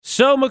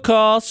So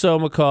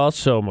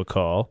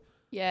McCall.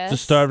 Yes. To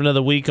start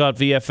another week on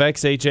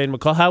VFX, AJ and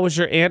McCall. How was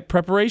your aunt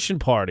preparation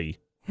party?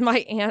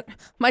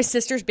 My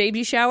sister's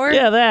baby shower.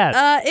 Yeah,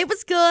 that. It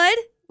was good.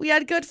 We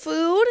had good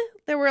food.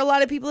 There were a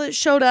lot of people that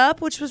showed up,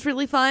 which was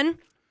really fun.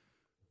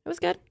 It was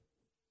good.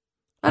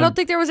 I don't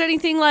think there was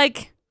anything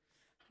like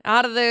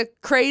out of the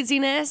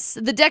craziness.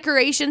 The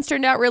decorations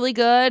turned out really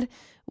good,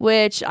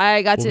 which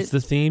I got what was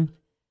the theme?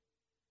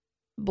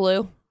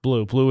 Blue.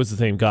 Blue was the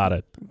theme. Got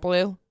it.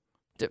 Blue.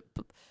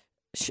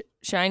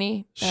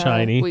 Shiny.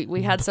 Shiny.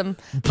 We had some.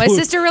 My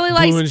sister really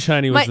likes. Blue and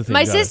shiny was the theme.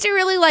 My sister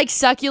really likes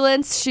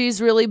succulents.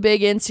 She's really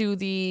big into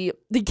the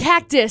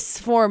cactus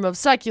form of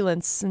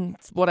succulents and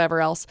whatever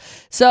else.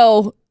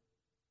 So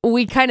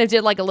we kind of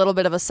did like a little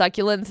bit of a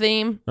succulent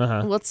theme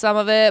with some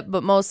of it,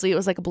 but mostly it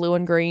was like a blue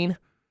and green.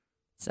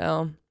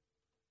 So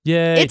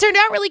yeah, it turned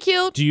out really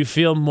cute. Do you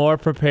feel more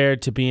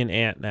prepared to be an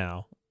aunt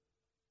now?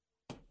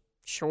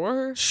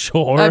 Sure.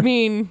 I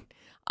mean,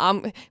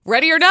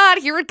 ready or not,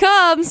 here it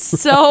comes.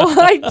 So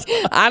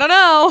I don't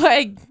know.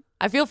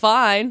 I feel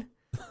fine.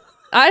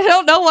 I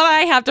don't know what I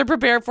have to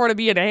prepare for to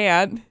be an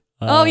aunt.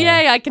 Oh,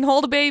 yay, I can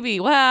hold a baby.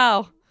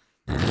 Wow.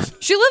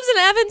 She lives in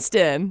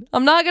Evanston.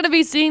 I'm not going to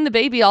be seeing the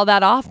baby all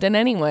that often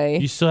anyway.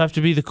 You still have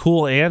to be the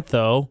cool aunt,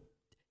 though.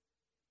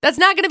 That's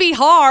not going to be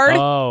hard.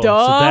 Oh,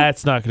 duh. So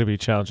that's not going to be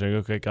challenging.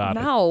 Okay, got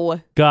it. No.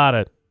 Got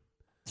it.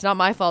 It's not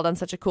my fault I'm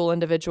such a cool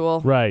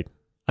individual. Right.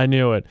 I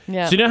knew it.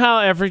 Yeah. So you know how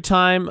every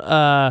time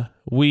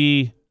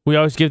we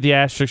always give the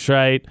asterisk,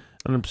 right?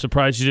 And I'm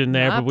surprised you didn't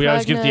there, but we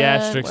always give the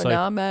asterisk, We're like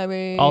not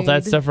married. all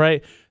that stuff,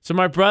 right? So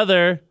my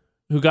brother,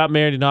 who got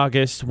married in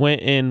August,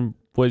 went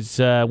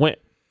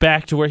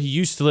back to where he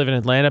used to live in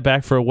Atlanta,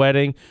 back for a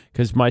wedding,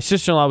 because my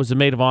sister-in-law was a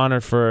maid of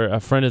honor for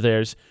a friend of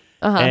theirs,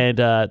 and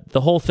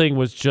the whole thing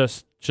was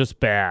just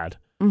bad.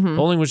 Mm-hmm. The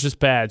whole thing was just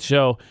bad.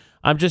 So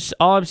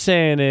all I'm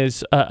saying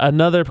is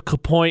another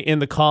point in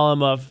the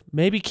column of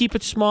maybe keep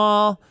it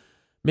small,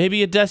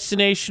 maybe a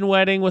destination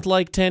wedding with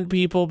like 10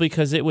 people,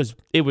 because it was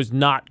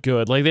not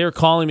good. Like they were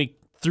calling me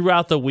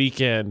throughout the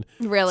weekend,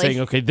 really saying,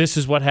 "Okay, this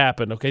is what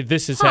happened. Okay,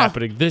 this is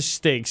happening. This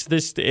stinks.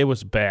 It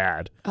was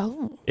bad.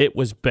 Oh, it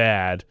was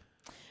bad.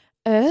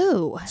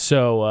 Oh,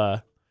 so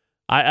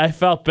I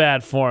felt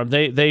bad for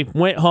them. They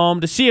went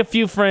home to see a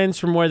few friends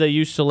from where they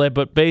used to live,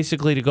 but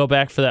basically to go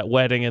back for that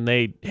wedding, and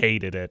they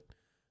hated it.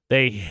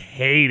 They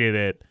hated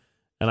it,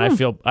 and I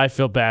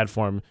feel bad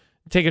for them.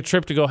 Take a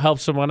trip to go help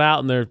someone out,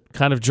 and they're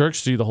kind of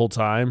jerks to you the whole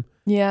time.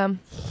 Yeah.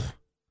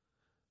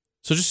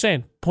 So just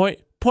saying, point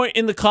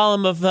in the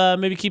column of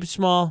maybe keep it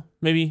small.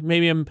 Maybe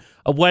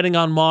a wedding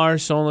on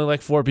Mars, so only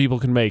like 4 people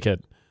can make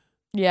it.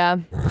 Yeah.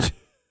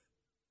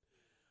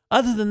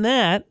 Other than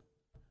that,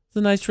 it's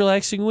a nice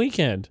relaxing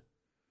weekend.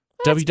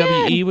 That's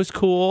WWE good. was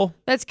cool.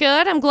 That's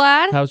good. I'm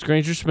glad. How's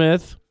Granger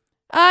Smith?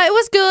 It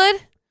was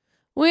good.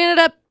 We ended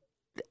up.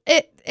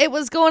 It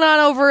was going on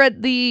over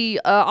at the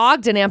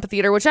Ogden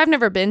Amphitheater, which I've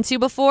never been to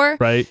before.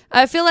 Right.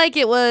 I feel like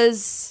I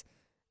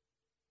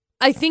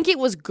think it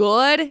was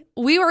good.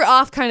 We were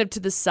off kind of to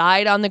the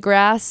side on the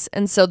grass,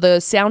 and so the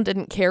sound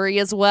didn't carry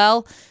as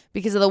well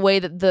because of the way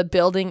that the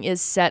building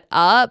is set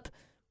up.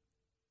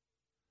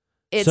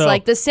 It's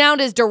like the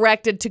sound is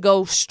directed to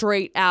go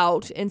straight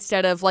out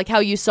instead of like how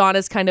you saw it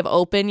as kind of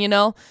open, you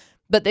know?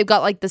 But they've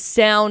got like the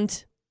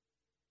sound,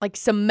 like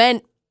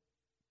cement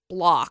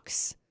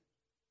blocks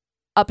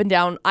up and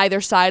down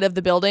either side of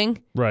the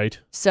building. Right.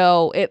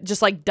 So it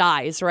just like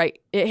dies, right?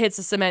 It hits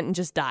the cement and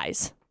just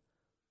dies.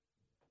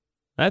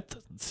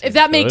 If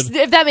that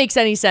makes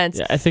any sense.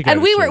 Yeah, I think.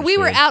 And we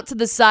were out to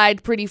the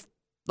side, pretty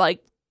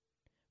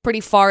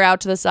far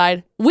out to the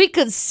side. We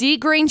could see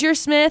Granger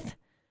Smith,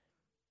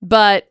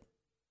 but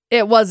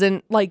it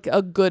wasn't like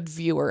a good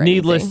view or anything.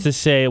 Needless to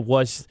say, it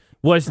was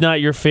not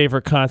your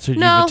favorite concert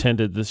you've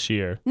attended this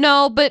year.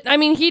 No, but I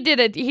mean, he did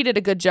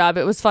a good job.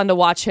 It was fun to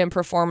watch him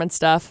perform and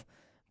stuff,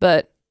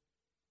 but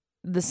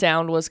the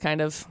sound was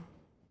kind of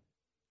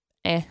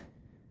eh.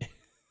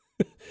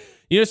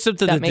 You know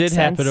something that did sense.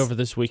 happen over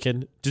this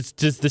weekend?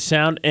 Does the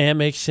sound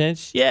make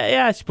sense?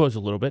 Yeah, I suppose a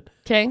little bit.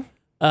 Okay.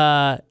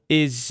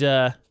 Is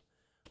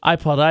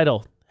iPod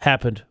Idol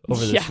happened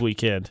over this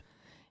weekend?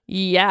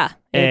 Yeah,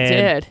 it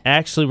did.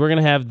 Actually, we're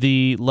gonna have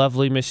the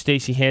lovely Miss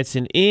Stacey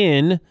Hansen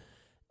in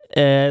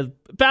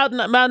about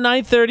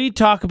 9:30.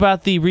 Talk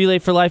about the Relay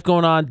for Life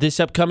going on this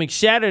upcoming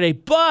Saturday.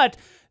 But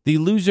the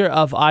loser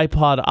of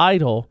iPod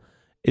Idol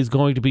is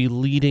going to be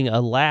leading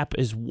a lap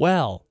as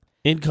well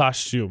in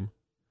costume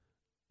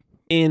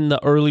in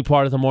the early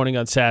part of the morning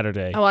on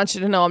Saturday. I want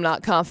you to know I'm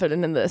not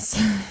confident in this.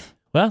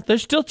 Well,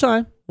 there's still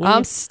time.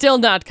 I'm still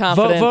not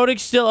confident.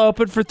 Voting's still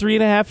open for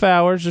 3.5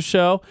 hours or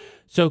so.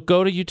 So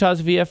go to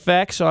Utah's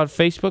VFX on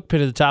Facebook,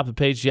 pin at the top of the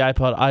page the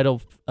iPod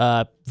Idol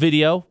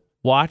video,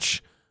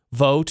 watch,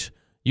 vote,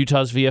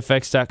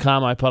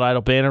 utahsvfx.com, iPod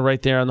Idol banner right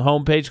there on the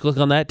homepage. Click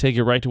on that, take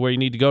you right to where you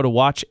need to go to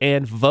watch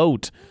and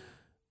vote.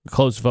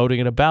 Close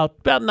voting at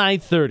about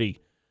 9:30.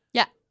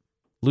 Yeah.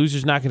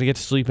 Loser's not going to get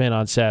to sleep in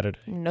on Saturday.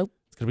 Nope.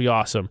 It's going to be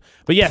awesome.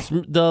 But yes,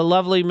 the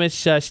lovely Miss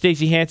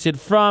Stacey Hansen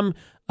from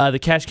the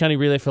Cache County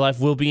Relay for Life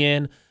will be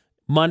in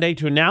Monday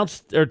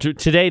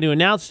today to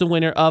announce the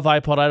winner of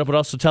iPod Idol, but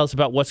also tell us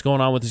about what's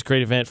going on with this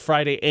great event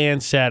Friday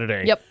and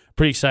Saturday. Yep.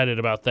 Pretty excited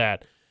about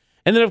that.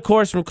 And then, of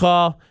course,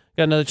 McCall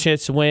got another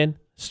chance to win.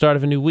 Start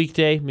of a new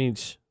weekday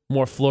means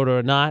more Florida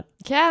or not.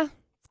 Yeah,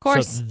 of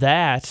course. So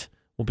that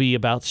will be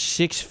about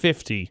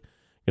 6:50.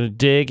 Going to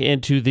dig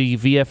into the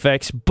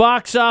VFX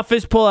box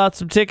office, pull out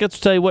some tickets,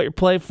 tell you what you're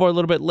playing for a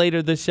little bit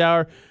later this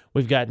hour.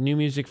 We've got new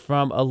music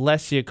from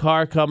Alessia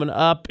Carr coming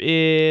up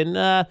in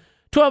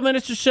 12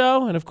 minutes or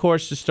so. And, of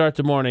course, to start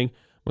the morning,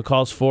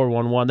 McCall's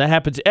 411. That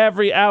happens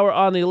every hour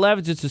on the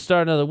 11th. It's the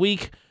start of another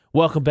week.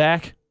 Welcome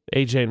back,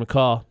 AJ and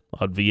McCall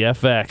on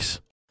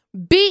VFX.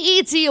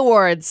 BET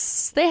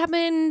Awards. They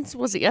happened,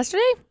 was it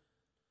yesterday?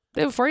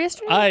 Day before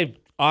yesterday? I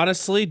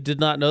honestly did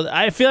not know that.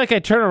 I feel like I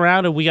turn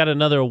around and we got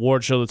another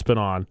award show that's been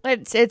on.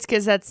 It's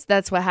because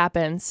that's what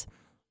happens.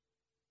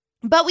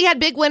 But we had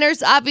big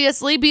winners,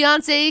 obviously.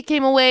 Beyonce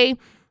came away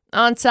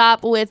on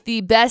top with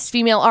the best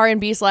female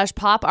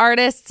R&B/pop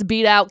artists,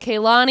 beat out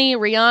Kehlani,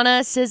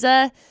 Rihanna,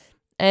 SZA,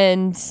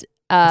 and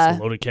That's a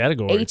loaded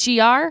category.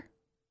 HER,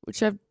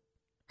 which I've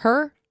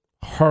her.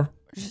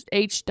 Just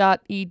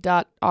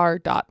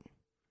H.E.R.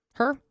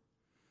 Her?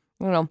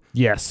 I don't know.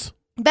 Yes.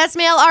 Best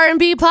male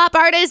R&B pop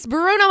artist,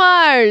 Bruno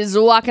Mars,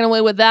 walking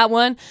away with that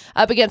one.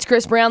 Up against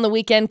Chris Brown, The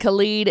Weeknd,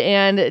 Khalid,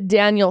 and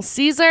Daniel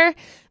Caesar.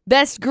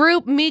 Best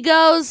group,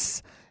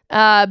 Migos.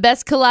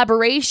 Best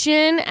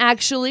collaboration,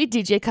 actually,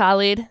 DJ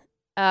Khalid,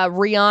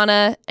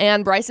 Rihanna,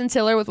 and Bryson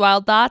Tiller with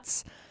Wild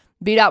Thoughts.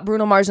 Beat out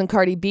Bruno Mars and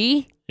Cardi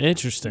B.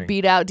 Interesting.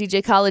 Beat out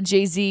DJ Khaled,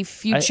 Jay-Z,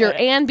 Future,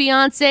 and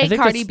Beyonce.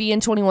 Cardi B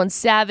and 21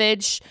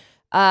 Savage.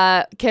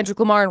 Kendrick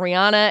Lamar and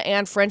Rihanna,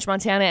 and French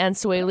Montana and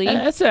Sway Lee.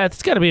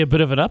 That's got to be a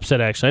bit of an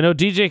upset, actually. I know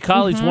DJ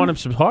Khaled's won him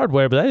some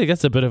hardware, but I think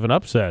that's a bit of an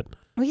upset.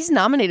 Well, he's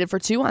nominated for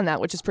 2 on that,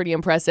 which is pretty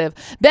impressive.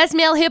 Best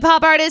male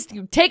hip-hop artist,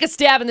 take a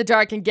stab in the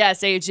dark and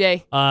guess,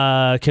 AJ.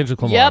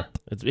 Kendrick Lamar. Yep.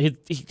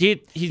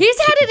 He's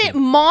had a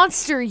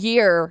monster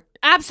year.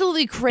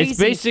 Absolutely crazy. It's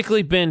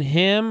basically been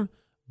him,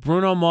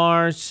 Bruno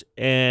Mars,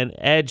 and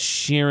Ed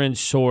Sheeran,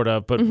 sort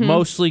of, but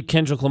mostly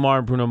Kendrick Lamar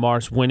and Bruno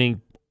Mars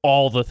winning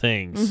all the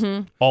things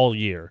all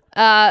year.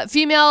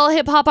 Female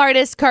hip-hop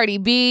artist, Cardi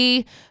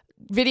B.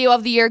 Video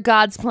of the year,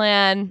 God's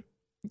Plan.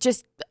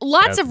 Just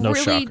lots of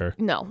really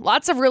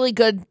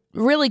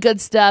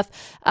good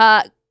stuff.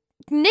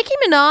 Nicki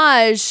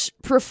Minaj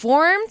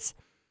performed.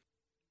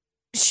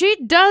 She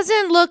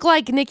doesn't look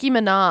like Nicki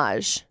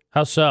Minaj.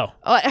 How so?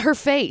 Her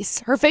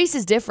face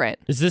is different.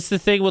 Is this the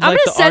thing with like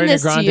the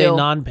Ariana Grande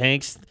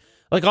non-bangs?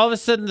 Like all of a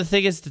sudden the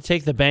thing is to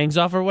take the bangs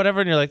off or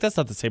whatever, and you're like, that's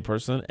not the same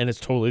person, and it's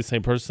totally the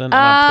same person, and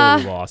I'm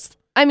totally lost.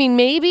 I mean,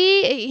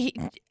 maybe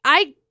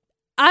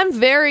I'm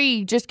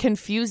very just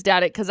confused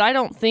at it because I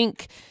don't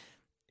think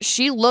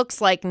she looks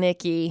like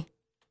Nicki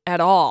at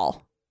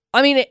all.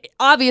 I mean,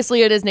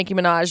 obviously it is Nicki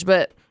Minaj,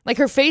 but like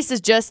her face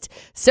is just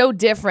so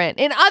different.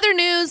 In other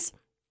news,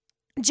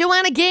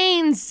 Joanna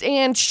Gaines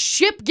and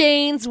Ship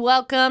Gaines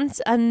welcomed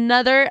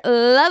another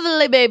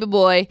lovely baby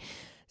boy.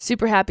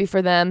 Super happy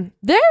for them.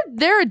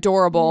 They're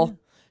adorable,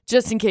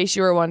 just in case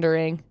you were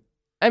wondering.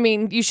 I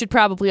mean, you should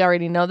probably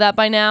already know that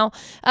by now.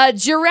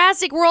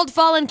 Jurassic World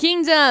Fallen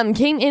Kingdom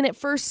came in at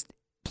first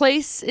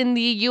place in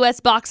the U.S.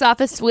 box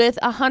office with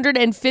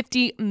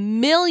 $150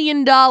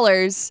 million.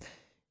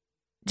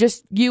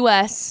 Just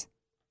U.S.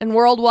 and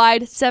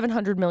worldwide,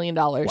 $700 million.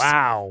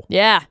 Wow.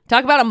 Yeah.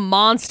 Talk about a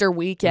monster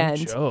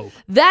weekend. No joke.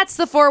 That's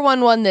the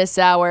 411 this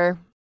hour.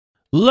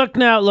 Look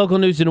now at local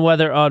news and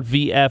weather on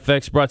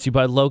VFX, brought to you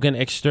by Logan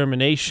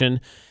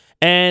Extermination.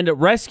 And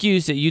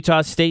rescues at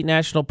Utah State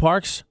National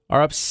Parks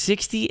are up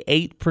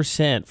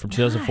 68% from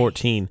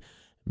 2014.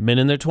 Men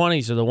in their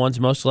 20s are the ones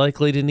most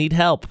likely to need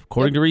help,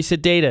 according to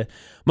recent data.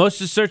 Most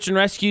of the search and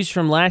rescues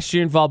from last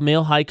year involved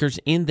male hikers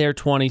in their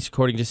 20s,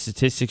 according to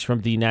statistics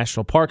from the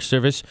National Park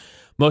Service.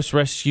 Most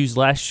rescues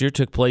last year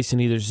took place in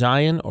either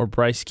Zion or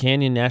Bryce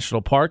Canyon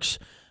National Parks.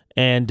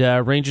 And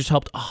rangers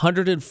helped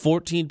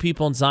 114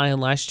 people in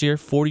Zion last year,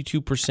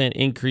 42%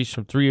 increase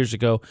from 3 years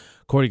ago,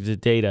 according to the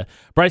data.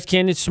 Bryce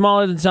Canyon,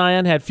 smaller than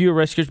Zion, had fewer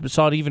rescues, but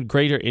saw an even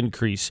greater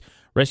increase.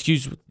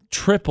 Rescues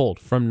tripled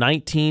from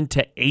 19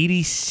 to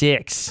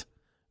 86.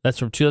 That's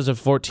from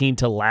 2014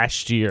 to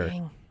last year.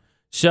 Dang.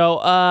 So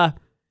let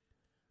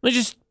me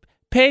just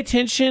pay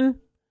attention,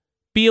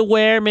 be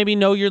aware, maybe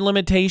know your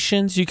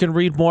limitations. You can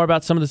read more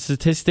about some of the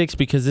statistics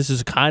because this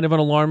is kind of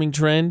an alarming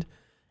trend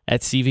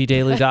at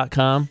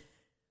cvdaily.com.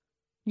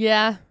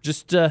 Yeah.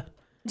 Just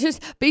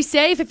be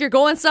safe if you're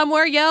going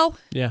somewhere, yo.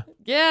 Yeah.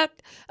 Yeah.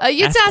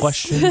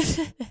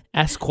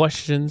 Ask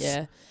questions.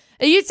 Yeah.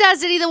 A Utah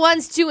city that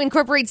wants to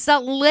incorporate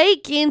Salt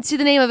Lake into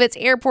the name of its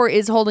airport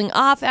is holding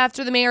off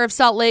after the mayor of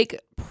Salt Lake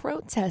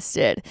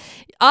protested.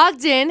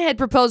 Ogden had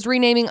proposed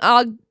renaming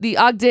the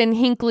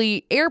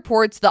Ogden-Hinckley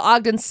Airport to the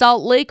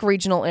Ogden-Salt Lake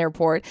Regional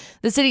Airport.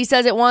 The city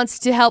says it wants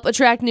to help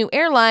attract new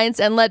airlines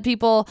and let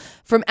people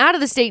from out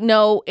of the state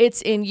know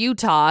it's in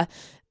Utah.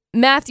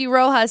 Matthew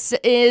Rojas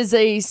is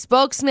a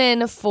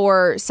spokesman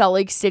for Salt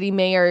Lake City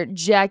Mayor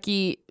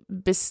Jackie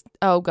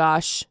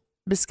Biskupski.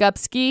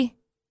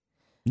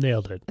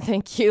 Nailed it.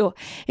 Thank you.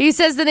 He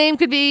says the name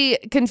could be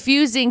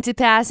confusing to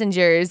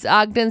passengers.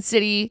 Ogden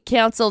City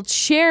Council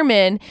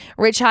Chairman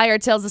Rich Heyer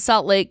tells the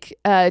Salt Lake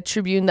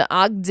Tribune that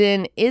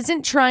Ogden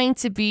isn't trying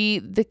to be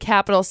the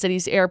capital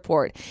city's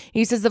airport.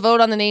 He says the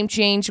vote on the name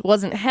change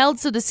wasn't held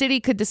so the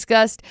city could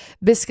discuss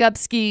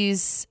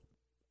Biskupski's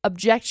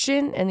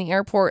objection and the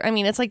airport. I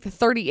mean, it's like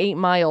 38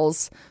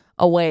 miles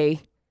away,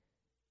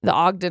 the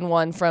Ogden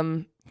one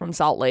from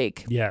Salt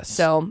Lake. Yes.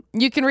 So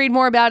you can read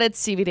more about it,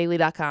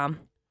 cvdaily.com.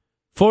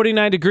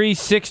 49 degrees,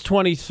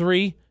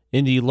 623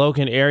 in the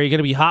Logan area. Going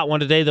to be hot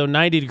one today, though.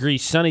 90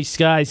 degrees, sunny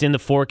skies in the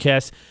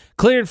forecast.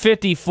 Clear and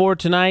 50 for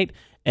tonight,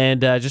 and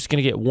just going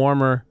to get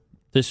warmer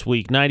this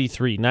week.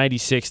 93,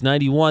 96,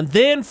 91.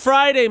 Then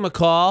Friday,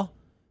 McCall,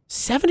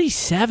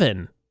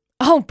 77.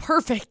 Oh,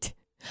 perfect.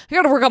 I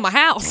got to work on my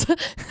house.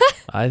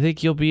 I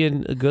think you'll be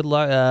in a good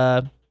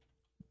luck.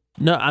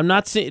 No, I'm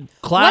not seeing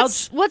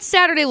clouds. What's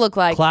Saturday look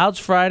like? Clouds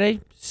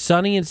Friday,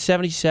 sunny and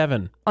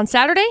 77. On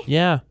Saturday?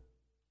 Yeah.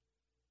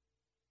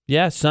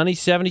 Yeah, sunny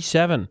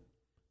 77.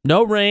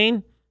 No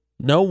rain,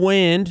 no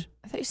wind.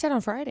 I thought you said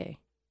on Friday.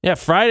 Yeah,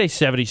 Friday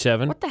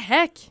 77. What the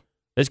heck?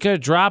 It's going to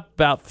drop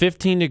about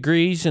 15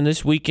 degrees, and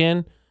this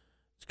weekend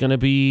it's going to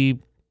be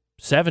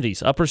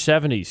 70s, upper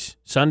 70s.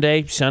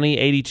 Sunday, sunny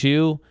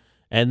 82,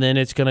 and then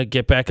it's going to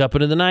get back up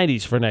into the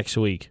 90s for next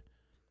week.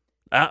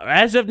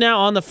 As of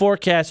now on the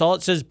forecast, all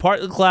it says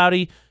partly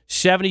cloudy,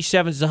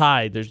 77 is the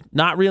high. There's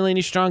not really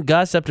any strong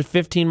gusts up to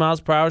 15 miles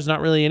per hour. Is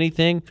not really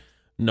anything.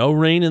 No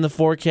rain in the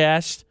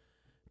forecast.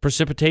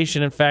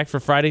 Precipitation, in fact, for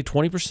Friday,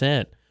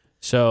 20%.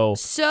 So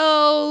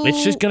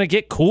it's just going to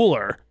get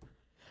cooler.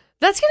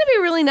 That's going to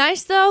be really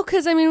nice, though,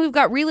 because, I mean, we've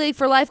got Relay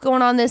for Life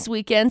going on this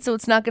weekend, so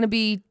it's not going to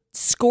be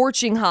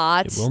scorching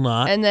hot. It will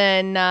not. And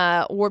then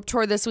Warped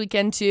Tour this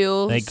weekend,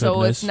 too. Thank so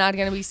goodness. It's not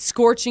going to be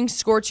scorching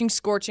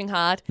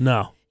hot.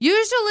 No.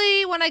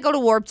 Usually when I go to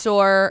Warped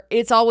Tour,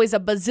 it's always a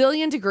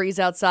bazillion degrees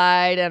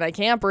outside, and I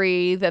can't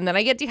breathe, and then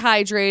I get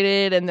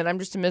dehydrated, and then I'm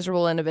just a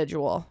miserable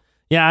individual.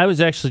 Yeah, I was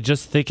actually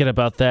just thinking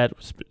about that,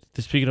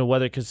 speaking of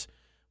weather, because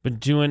been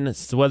doing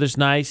this, the weather's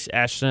nice.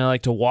 Ashley and I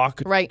like to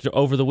walk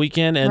over the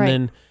weekend, and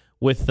then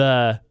with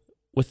that,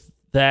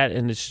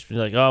 and it's just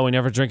like, oh, we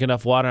never drink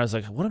enough water. I was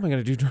like, what am I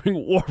going to do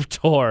during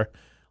Warped Tour?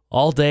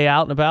 All day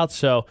out and about,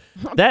 so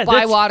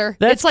buy water.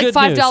 It's like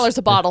 $5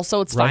 a bottle, so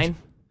it's fine.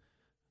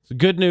 So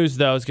good news,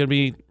 though. It's going to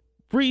be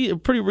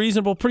pretty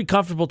reasonable, pretty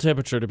comfortable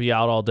temperature to be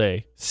out all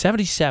day.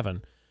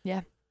 77.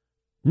 Yeah.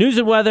 News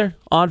and weather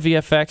on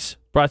VFX,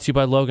 brought to you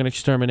by Logan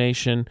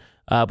Extermination.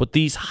 But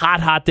these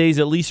hot days,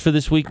 at least for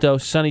this week, though,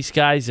 sunny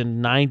skies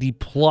and 90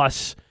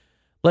 plus.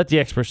 Let the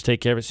experts take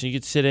care of it. So you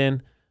can sit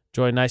in,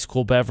 enjoy a nice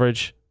cool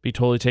beverage, be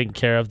totally taken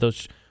care of.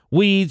 Those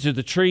weeds or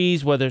the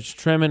trees, whether it's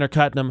trimming or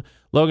cutting them,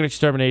 Logan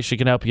Extermination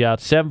can help you out.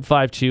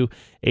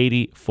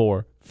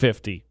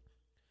 752-8450.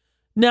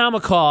 Now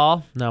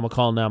McCall.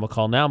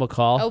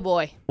 Oh,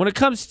 boy. When it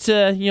comes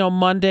to,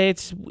 Monday,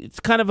 it's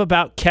kind of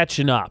about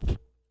catching up.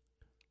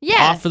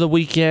 Yeah. Off for the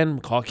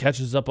weekend. McCall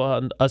catches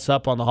us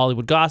up on the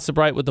Hollywood gossip,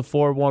 right, with the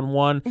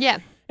 411. Yeah.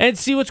 And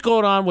see what's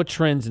going on with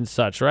trends and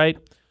such, right?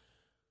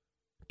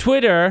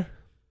 Twitter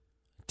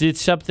did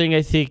something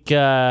I think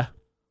we'll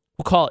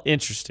call it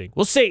interesting.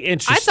 We'll say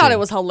interesting. I thought it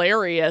was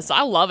hilarious.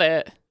 I love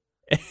it.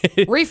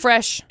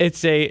 Refresh.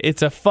 It's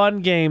a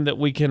fun game that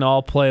we can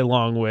all play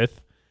along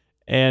with.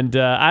 And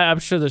I'm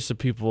sure there's some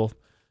people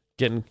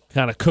getting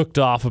kind of cooked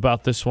off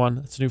about this one.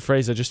 That's a new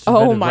phrase I just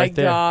invented right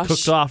there. Gosh.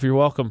 Cooked off. You're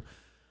welcome.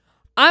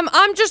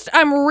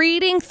 I'm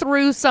reading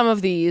through some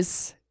of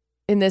these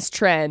in this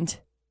trend,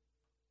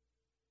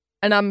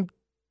 and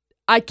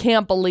I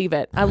can't believe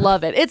it. I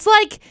love it. It's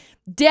like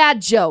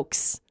dad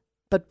jokes,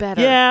 but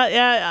better.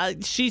 Yeah.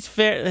 She's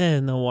fair.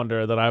 No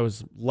wonder that I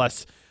was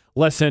less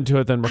into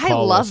it than McCall was. I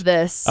love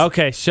this.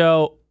 Okay,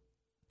 so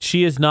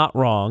she is not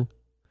wrong,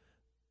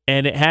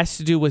 and it has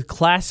to do with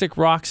classic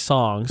rock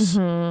songs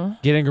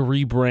getting a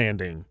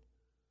rebranding.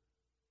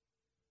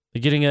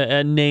 They're getting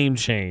a name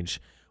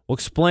change. We'll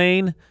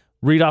explain.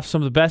 Read off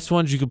some of the best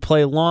ones. You can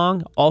play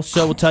along.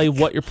 Also, we'll tell you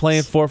what you're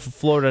playing for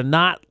Florida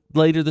Not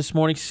later this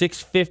morning,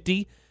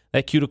 6:50.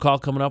 That cue to call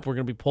coming up. We're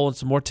going to be pulling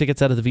some more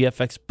tickets out of the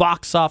VFX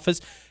box office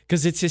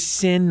because it's a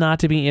sin not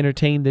to be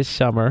entertained this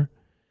summer.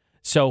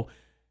 So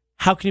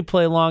how can you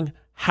play along?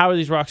 How are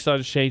these rock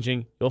stars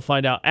changing? You'll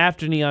find out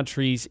after Neon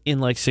Trees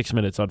in like 6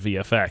 minutes on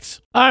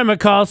VFX. All right,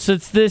 McCall,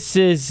 since this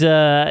is,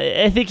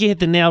 I think you hit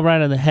the nail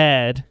right on the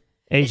head.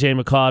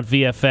 AJ McCall at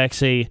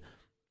VFX,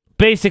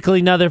 basically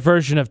another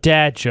version of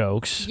dad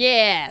jokes.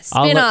 Yeah,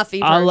 spin-offy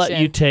version. I'll let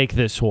you take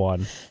this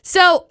one.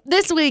 So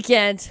this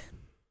weekend,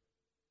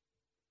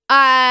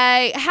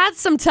 I had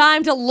some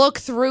time to look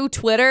through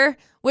Twitter,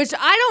 which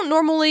I don't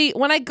normally,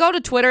 when I go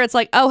to Twitter, it's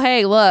like, oh,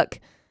 hey, look.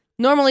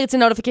 Normally it's a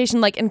notification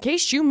like, in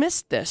case you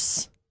missed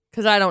this,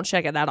 because I don't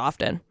check it that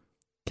often,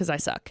 because I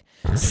suck.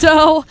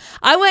 So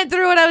I went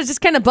through it. I was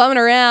just kind of bumming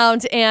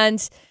around, and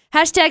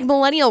hashtag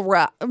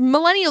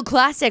Millennial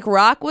Classic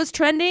Rock was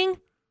trending.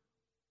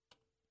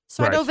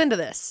 So I dove into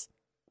this,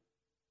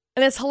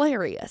 and it's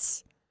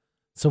hilarious.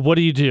 So what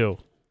do you do?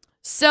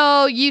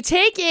 So you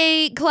take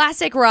a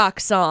classic rock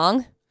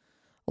song,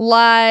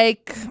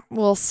 like,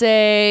 we'll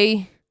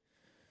say,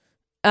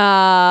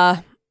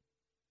 Proud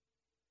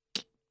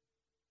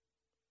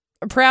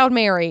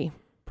Mary.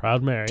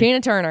 Proud Mary.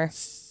 Tina Turner.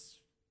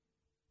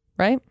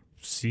 Right?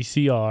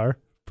 CCR,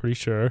 pretty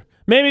sure.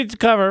 Maybe it's a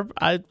cover.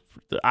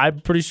 I'm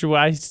pretty sure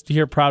when I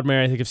hear Proud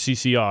Mary, I think of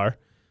CCR.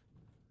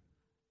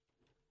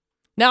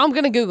 Now I'm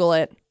going to Google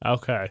it.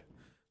 Okay.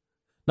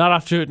 Not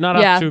off to a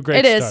great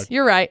start. It is.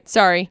 You're right.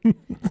 Sorry.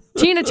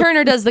 Tina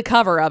Turner does the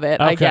cover of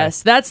it, I Okay.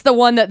 guess. That's the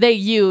one that they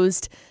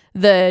used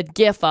the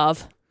GIF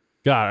of.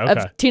 Got it.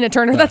 Okay. Of Tina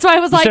Turner. That's why I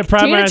was You like, said Proud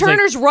Tina Mary, I was like,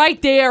 Turner's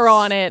right there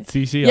on it.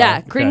 CCR. Yeah,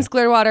 Okay. Creedence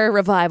Clearwater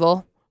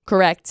Revival.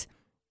 Correct.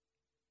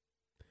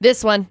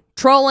 This one,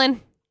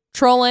 trolling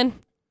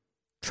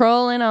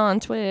on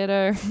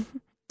Twitter.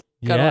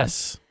 Good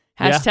Yes.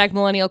 Hashtag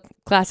Millennial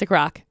Classic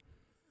Rock.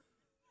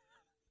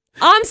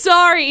 I'm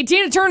sorry,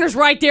 Tina Turner's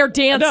right there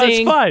dancing. No,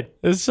 it's fine.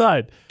 It's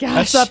fine. Gosh.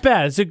 That's not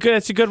bad.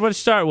 It's a good one to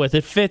start with.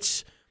 It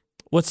fits.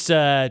 What's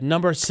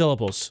number of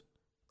syllables?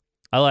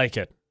 I like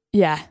it.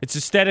 Yeah. It's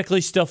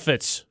aesthetically still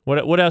fits.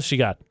 What else you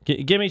got?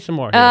 Give me some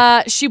more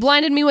here. She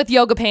blinded me with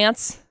yoga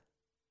pants.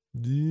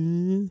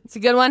 It's a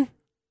good one.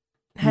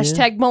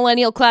 Hashtag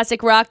Millennial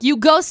Classic Rock. You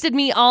ghosted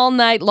me all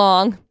night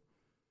long.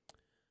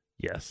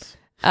 Yes.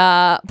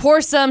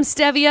 Pour some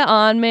stevia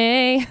on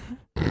me.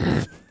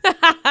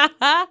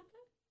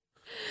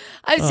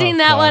 I've seen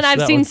that one.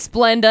 I've seen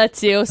Splenda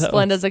too.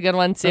 Splenda's a good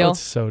one too.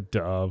 That's so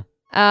dumb.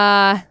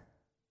 Oh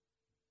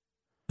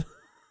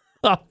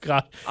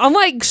God. I'm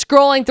like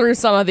scrolling through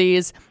some of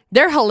these.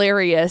 They're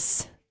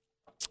hilarious.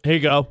 Here you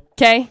go.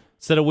 Okay.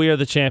 Instead of We Are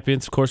the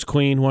Champions, of course,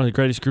 Queen, one of the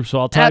greatest groups of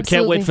all time.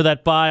 Absolutely. Can't wait for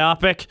that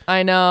biopic.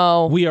 I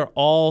know. We Are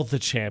All the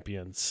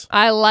Champions.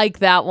 I like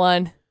that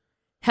one.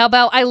 How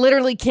about I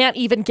literally can't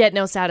even get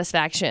no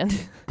satisfaction?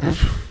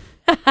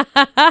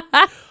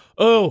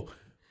 So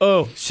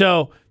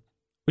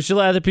we should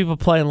let other people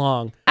play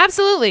along.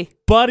 Absolutely.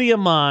 Buddy of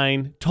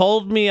mine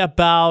told me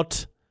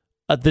about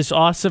this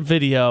awesome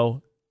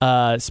video.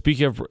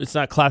 Speaking of, it's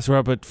not classic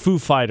rock, but Foo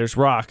Fighters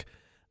rock.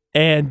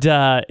 And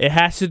it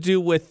has to do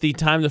with the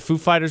time the Foo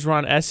Fighters were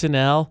on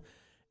SNL,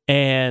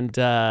 and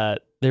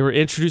they were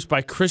introduced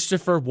by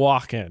Christopher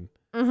Walken.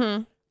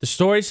 Mm-hmm. The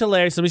story's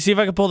hilarious. Let me see if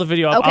I can pull the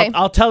video up. Okay.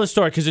 I'll tell the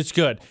story because it's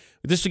good.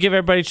 This will give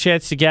everybody a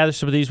chance to gather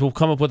some of these. We'll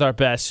come up with our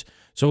best.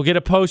 So we'll get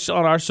a post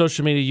on our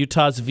social media,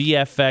 Utah's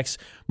VFX,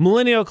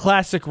 Millennial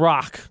Classic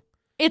Rock.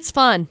 It's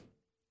fun.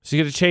 So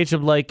you're going to change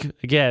them, like,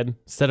 again,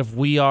 instead of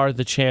We Are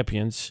the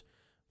Champions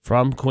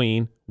from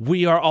Queen,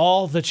 We Are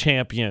All the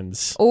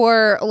Champions.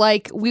 Or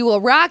like, we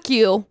will rock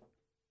you.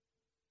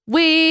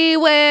 We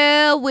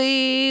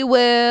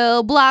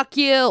will block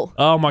you.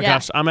 Oh my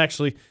gosh. I'm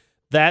actually,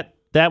 that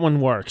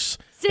one works.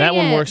 Sing that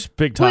one it. works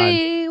big time.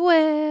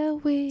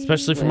 We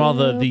Especially from all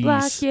the these.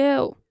 block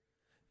you.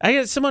 I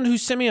got someone who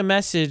sent me a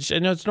message. I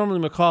know it's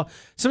normally McCall.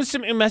 Someone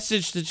sent me a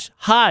message that,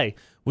 hi,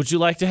 would you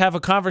like to have a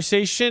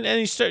conversation? And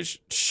he starts,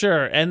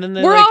 sure. And then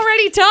We're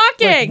already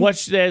talking.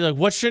 what's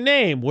your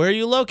name? Where are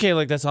you located?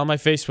 Like, that's on my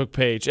Facebook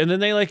page. And then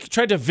they like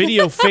tried to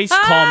video face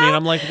call me, and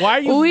I'm like, why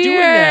are you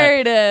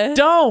doing that?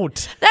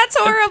 Don't. That's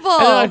horrible.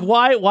 And they're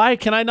like, why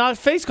can I not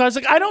face call? I was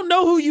like, I don't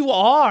know who you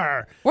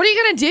are. What are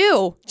you gonna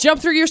do?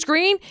 Jump through your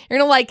screen? You're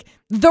gonna like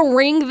the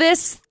ring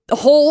this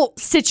whole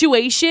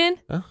situation?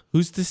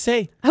 Who's to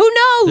say? Who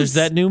knows? There's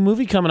that new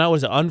movie coming out.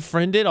 Was it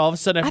Unfriended? All of a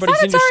sudden, everybody's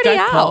thought in your it's already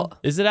Skype out. call.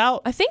 Is it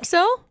out? I think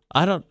so.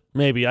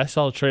 Maybe. I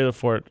saw a trailer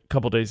for it a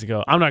couple days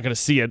ago. I'm not going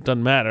to see it.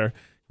 Doesn't matter.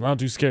 I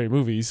don't do scary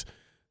movies.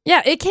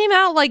 Yeah, it came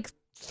out like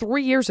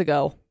 3 years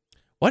ago.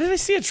 Why did I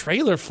see a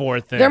trailer for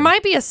it then? There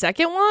might be a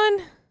second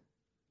one.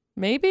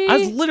 Maybe. I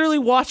was literally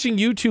watching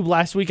YouTube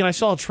last week and I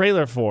saw a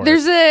trailer for it.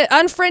 There's an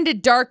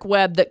unfriended dark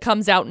web that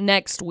comes out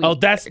next week. Oh,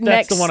 that's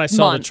next the one I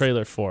saw month. the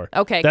trailer for.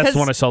 Okay, That's 'cause the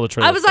one I saw the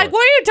trailer for. I was like, what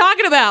are you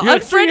talking about? You're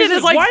like, Unfriended 3 years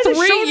is like why is it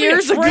 3 showing me a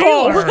years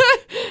trailer? ago.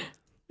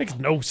 Makes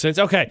no sense.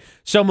 Okay,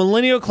 so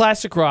Millennial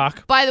Classic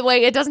Rock. By the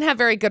way, it doesn't have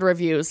very good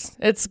reviews.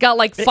 It's got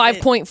like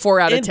 5.4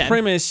 out of In 10.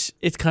 premise,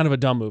 it's kind of a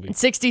dumb movie.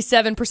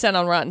 67%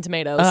 on Rotten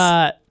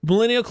Tomatoes.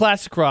 Millennial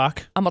Classic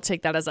Rock. I'm going to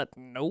take that as a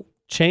no.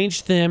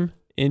 Changed them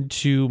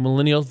into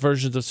millennial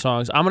versions of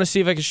songs. I'm going to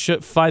see if I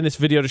can find this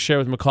video to share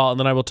with McCall, and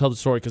then I will tell the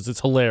story because it's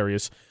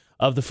hilarious,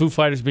 of the Foo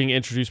Fighters being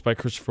introduced by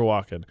Christopher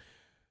Walken.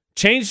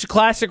 Changed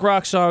classic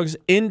rock songs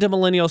into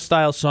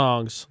millennial-style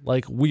songs,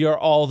 like We Are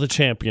All the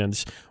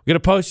Champions. We're going to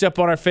post up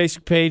on our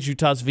Facebook page,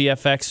 Utah's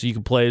VFX, so you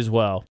can play as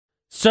well.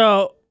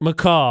 So,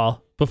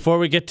 McCall, before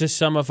we get to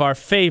some of our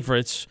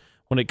favorites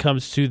when it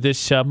comes to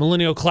this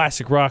millennial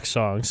classic rock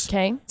songs,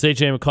 Okay. it's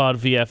AJ McCall at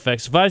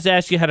VFX. If I was to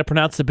ask you how to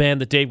pronounce the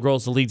band that Dave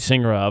Grohl's the lead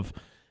singer of,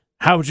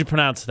 how would you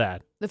pronounce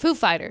that? The Foo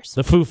Fighters.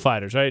 The Foo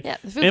Fighters, right? Yeah,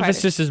 the Foo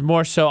Emphasis is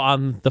more so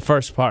on the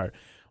first part.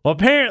 Well,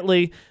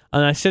 apparently,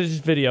 and I said this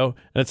video,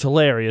 and it's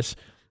hilarious,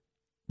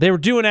 they were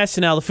doing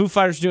SNL, the Foo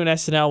Fighters were doing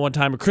SNL one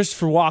time, and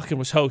Christopher Walken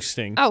was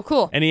hosting. Oh,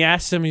 cool. And he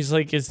asked him, he's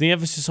like, is the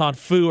emphasis on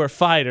Foo or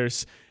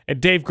Fighters? And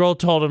Dave Grohl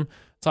told him,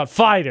 it's on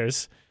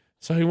Fighters.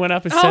 So he went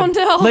up and said,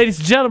 no. ladies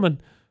and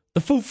gentlemen,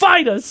 The Foo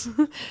Fighters.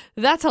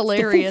 That's The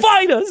hilarious. Foo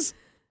Fighters.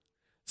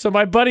 So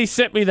my buddy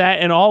sent me that,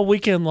 and all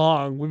weekend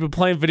long, we've been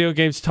playing video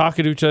games,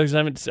 talking to each other.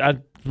 I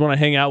want to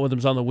hang out with him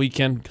on the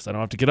weekend because I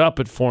don't have to get up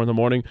at 4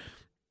 a.m.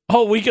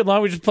 All weekend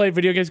long, we just play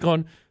video games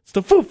going, it's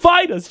the Foo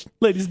Fighters,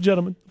 ladies and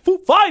gentlemen. Foo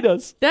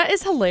Fighters. That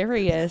is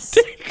hilarious.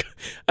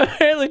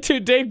 Apparently,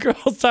 Dave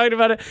Grohl's talking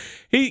about it.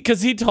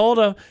 Because he told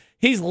him,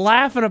 he's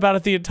laughing about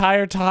it the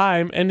entire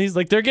time. And he's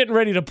like, they're getting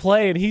ready to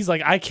play. And he's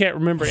like, I can't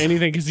remember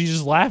anything because he's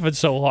just laughing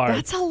so hard.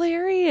 That's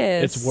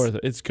hilarious. It's worth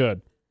it. It's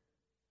good.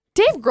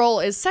 Dave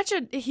Grohl is such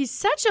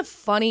a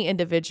funny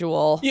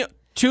individual. Yeah,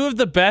 two of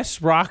the best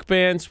rock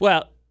bands.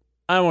 Well,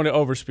 I don't want to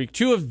overspeak.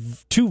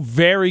 Two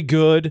very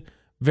good,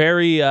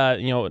 very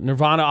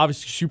Nirvana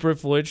obviously super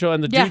influential,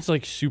 and the dude's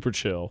like super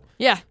chill.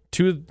 Yeah.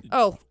 Two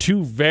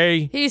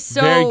very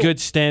very good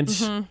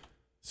stints. Mm-hmm.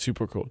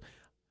 Super cool.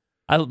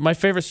 My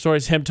favorite story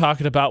is him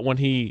talking about when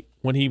he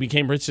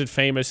became rich and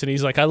famous, and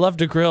he's like, I love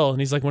to grill, and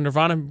he's like, when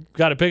Nirvana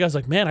got it big, I was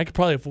like, man, I could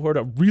probably afford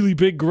a really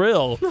big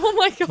grill. Oh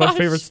my gosh. My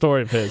favorite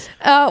story of his.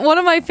 One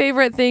of my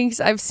favorite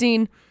things I've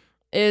seen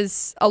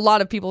is a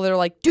lot of people that are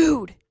like,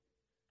 dude,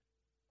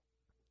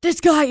 this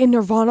guy in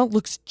Nirvana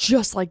looks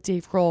just like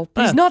Dave Grohl,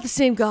 but he's not the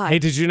same guy. Hey,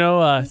 did you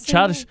know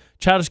Childish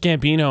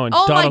Gambino and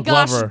Donald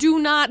Glover? Oh my gosh, do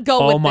not go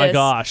with this. Oh my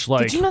gosh,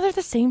 like, did you know they're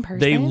the same person?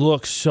 They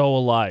look so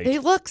alike. They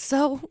look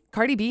so.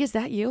 Cardi B, is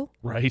that you?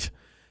 Right.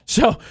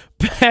 So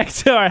back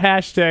to our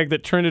hashtag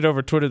that trended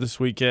over Twitter this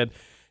weekend.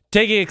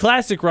 Taking a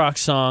classic rock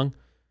song,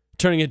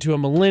 turning it into a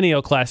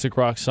millennial classic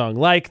rock song.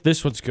 Like,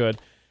 this one's good.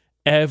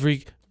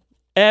 Every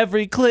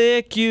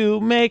click you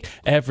make,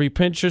 every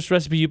Pinterest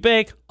recipe you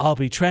bake, I'll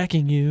be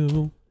tracking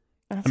you.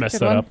 That's I messed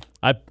that up.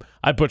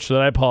 I butchered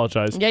that. I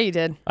apologize. Yeah, you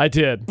did. I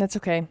did. That's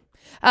okay.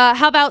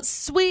 How about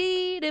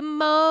sweet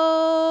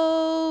emoji?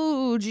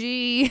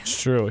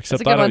 It's true,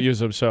 except I don't use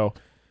them, so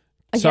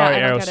sorry,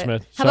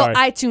 Aerosmith. How about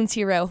iTunes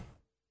Hero?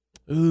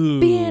 Ooh.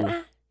 Being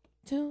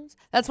iTunes.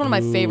 That's one of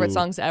my favorite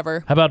songs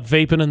ever. How about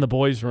Vaping in the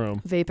Boys'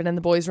 Room? Vaping in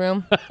the Boys'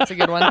 Room. That's a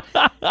good one.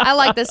 I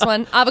like this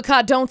one.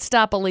 Avocado, Don't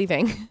Stop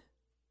Believing.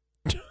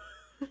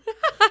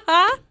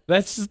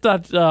 That's just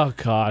not. Oh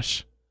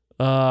gosh.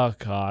 Oh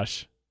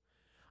gosh.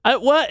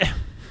 What?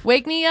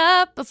 Wake me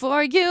up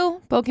before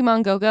you.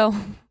 Pokemon Go Go.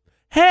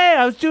 Hey,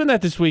 I was doing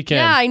that this weekend.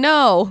 Yeah, I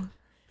know.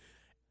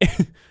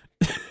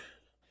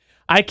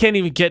 I can't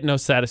even get no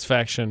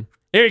satisfaction.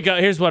 Here you go.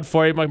 Here's one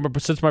for you.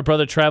 Since my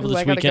brother traveled this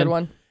weekend. I got a good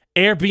one.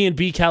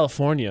 Airbnb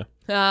California.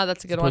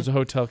 That's a good one. As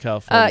opposed to Hotel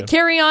California.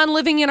 Carry on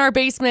living in our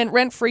basement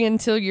rent-free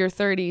until your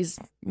 30s,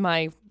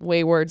 my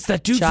wayward It's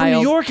that dude child. from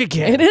New York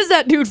again. It is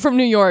that dude from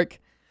New York.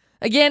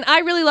 Again, I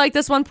really like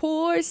this one.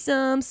 Pour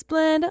some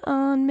splendor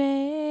on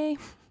me.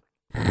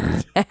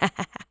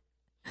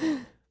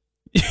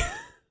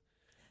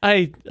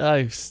 I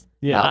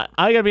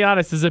gotta be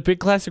honest. As a big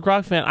classic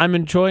rock fan, I'm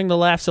enjoying the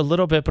laughs a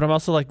little bit, but I'm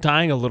also like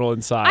dying a little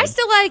inside. I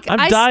still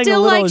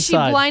like She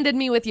Blinded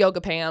Me with Yoga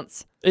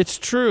Pants. It's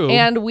true.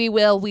 And we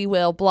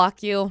will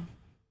block you.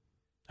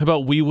 How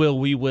about we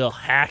will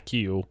hack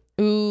you?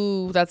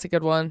 Ooh, that's a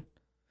good one.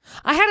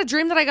 I had a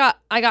dream that I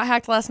got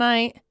hacked last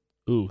night.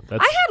 Ooh,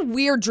 I had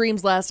weird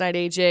dreams last night,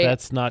 AJ.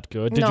 That's not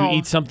good. Did you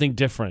eat something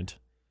different?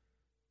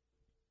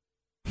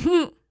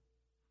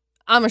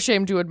 I'm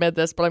ashamed to admit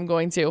this, but I'm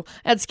going to.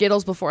 I had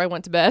Skittles before I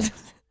went to bed.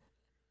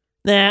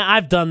 Nah,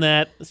 I've done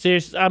that.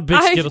 Seriously, I'm a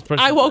big Skittles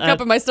person. I woke up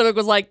and my stomach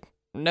was like,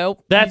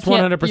 nope. That's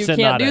 100% You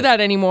can't do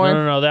that anymore.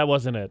 No, that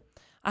wasn't it.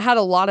 I had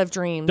a lot of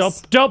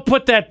dreams. Don't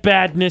put that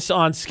badness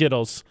on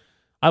Skittles.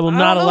 I will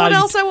not allow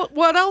you.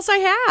 What else I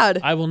had?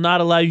 I will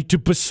not allow you to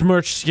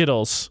besmirch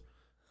Skittles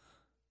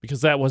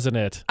because that wasn't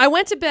it. I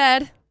went to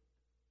bed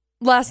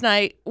last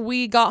night.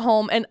 We got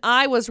home and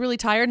I was really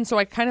tired, and so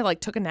I kind of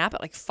like took a nap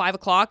at like 5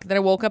 o'clock. Then I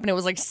woke up and it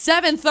was like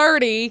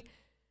 7:30.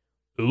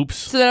 Oops.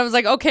 So then I was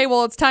like, okay,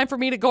 well, it's time for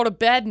me to go to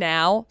bed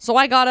now. So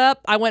I got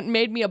up, I went and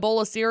made me a bowl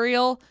of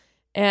cereal,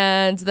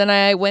 and then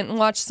I went and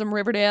watched some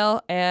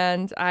Riverdale,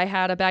 and I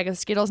had a bag of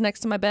Skittles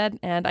next to my bed,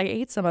 and I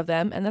ate some of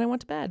them, and then I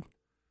went to bed.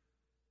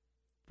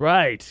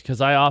 Right,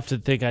 because I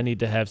often think I need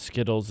to have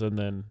Skittles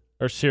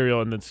or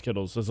cereal and then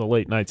Skittles as a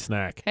late night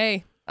snack.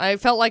 Hey, I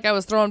felt like I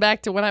was thrown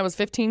back to when I was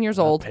 15 years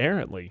old.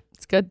 Apparently.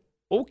 It's good.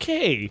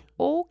 Okay.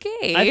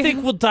 I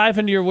think we'll dive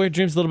into your weird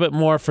dreams a little bit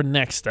more for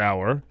next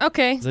hour.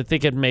 Okay. Because I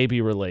think it may be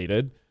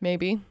related.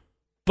 Maybe.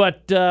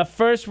 But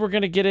first, we're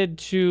gonna get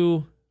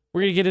into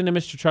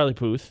Mr. Charlie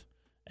Puth,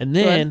 and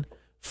then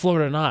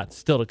Florida or Not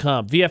still to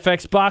come.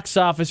 VFX box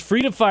office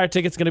Freedom Fire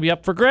tickets gonna be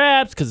up for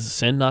grabs because it's a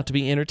sin not to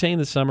be entertained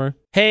this summer.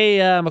 Hey,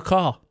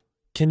 McCall,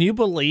 can you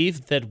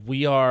believe that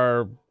we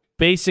are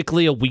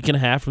basically a week and a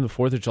half from the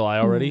 4th of July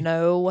already?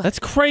 No. That's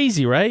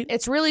crazy, right?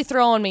 It's really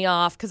throwing me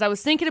off because I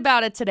was thinking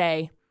about it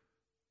today.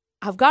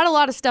 I've got a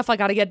lot of stuff I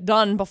got to get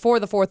done before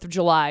the 4th of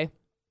July.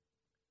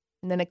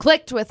 And then it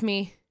clicked with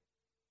me.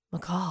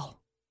 McCall.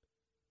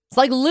 It's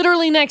like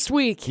literally next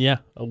week. Yeah,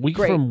 a week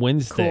from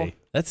Wednesday. Cool.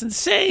 That's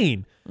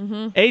insane.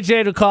 Mm-hmm.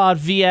 AJ McCall at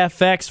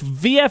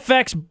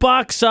VFX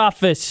box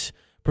office,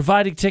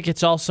 providing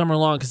tickets all summer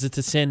long because it's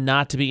a sin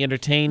not to be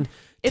entertained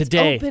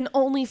today. It's open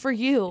only for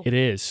you. It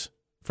is.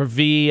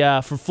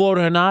 for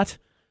Florida or not,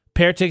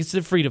 pair of tickets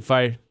to Freedom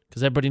Fire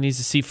because everybody needs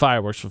to see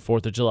fireworks for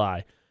 4th of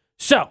July.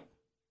 So,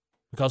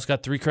 McCall's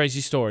got 3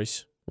 crazy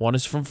stories. One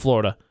is from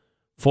Florida.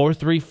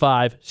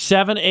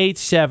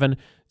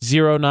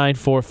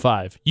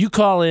 435-787-0945. You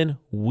call in,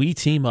 we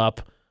team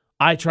up.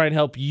 I try and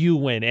help you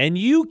win. And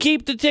you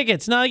keep the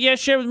tickets. Now,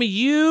 share with me.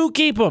 You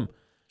keep them.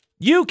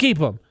 You keep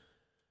them.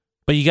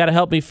 But you got to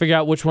help me figure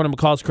out which one of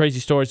McCall's crazy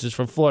stories is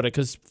from Florida,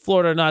 because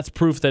Florida or not's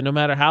proof that no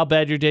matter how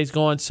bad your day's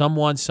going,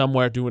 someone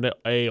somewhere doing it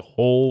a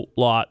whole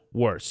lot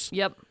worse.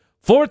 Yep.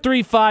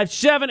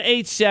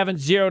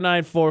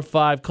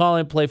 435-787-0945. Call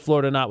in, play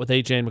Florida or Not with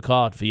AJ and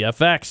McCall at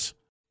VFX.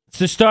 It's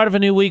the start of a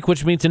new week,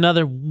 which means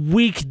another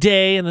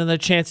weekday and another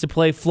chance to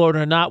play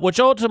Florida or Not, which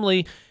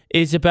ultimately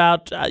is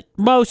about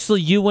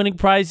mostly you winning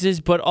prizes,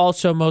 but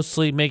also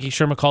mostly making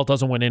sure McCall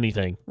doesn't win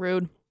anything.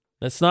 Rude.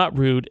 That's not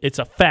rude. It's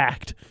a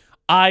fact.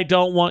 I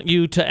don't want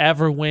you to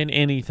ever win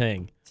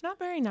anything. It's not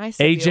very nice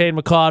of AJ you. and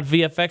McCall at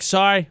VFX.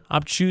 Sorry,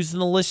 I'm choosing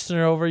the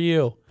listener over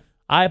you.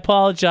 I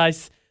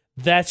apologize.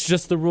 That's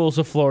just the rules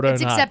of Florida or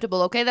It's Not.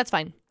 acceptable, okay? That's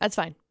fine. That's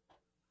fine.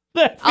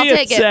 That I'll being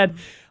take it. said,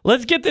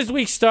 let's get this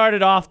week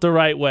started off the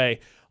right way.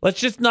 Let's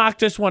just knock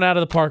this one out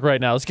of the park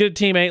right now. Let's get a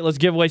teammate. Let's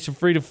give away some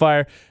Freedom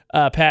Fire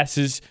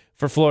passes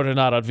for Florida or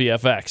Not on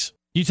VFX.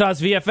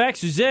 Utah's VFX,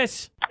 who's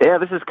this? Yeah,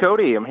 this is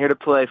Cody. I'm here to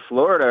play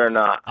Florida or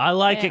Not. I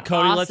like Yeah, it,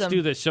 Cody. awesome. Let's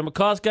do this. So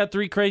McCall's got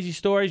 3 crazy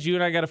stories. You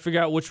and I got to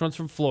figure out which one's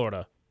from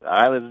Florida. All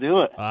right, let's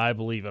do it. I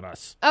believe in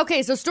us.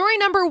 Okay, so story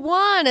number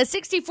 1. A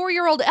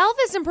 64-year-old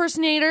Elvis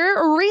impersonator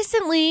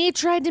recently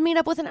tried to meet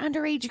up with an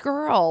underage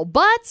girl,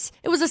 but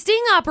it was a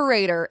sting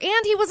operator,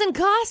 and he was in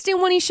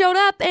costume when he showed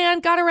up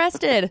and got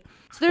arrested.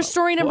 So there's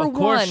story number Well, of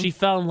course, 1. she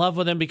fell in love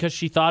with him because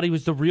she thought he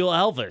was the real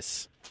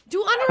Elvis.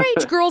 Do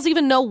underage girls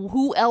even know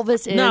who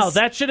Elvis is? No,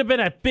 that should have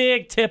been a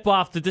big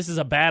tip-off that this is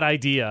a bad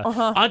idea.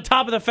 On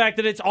top of the fact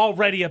that it's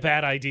already a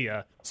bad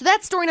idea. So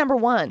that's story number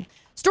 1.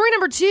 Story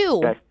number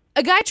 2. Okay.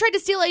 A guy tried to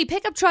steal a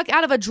pickup truck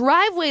out of a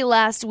driveway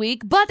last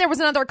week, but there was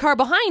another car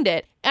behind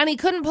it, and he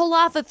couldn't pull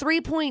off a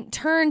 3-point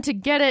turn to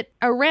get it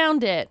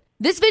around it.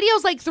 This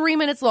video's like 3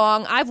 minutes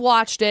long. I've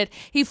watched it.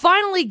 He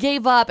finally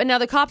gave up, and now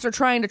the cops are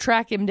trying to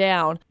track him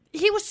down.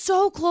 He was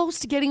so close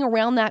to getting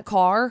around that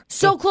car.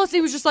 So close,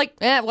 he was just like,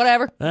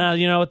 whatever.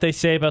 You know what they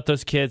say about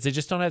those kids? They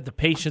just don't have the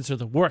patience or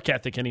the work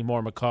ethic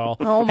anymore, McCall.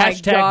 Oh my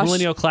 # gosh.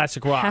 Millennial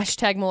Classic Rock.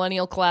 #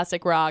 Millennial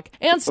Classic Rock.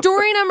 And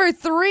story number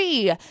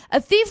 3. A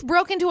thief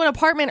broke into an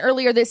apartment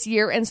earlier this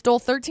year and stole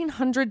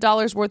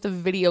 $1,300 worth of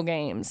video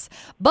games.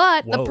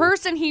 But the Whoa.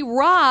 person he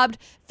robbed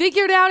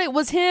figured out it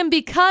was him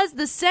because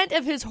the scent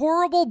of his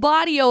horrible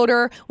body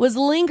odor was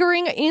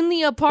lingering in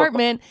the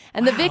apartment,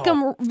 and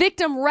the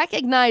victim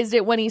recognized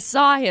it when he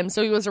saw him,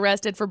 so he was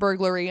arrested for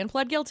burglary and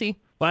pled guilty.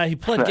 Wow, he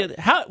pled guilty.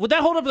 How would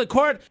that hold up in the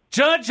court?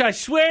 Judge, I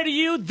swear to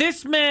you,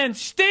 this man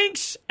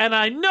stinks, and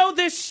I know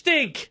this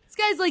stink. This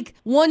guy's like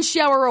 1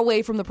 shower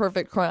away from the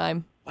perfect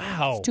crime.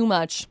 Wow. It's too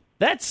much.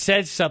 That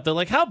says something.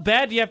 Like, how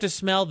bad do you have to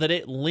smell that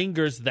it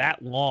lingers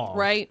that long?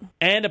 Right.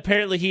 And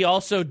apparently he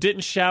also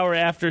didn't shower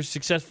after a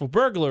successful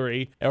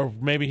burglary, or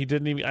maybe he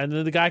didn't even, and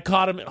then the guy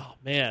caught him. Oh,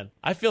 man.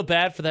 I feel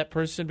bad for that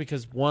person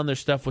because, one, their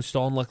stuff was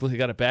stolen. Luckily, they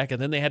got it back.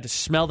 And then they had to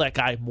smell that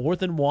guy more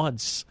than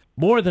once.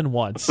 More than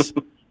once.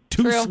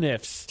 2 True.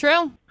 sniffs.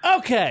 True.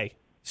 Okay.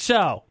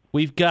 So,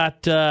 we've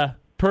got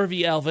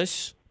Pervy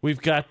Elvis.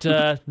 We've got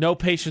No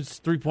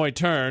Patience 3-point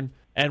turn.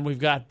 And we've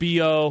got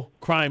B.O.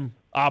 Crime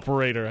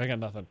Operator. I got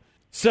nothing.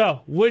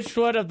 So, which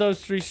one of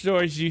those 3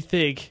 stories do you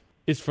think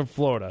is from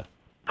Florida?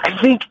 I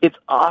think it's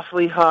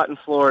awfully hot in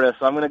Florida,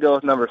 so I'm going to go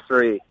with number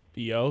 3.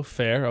 B.O.,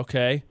 fair,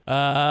 okay.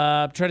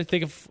 I'm trying to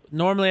think of...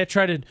 Normally, I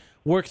try to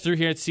work through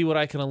here and see what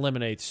I can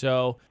eliminate.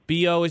 So,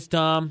 B.O. is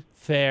dumb,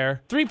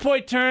 fair.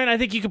 3-point turn, I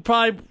think you could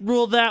probably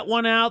rule that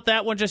one out.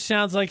 That one just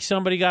sounds like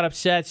somebody got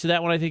upset, so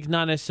that one I think is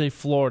not necessarily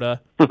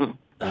Florida.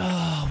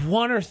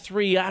 1 or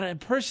 3.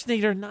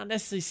 Impersonator not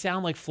necessarily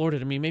sound like Florida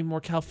to me. Maybe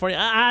more California.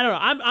 I don't know.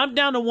 I'm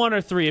down to 1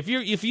 or 3. If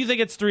you think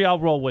it's 3, I'll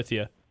roll with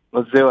you.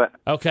 Let's do it.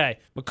 Okay,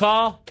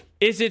 McCall,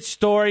 is it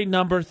story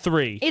number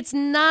 3? It's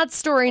not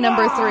story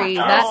number 3.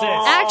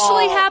 That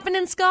actually happened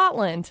in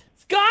Scotland.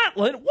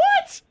 Scotland?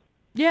 What?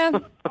 Yeah.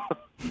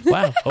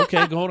 Wow.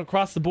 Okay, going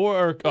across the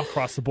border,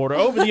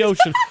 over the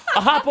ocean.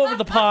 I'll hop over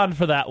the pond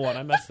for that one.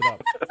 I messed it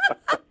up.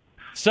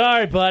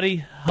 Sorry,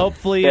 buddy.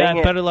 Hopefully, Dang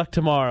it. better luck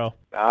tomorrow.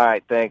 All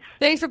right, thanks.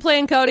 Thanks for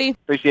playing, Cody.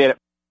 Appreciate it.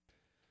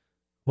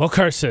 Well,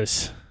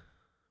 curses.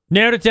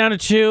 Narrowed it down to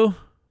 2.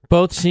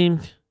 Both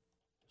seemed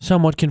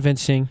somewhat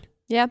convincing.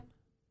 Yeah.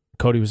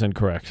 Cody was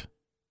incorrect.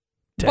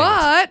 Dang it.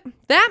 But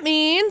that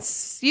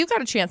means you've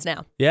got a chance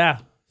now.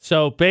 Yeah.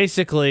 So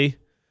basically,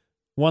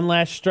 one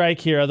last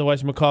strike here.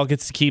 Otherwise, McCall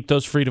gets to keep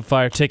those Freedom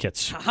Fire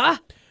tickets.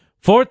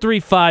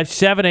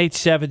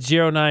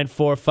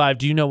 435-787-0945.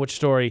 Do you know which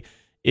story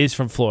is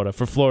from Florida?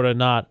 For Florida or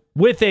Not,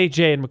 with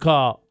AJ and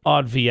McCall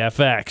on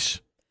VFX.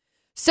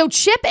 So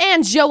Chip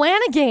and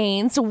Joanna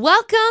Gaines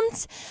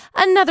welcomed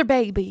another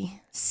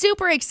baby.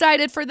 Super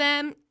excited for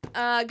them.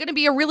 Going to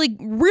be a really,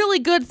 really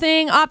good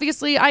thing.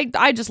 Obviously,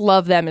 I just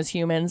love them as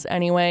humans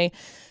anyway.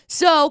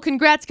 So,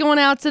 congrats going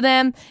out to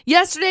them.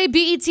 Yesterday,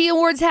 BET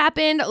Awards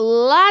happened.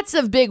 Lots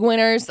of big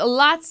winners.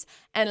 Lots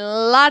and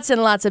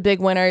lots of big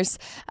winners.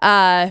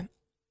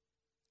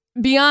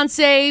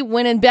 Beyonce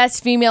winning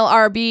Best Female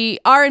R&B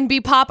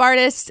Pop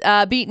Artist,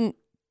 beating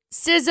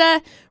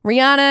SZA,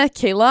 Rihanna,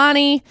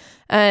 Kehlani,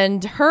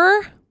 and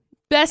her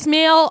Best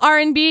Male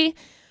R&B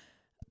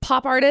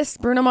Pop Artist,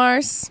 Bruno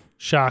Mars.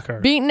 Shocker.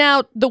 Beating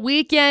out The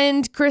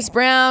Weeknd, Chris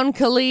Brown,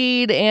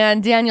 Khalid,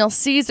 and Daniel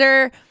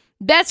Caesar.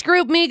 Best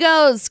Group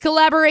Migos,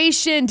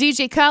 Collaboration,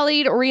 DJ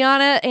Khaled,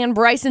 Rihanna, and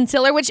Bryson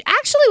Tiller, which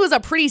actually was a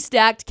pretty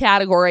stacked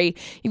category.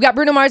 You've got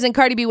Bruno Mars and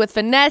Cardi B with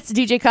Finesse,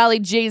 DJ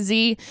Khaled,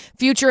 Jay-Z,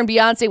 Future and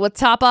Beyonce with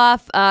Top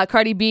Off,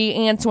 Cardi B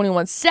and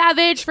 21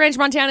 Savage, French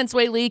Montana and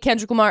Sway Lee,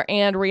 Kendrick Lamar,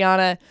 and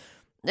Rihanna.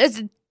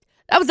 That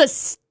was a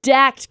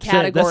stacked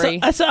category.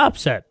 That's an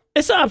upset.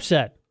 It's an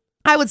upset.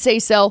 I would say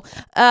so.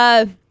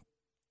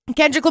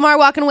 Kendrick Lamar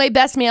walking away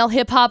Best Male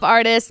Hip Hop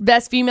Artist,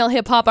 Best Female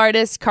Hip Hop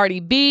Artist, Cardi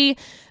B,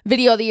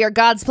 Video of the Year,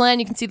 God's Plan.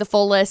 You can see the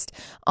full list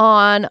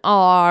on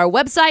our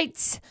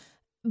website.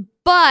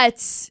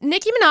 But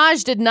Nicki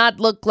Minaj did not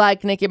look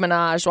like Nicki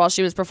Minaj while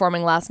she was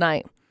performing last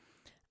night.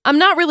 I'm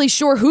not really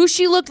sure who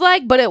she looked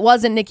like, but it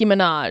wasn't Nicki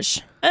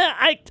Minaj.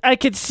 I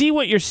could see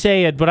what you're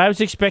saying, but I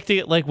was expecting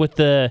it like with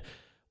the,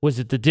 was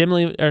it the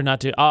Dimly, or not,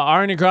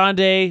 Ariana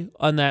Grande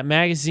on that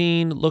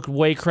magazine looked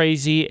way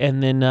crazy,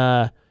 and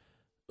then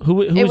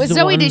who it was the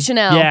Zooey one?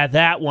 Deschanel. Yeah,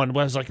 that one.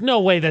 I was like,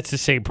 no way, that's the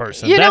same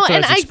person. You That's know, what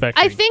and I was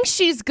expecting. I think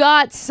she's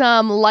got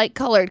some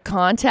light-colored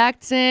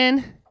contacts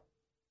in.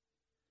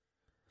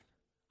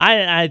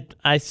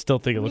 I still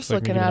think it looks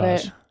like looking Nicki at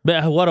Minaj. it.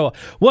 But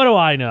what do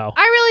I know?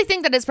 I really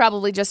think that it's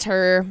probably just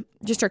her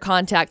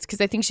contacts, because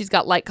I think she's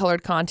got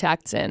light-colored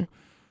contacts in.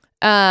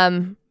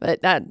 But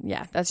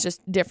that's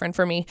just different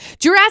for me.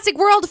 Jurassic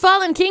World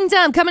Fallen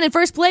Kingdom coming in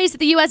first place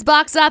at the U.S.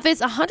 box office,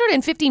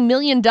 $150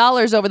 million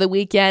over the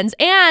weekend,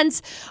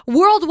 and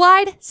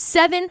worldwide,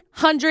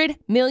 $700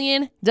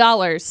 million. Can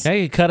I get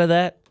a cut of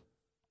that?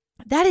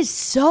 That is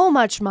so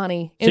much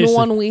money in Seriously.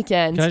 one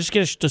weekend. Can I just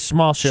get a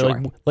small share,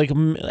 Sure. like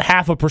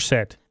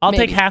 0.5%? I'll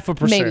Maybe. take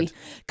 0.5%. Maybe.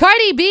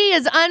 Cardi B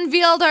has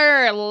unveiled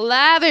her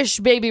lavish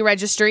baby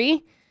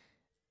registry.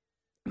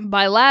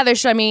 By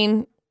lavish, I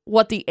mean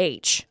what the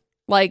H.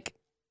 Like,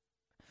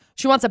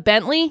 she wants a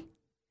Bentley,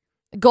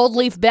 a gold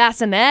leaf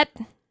bassinet.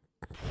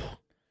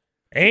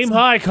 Aim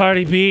high,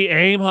 Cardi B.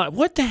 Aim high.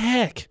 What the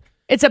heck?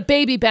 It's a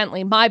baby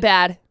Bentley. My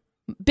bad.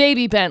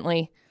 Baby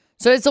Bentley.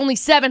 So it's only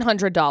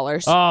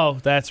 $700. Oh,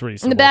 that's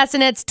reasonable. And the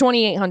bassinet's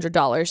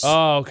 $2,800.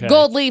 Oh, okay.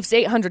 Gold leaf's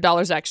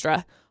 $800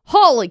 extra.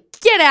 Holy,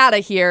 get out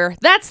of here.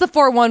 That's the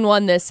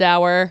 411 this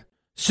hour.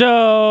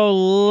 So,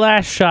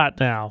 last shot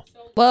now.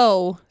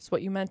 Low is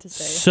what you meant to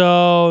say.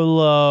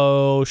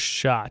 Solo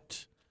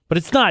shot. But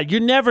it's not.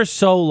 You're never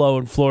solo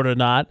in Florida,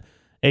 not.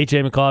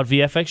 AJ McCall at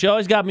VFX. You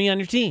always got me on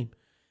your team.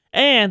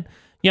 And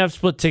you have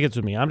split tickets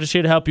with me. I'm just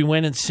here to help you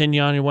win and send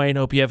you on your way and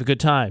hope you have a good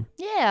time.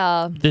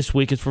 Yeah. This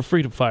week is for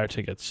Freedom Fire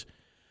tickets.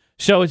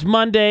 So it's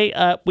Monday.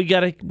 We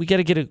gotta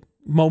get a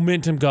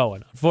momentum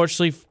going.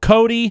 Unfortunately,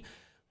 Cody,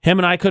 him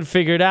and I couldn't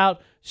figure it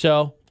out.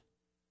 So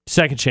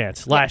second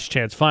chance, last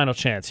chance, final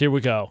chance. Here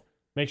we go.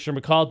 Make sure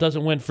McCall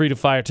doesn't win Freedom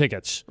Fire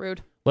tickets.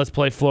 Rude. Let's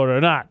play Florida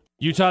or not.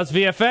 Utah's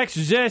VFX.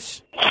 Who's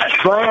this?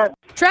 Lance.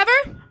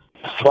 Trevor?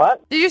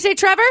 What? Did you say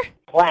Trevor?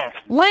 Lance.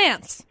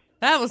 Lance.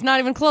 That was not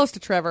even close to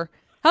Trevor.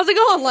 How's it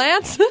going,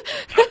 Lance?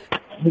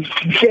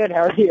 Good,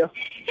 how are you?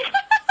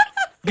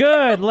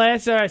 Good,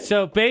 Lance. All right,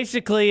 so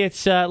basically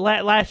it's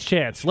last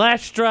chance.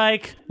 Last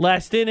strike,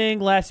 last inning,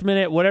 last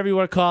minute, whatever you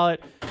want to call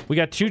it. We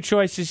got two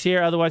choices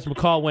here. Otherwise,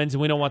 McCall wins,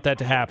 and we don't want that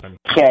to happen.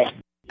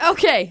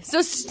 Okay.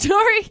 So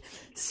story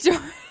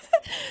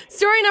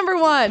number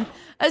one.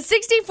 A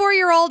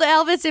 64-year-old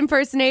Elvis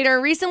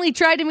impersonator recently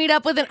tried to meet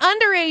up with an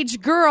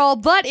underage girl,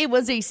 but it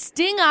was a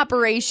sting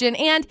operation,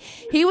 and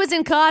he was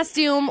in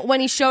costume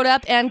when he showed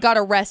up and got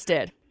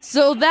arrested.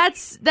 So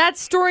that's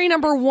story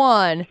number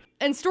one.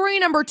 And story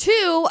number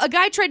two, a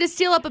guy tried to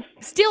steal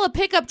a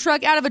pickup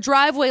truck out of a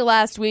driveway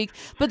last week,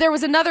 but there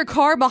was another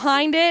car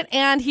behind it,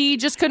 and he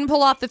just couldn't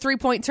pull off the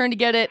 3-point turn to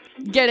get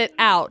it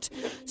out.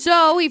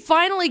 So he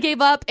finally gave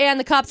up, and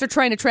the cops are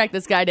trying to track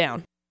this guy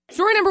down.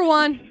 Story number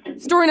one,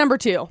 story number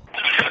two.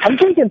 I'm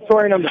thinking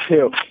story number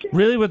two.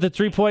 Really, with the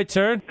 3-point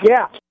turn?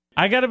 Yeah.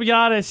 I got to be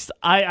honest,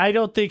 I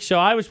don't think so.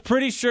 I was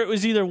pretty sure it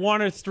was either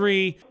 1 or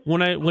 3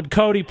 when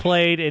Cody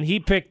played, and he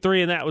picked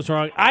 3, and that was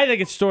wrong. I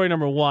think it's story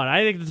number 1.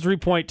 I think the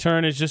 3-point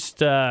turn is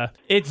just,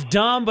 it's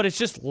dumb, but it's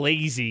just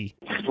lazy.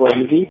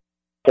 Lazy.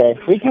 Okay,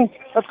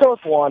 let's go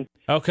with 1.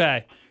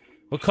 Okay.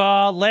 We'll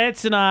call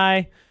Lance and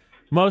I,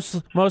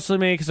 mostly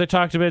me, because I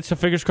talked a bit, so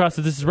fingers crossed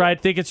that this is right.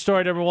 I think it's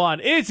story number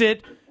 1. Is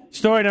it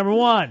story number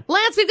 1?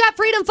 Lance, we've got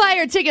Freedom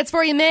Fire tickets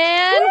for you,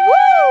 man.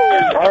 Woo!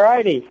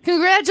 Alrighty.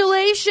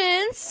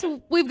 Congratulations.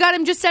 We've got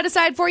him just set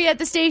aside for you at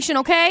the station,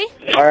 okay?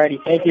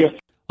 Alrighty, thank you.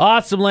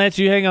 Awesome, Lance.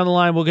 You hang on the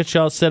line. We'll get you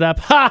all set up.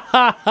 Ha,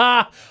 ha,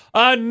 ha.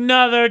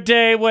 Another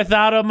day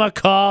without a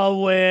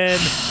McCall win.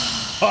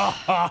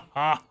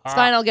 It's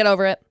fine. I'll get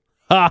over it.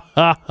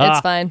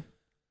 It's fine.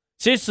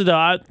 Seriously,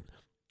 though,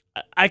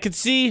 I could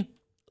see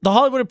the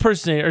Hollywood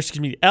impersonator, or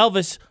excuse me,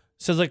 Elvis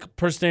sounds like a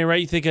impersonator,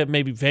 right? You think of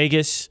maybe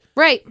Vegas.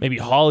 Right. Maybe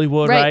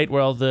Hollywood, right?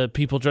 Where all the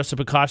people dressed up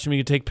in costume, you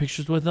can take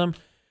pictures with them.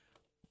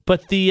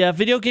 But the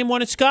video game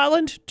one in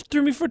Scotland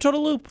threw me for a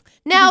total loop.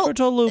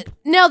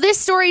 Now, this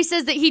story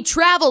says that he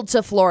traveled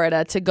to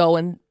Florida to go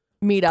and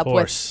meet up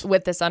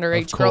with this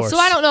underage girl. So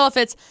I don't know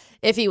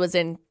if he was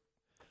in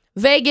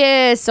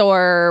Vegas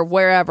or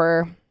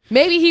wherever.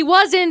 Maybe he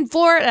was in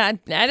Florida.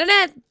 I don't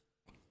know.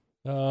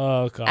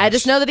 Oh, gosh. I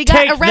just know that he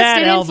got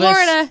arrested in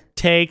Florida.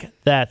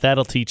 Take that.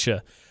 That'll teach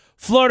you.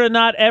 Florida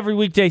Not every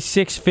weekday,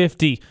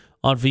 6:50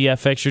 on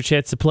VFX. Your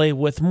chance to play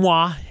with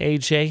moi,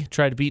 AJ.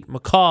 Try to beat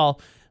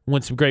McCall.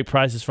 Win some great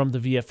prizes from the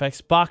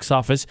VFX box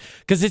office,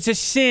 because it's a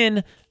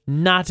sin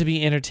not to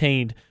be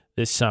entertained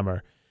this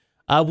summer.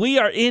 We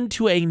are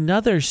into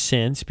another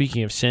sin.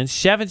 Speaking of sins,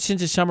 7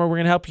 sins of summer. We're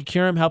going to help you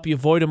cure them, help you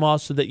avoid them all,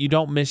 so that you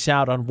don't miss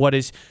out on what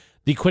is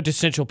the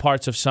quintessential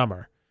parts of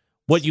summer.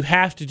 What you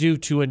have to do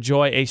to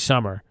enjoy a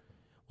summer.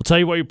 We'll tell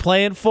you what you're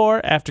playing for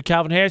after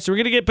Calvin Harris. So we're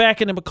going to get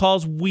back into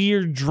McCall's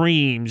weird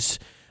dreams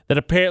that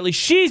apparently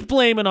she's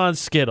blaming on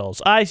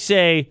Skittles. I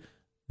say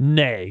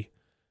nay.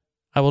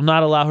 I will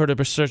not allow her to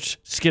research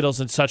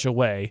Skittles in such a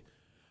way.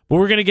 But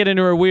we're going to get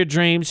into her weird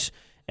dreams,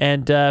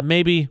 and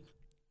maybe,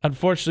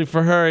 unfortunately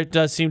for her, it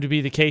does seem to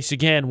be the case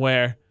again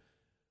where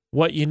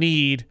what you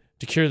need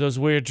to cure those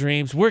weird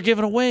dreams, we're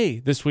giving away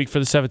this week for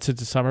the 7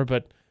 Sins of Summer,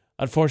 but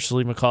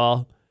unfortunately,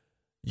 McCall,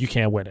 you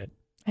can't win it.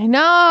 I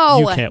know.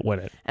 You can't win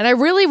it. And I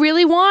really,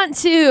 really want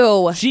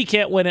to. She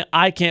can't win it.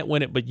 I can't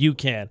win it, but you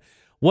can.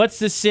 What's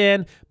the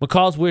sin?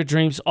 McCall's weird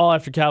dreams, all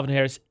after Calvin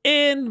Harris,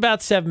 in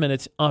about 7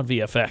 minutes on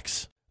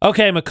VFX.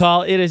 Okay,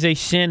 McCall, it is a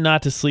sin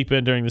not to sleep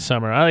in during the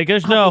summer.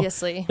 There's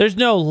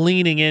no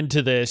leaning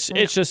into this.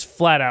 Yeah. It's just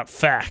flat out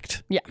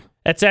fact. Yeah.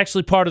 That's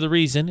actually part of the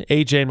reason,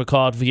 AJ and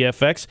McCall at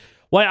VFX,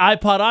 why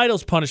iPod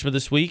Idol's punishment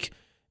this week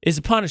is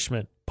a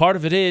punishment. Part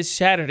of it is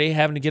Saturday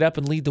having to get up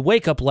and lead the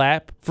wake-up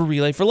lap for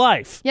Relay for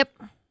Life. Yep.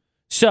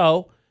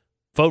 So,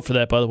 vote for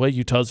that, by the way.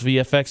 Utah's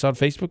VFX on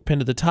Facebook,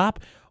 pinned to the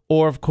top.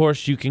 Or, of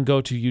course, you can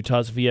go to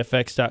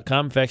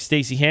utahsvfx.com. In fact,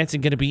 Stacey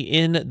Hansen going to be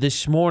in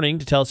this morning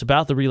to tell us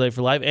about the Relay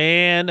for Life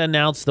and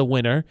announce the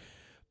winner.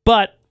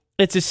 But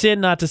it's a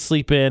sin not to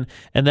sleep in,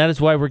 and that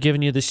is why we're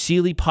giving you the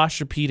Sealy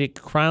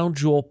Posturepedic Crown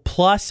Jewel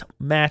Plus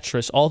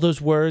mattress. All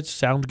those words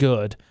sound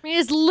good. I mean,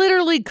 it's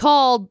literally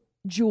called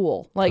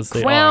Jewel, like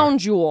Crown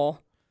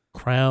Jewel.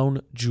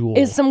 Crown Jewel.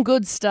 Is some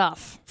good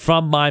stuff.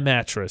 From My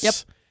Mattress. Yep.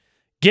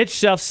 Get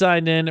yourself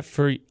signed in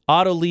for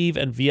Auto Leave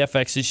and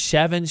VFX's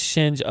 7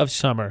 Sins of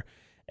Summer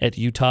at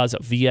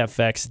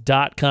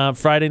utahsvfx.com.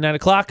 Friday, 9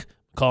 o'clock,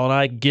 McCall and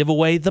I give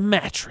away the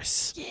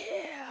mattress.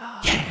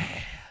 Yeah.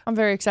 I'm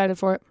very excited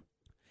for it.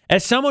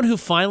 As someone who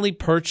finally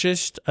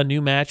purchased a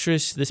new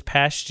mattress this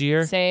past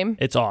year, same.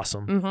 It's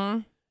awesome. Mm-hmm.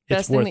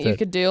 Best thing that you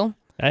could do.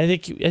 I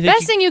think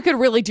best thing you could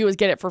really do is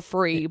get it for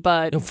free,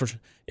 but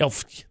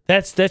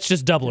that's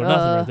just double or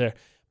nothing right there.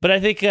 But I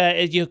think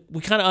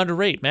we kind of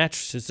underrate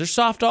mattresses. They're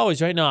soft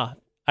always, right? Nah,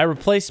 I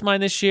replaced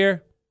mine this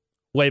year.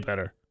 Way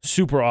better.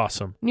 Super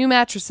awesome. New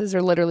mattresses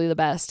are literally the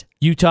best.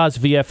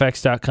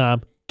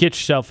 utahsvfx.com. Get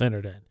yourself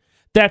entered in.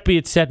 That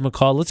being said,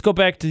 McCall, let's go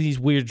back to these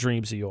weird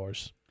dreams of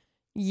yours.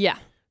 Yeah.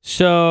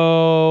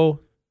 So,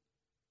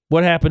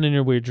 what happened in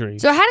your weird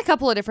dreams? So I had a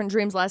couple of different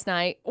dreams last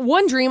night.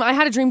 One dream, I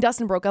had a dream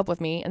Dustin broke up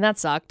with me, and that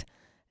sucked.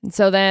 And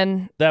so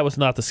then... That was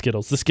not the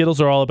Skittles. The Skittles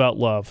are all about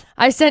love.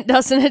 I sent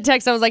Dustin a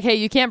text. I was like, hey,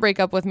 you can't break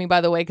up with me, by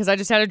the way, because I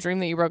just had a dream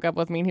that you broke up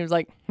with me. And he was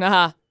like,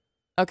 nah,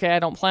 okay, I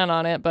don't plan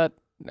on it, but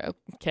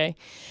okay.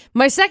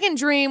 My second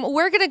dream,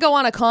 we're going to go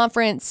on a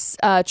conference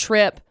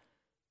trip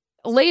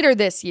later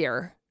this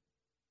year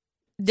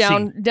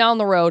down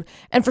the road.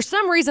 And for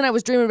some reason, I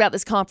was dreaming about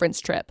this conference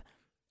trip.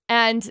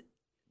 And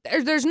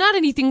there's not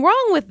anything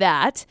wrong with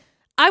that.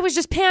 I was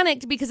just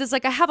panicked because it's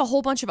like I have a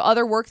whole bunch of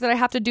other work that I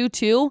have to do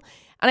too.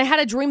 And I had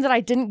a dream that I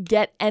didn't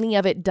get any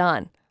of it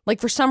done. Like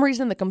for some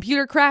reason the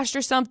computer crashed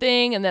or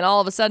something. And then all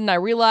of a sudden I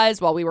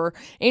realized while we were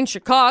in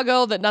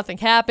Chicago that nothing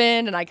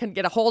happened and I couldn't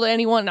get a hold of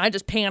anyone. And I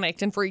just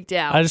panicked and freaked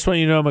out. I just want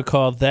you to know,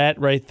 McCall, that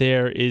right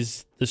there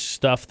is the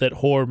stuff that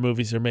horror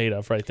movies are made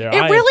of right there.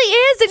 It really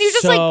is. And you're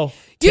just so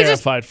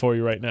terrified for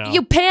you right now.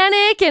 You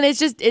panic and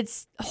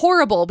it's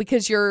horrible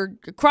because you're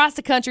across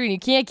the country and you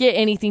can't get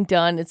anything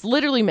done. It's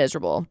literally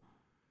miserable.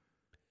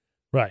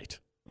 Right.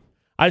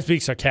 I was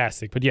being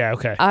sarcastic, but yeah,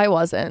 okay. I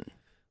wasn't.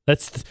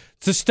 That's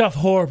the stuff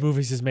horror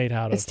movies is made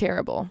out of. It's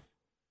terrible.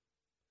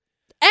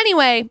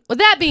 Anyway, with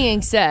that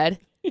being said.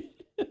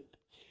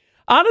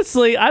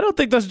 Honestly, I don't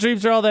think those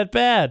dreams are all that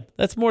bad.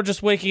 That's more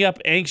just waking up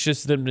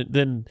anxious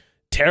than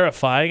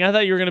terrifying. I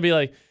thought you were going to be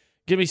like,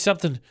 give me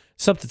something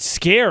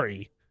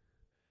scary.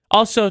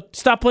 Also,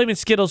 stop blaming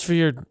Skittles for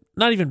your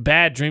not even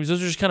bad dreams.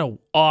 Those are just kind of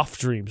off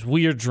dreams,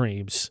 weird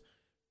dreams.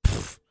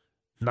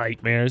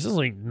 Nightmares. This is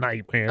like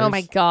nightmares. Oh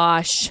my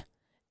gosh.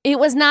 It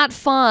was not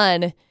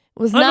fun. It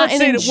was not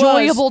an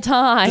enjoyable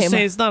time. Just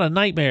saying it's not a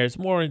nightmare. It's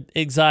more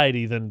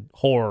anxiety than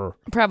horror.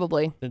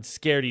 Probably. Than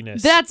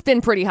scarediness. That's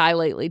been pretty high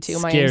lately, too,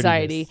 my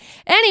anxiety.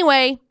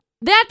 Anyway,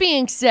 that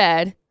being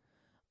said,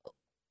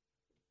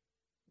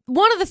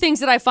 one of the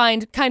things that I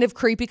find kind of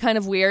creepy, kind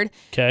of weird.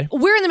 Okay.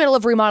 We're in the middle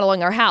of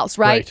remodeling our house,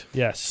 right?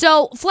 Yes.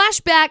 So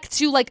flashback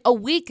to like a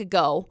week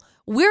ago,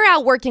 we're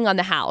out working on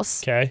the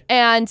house. Okay.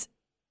 And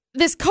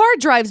this car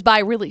drives by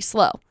really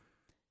slow.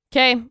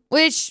 Okay.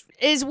 Which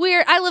is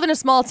weird. I live in a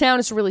small town.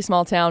 It's a really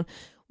small town.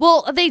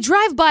 Well, they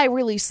drive by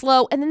really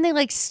slow and then they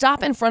like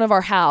stop in front of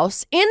our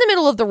house in the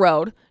middle of the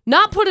road,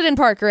 not put it in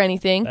park or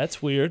anything.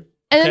 That's weird.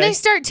 And then they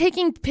start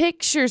taking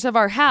pictures of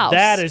our house.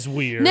 That is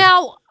weird.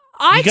 Now,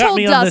 I told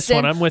Dustin, on this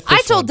one. I'm with this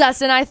I told one.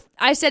 Dustin,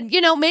 I said,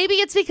 maybe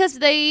it's because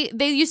they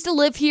used to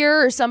live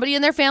here or somebody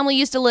in their family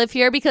used to live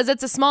here because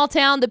it's a small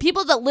town. The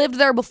people that lived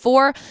there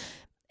before,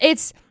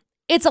 it's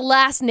a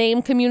last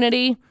name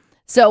community.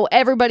 So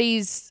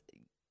everybody's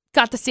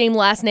got the same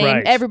last name.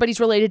 Right. Everybody's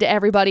related to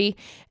everybody.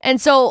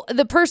 And so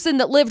the person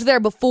that lived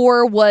there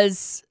before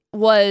was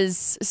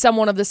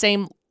someone of the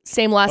same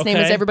last name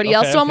as everybody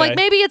else. So I'm like,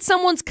 maybe it's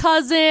someone's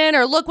cousin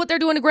or look what they're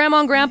doing to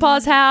grandma and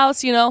grandpa's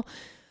house,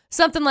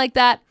 something like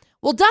that.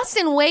 Well,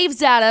 Dustin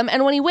waves at him,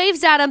 and when he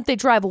waves at him, they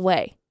drive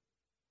away,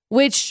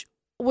 which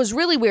was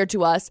really weird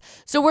to us.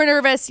 So we're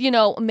nervous,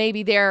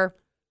 maybe they're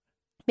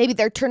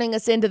turning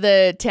us into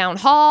the town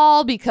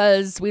hall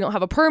because we don't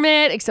have a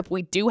permit, except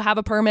we do have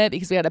a permit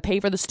because we had to pay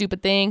for the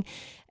stupid thing.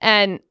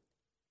 And,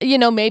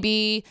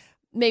 maybe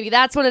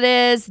that's what it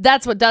is.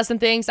 That's what Dustin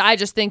thinks. I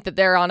just think that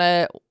they're on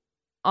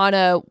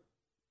a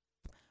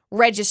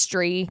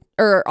registry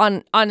or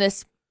on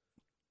this,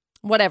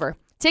 whatever,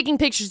 taking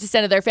pictures to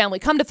send to their family.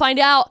 Come to find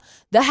out,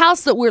 the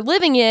house that we're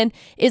living in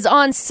is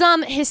on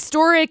some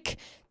historic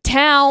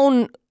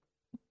town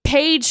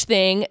page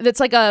thing that's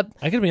like a...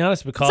 I gotta be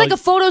honest, McCall. It's like a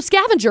photo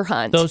scavenger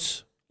hunt.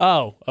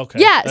 Oh, okay.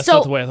 Yeah, That's so...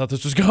 not the way I thought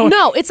this was going.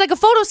 No, it's like a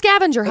photo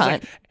scavenger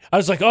hunt. I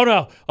was like,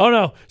 oh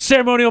no,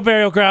 ceremonial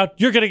burial ground.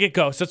 You're gonna get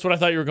ghosts. That's what I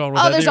thought you were going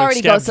with. There's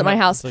already ghosts at my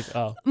house.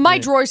 My yeah.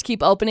 drawers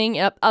keep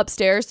opening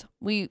upstairs.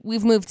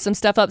 We've moved some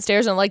stuff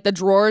upstairs, and like the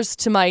drawers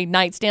to my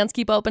nightstands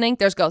keep opening.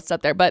 There's ghosts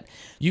up there, but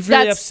you've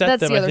really upset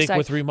them. The other I think side.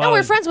 with remodeling. No,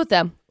 we're friends with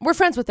them.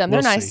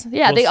 They're We'll nice. see.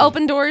 Yeah, they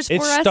open doors for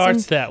us. us. It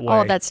starts that way.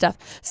 All of that stuff.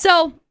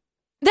 So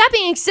that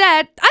being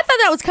said, I thought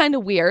that was kind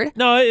of weird.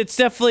 No, it's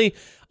definitely.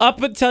 Up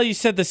until you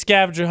said the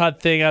scavenger hunt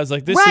thing, I was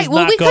like, this is not going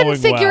well. Right, well, we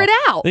couldn't figure it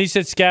out. Then you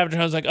said scavenger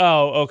hunt, I was like,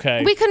 oh,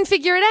 okay. We couldn't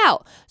figure it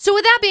out. So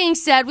with that being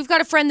said, we've got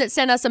a friend that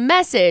sent us a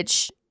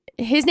message.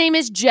 His name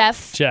is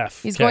Geoff.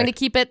 He's going to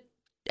keep it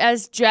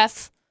as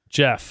Geoff.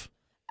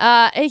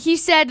 And he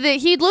said that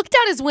he looked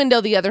out his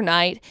window the other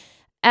night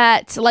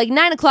at like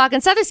 9 o'clock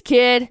and saw this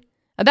kid,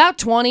 about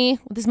 20,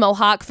 with his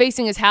mohawk,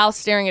 facing his house,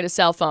 staring at his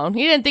cell phone.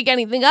 He didn't think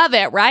anything of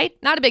it, right?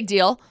 Not a big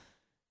deal.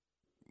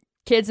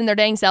 Kids and their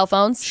dang cell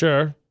phones.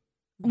 Sure.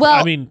 Well,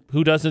 I mean,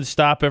 who doesn't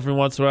stop every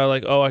once in a while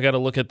like, oh, I got to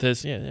look at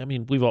this? Yeah, I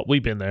mean,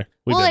 we've been there.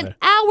 An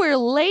hour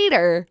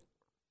later,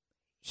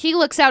 he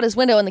looks out his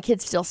window and the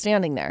kid's still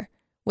standing there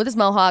with his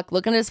mohawk,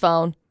 looking at his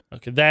phone.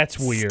 Okay, that's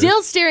weird.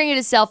 Still staring at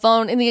his cell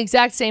phone in the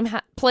exact same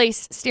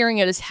place, staring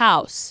at his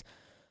house.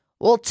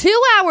 Well,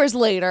 2 hours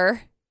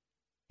later,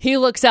 he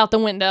looks out the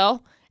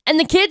window and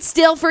the kid's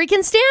still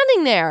freaking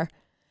standing there.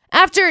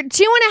 After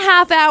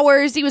 2.5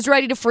 hours, he was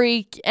ready to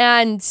freak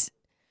and...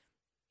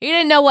 he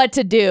didn't know what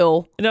to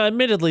do. Now,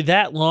 admittedly,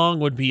 that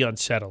long would be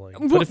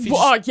unsettling. But if you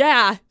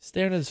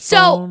staring at his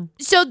phone...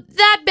 So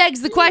that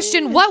begs the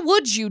question, what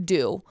would you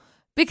do?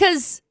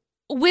 Because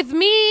with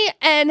me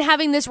and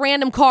having this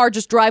random car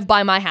just drive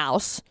by my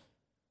house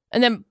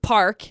and then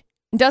park,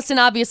 Dustin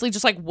obviously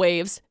just like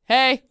waves,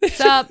 hey,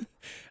 what's up?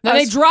 Then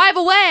they drive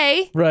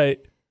away.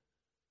 Right.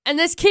 And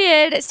this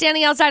kid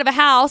standing outside of a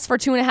house for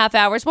 2.5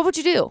 hours, what would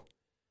you do?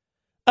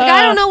 Like,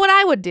 I don't know what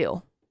I would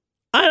do.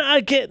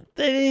 I get...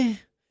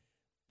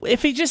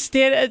 if he just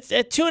stand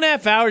at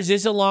 2.5 hours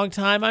is a long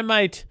time, I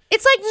might.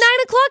 It's like 9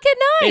 o'clock at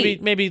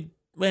night. Maybe.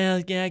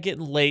 Well, yeah,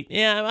 getting late.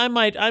 Yeah, I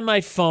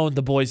might phone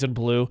the boys in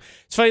blue.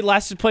 It's funny.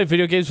 Last I played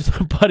video games with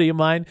a buddy of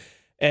mine,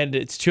 and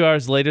it's 2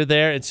 hours later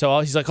there, and so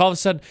he's like, all of a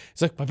sudden,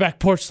 he's like, my back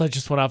porch light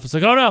just went off. It's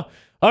like, oh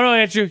no,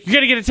 Andrew, you're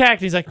gonna get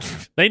attacked. And he's like,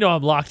 they know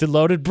I'm locked and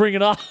loaded. Bring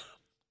it on.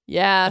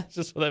 Yeah, that's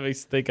just what that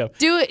makes me think of.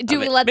 Do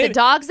we let the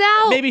dogs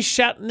out? Maybe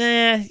shout,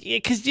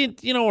 because you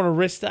don't want to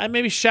risk that.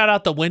 Maybe shout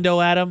out the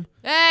window at him.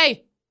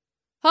 Hey.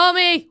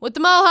 Homie, with the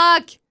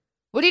mohawk,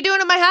 what are you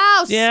doing at my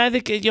house? Yeah, I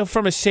think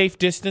from a safe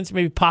distance,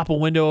 maybe pop a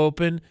window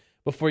open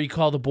before you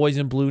call the boys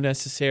in blue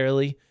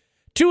necessarily.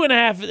 2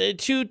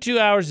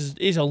 hours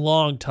is a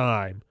long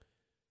time.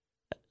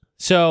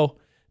 So,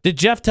 did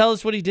Geoff tell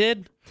us what he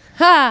did?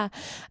 Yeah,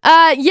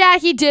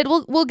 he did.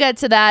 We'll get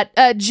to that.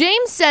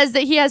 James says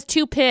that he has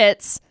 2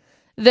 pits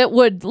that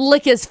would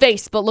lick his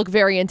face but look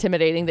very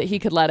intimidating that he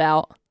could let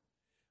out.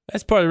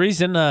 That's part of the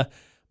reason.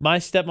 My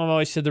stepmom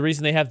always said the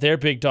reason they have their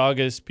big dog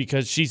is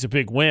because she's a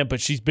big wimp, but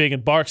she's big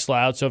and barks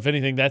loud, so if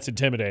anything, that's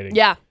intimidating.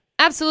 Yeah,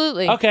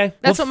 absolutely. Okay.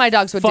 That's what my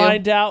dogs would do.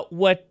 Find out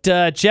what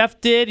Geoff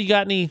did. You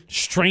got any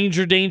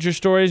stranger danger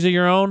stories of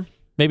your own?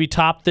 maybe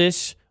top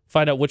this,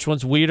 find out which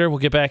one's weirder. We'll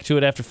get back to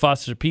it after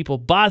Foster the People.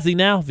 Bozzy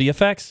now,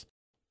 VFX.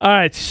 All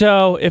right,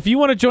 so if you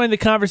want to join the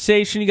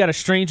conversation, you got a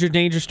stranger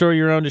danger story of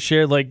your own to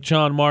share like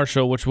John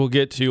Marshall, which we'll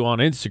get to on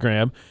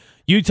Instagram.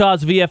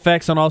 Utah's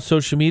VFX on all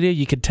social media.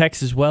 You can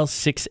text as well,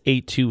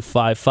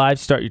 68255.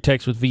 Start your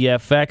text with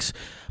VFX.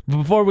 But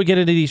before we get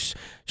into these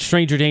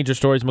stranger danger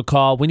stories,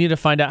 McCall, we need to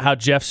find out how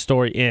Geoff's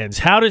story ends.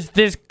 How does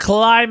this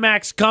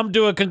climax come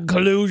to a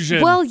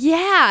conclusion? Well,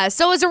 yeah.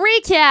 So as a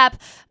recap,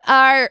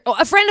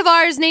 a friend of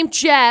ours named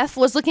Geoff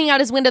was looking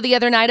out his window the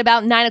other night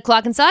about 9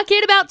 o'clock and saw a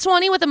kid about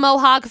 20 with a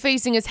mohawk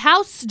facing his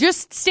house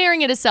just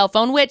staring at his cell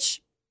phone,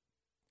 which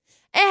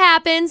it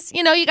happens.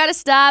 You know, you got to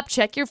stop,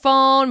 check your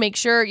phone, make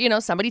sure,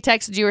 somebody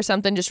texted you or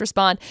something, just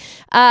respond.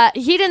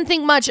 He didn't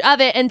think much of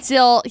it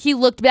until he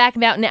looked back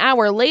about an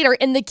hour later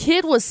and the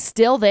kid was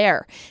still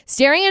there,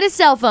 staring at his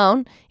cell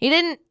phone. He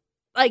didn't,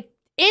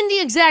 in the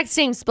exact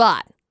same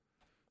spot.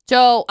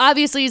 So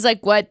obviously he's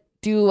like, what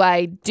do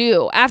I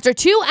do? After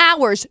 2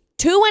 hours,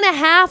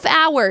 2.5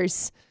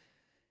 hours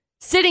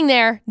sitting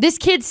there, this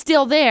kid's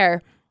still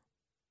there.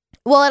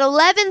 Well, at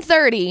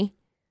 11:30,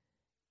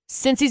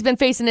 since he's been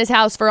facing his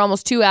house for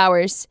almost 2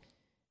 hours,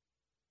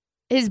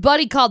 his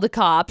buddy called the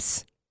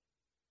cops.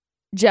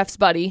 Geoff's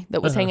buddy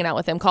that was hanging out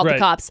with him called the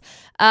cops,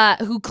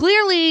 who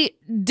clearly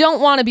don't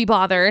want to be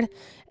bothered.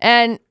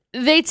 And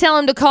they tell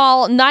him to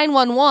call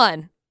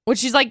 911,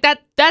 which he's like,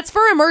 that's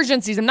for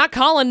emergencies. I'm not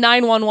calling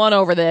 911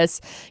 over this.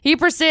 He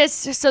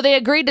persists, so they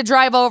agreed to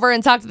drive over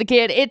and talk to the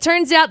kid. It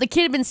turns out the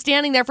kid had been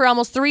standing there for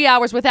almost 3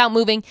 hours without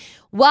moving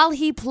while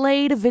he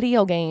played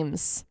video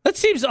games. That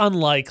seems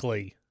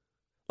unlikely.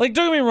 Don't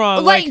get me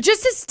wrong.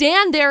 Just to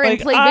stand there and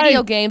play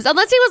video games.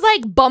 Unless he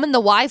was, bumming the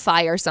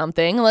Wi-Fi or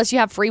something. Unless you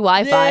have free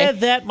Wi-Fi. Yeah,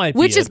 that might be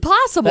which is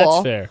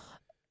possible. That's fair.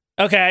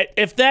 Okay,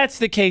 if that's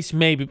the case,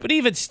 maybe. But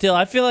even still,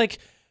 I feel like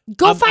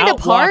Go find a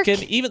park.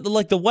 Walking, even,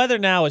 the weather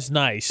now is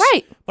nice.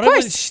 Right, but I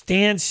wouldn't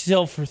stand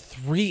still for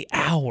 3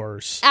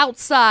 hours.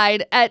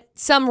 Outside at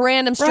some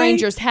random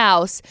stranger's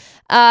house.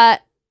 They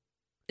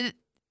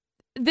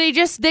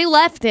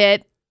left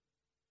it.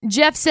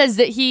 Geoff says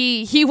that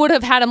he would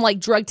have had him,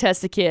 drug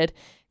test the kid.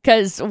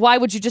 Because why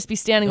would you just be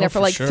standing there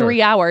for sure.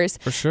 3 hours?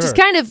 For sure. Just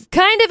kind of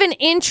an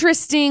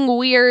interesting,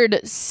 weird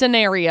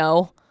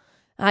scenario,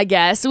 I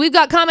guess. So we've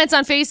got comments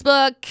on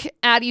Facebook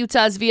at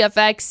Utah's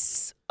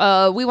VFX.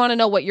 We want to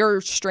know what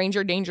your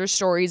stranger danger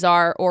stories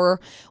are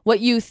or what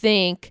you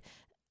think.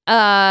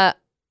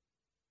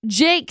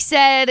 Jake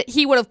said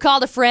he would have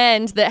called a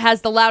friend that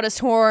has the loudest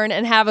horn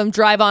and have him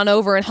drive on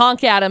over and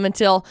honk at him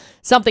until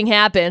something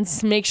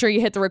happens. Make sure you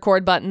hit the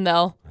record button,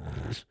 though.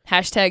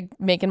 Hashtag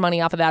making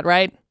money off of that,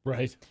 right?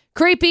 Right.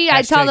 Creepy,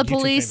 I'd call the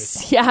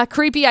police. Yeah,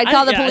 creepy, I'd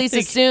call the police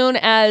as soon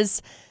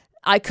as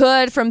I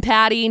could. From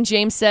Patty, and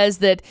James says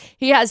that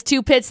he has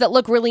 2 pits that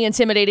look really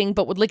intimidating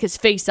but would lick his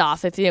face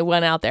off if he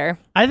went out there.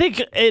 I think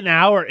an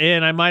hour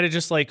in, I might have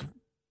just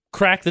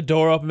cracked the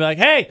door open and be like,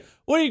 hey,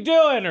 what are you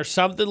doing? Or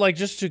something,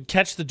 just to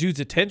catch the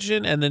dude's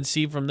attention and then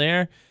see from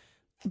there.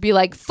 Be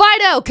like,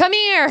 Fido, come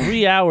here.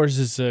 3 hours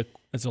is a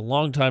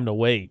long time to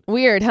wait.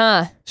 Weird,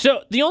 huh?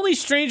 So the only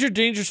stranger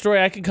danger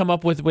story I can come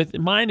up with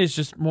mine is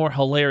just more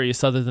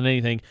hilarious other than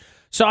anything.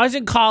 So I was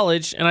in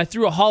college and I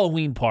threw a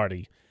Halloween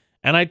party.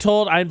 And I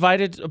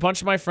invited a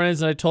bunch of my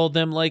friends and I told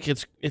them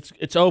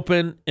it's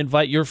open,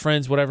 invite your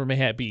friends, whatever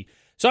may it be.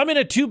 So I'm in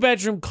a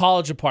 2-bedroom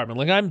college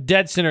apartment. I'm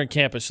dead center in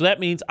campus. So that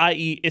means,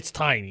 i.e., it's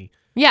tiny.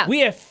 Yeah. We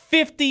have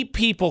 50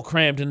 people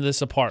crammed into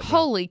this apartment.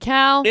 Holy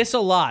cow. It's a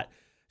lot.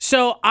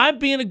 So I'm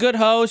being a good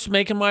host,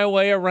 making my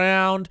way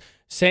around,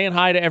 saying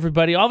hi to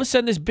everybody. All of a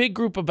sudden, this big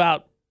group,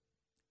 about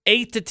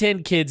 8 to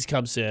 10 kids,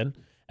 comes in.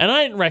 And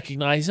I didn't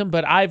recognize them,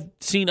 but I've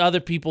seen other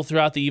people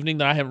throughout the evening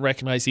that I haven't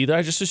recognized either.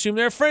 I just assume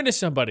they're a friend of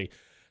somebody.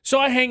 So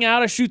I hang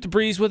out. I shoot the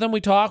breeze with them. We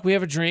talk. We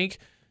have a drink.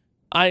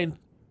 I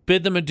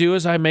bid them adieu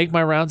as I make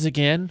my rounds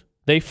again.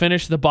 They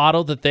finish the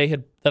bottle that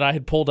I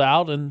had pulled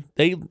out, and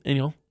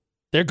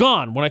they're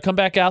gone. When I come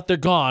back out, they're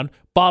gone.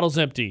 Bottle's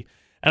empty.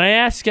 And I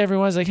ask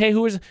everyone, I was like, hey,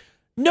 who is it?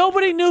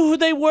 Nobody knew who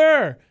they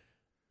were.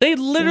 They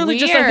literally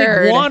just, I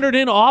think, wandered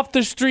in off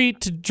the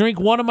street to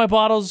drink one of my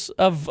bottles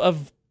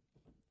of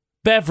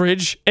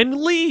beverage and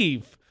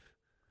leave.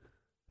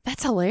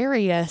 That's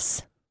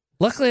hilarious.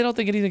 Luckily, I don't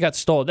think anything got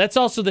stolen. That's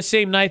also the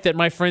same night that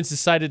my friends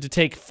decided to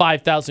take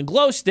 5,000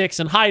 glow sticks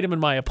and hide them in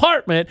my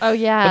apartment. Oh,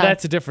 yeah. But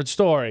that's a different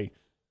story.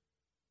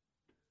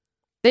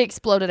 They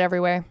exploded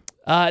everywhere.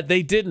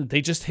 They didn't. They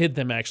just hid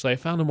them, actually. I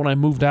found them when I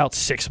moved out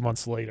 6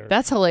 months later.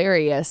 That's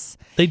hilarious.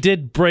 They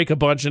did break a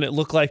bunch, and it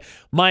looked like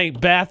my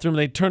bathroom,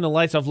 they turned the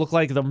lights off, looked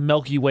like the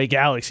Milky Way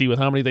galaxy with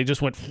how many they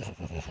just went.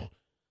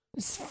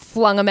 Just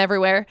flung them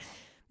everywhere.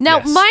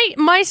 Now, yes.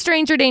 my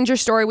stranger danger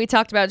story we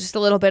talked about just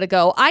a little bit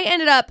ago,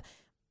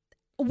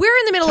 we're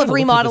in the middle of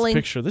remodeling.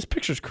 This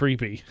picture's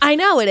creepy. I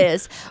know it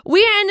is.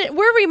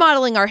 We're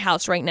remodeling our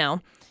house right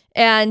now.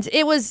 And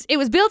it was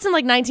built in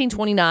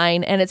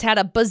 1929, and it's had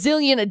a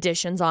bazillion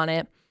additions on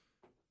it.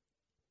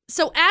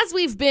 So as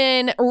we've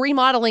been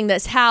remodeling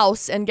this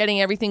house and getting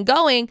everything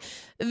going,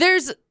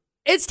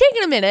 it's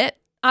taken a minute,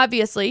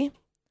 obviously,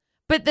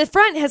 but the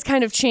front has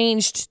kind of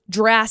changed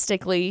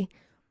drastically.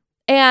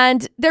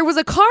 And there was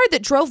a car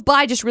that drove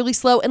by just really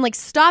slow and like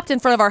stopped in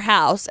front of our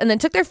house and then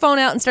took their phone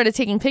out and started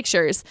taking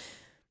pictures.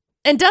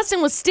 And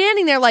Dustin was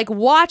standing there like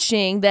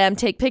watching them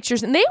take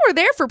pictures, and they were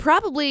there for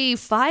probably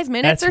 5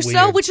 minutes That's or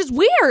so, weird. which is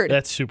weird.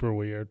 That's super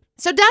weird.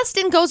 So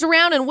Dustin goes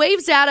around and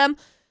waves at him,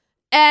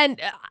 and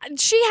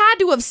she had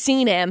to have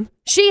seen him.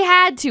 She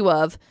had to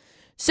have.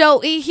 So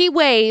he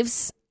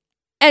waves,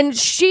 and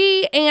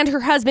she and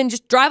her husband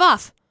just drive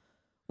off,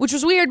 which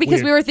was weird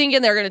because we were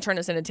thinking they're going to turn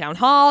us into town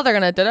hall. They're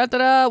going to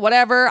da-da-da-da,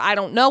 whatever. I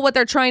don't know what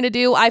they're trying to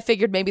do. I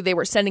figured maybe they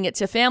were sending it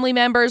to family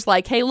members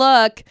like, hey,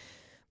 look,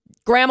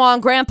 Grandma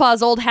and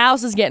Grandpa's old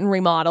house is getting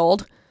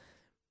remodeled.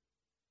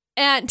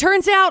 And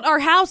turns out our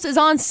house is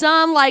on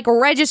some like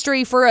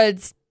registry for a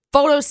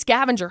photo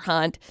scavenger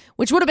hunt,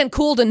 which would have been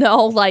cool to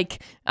know,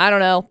 like, I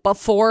don't know,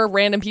 before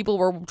random people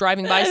were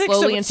driving by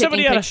slowly and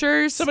taking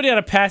pictures. Somebody ought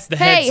to pass the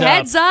Hey, heads up.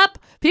 heads up.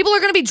 People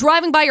are going to be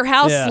driving by your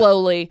house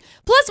slowly.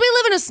 Plus, we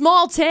live in a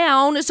small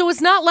town, so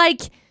it's not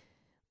like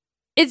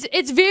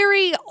it's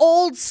very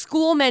old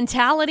school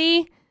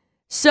mentality.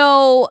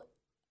 So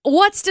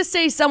what's to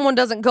say someone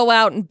doesn't go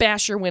out and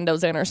bash your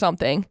windows in or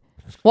something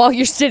while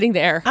you're sitting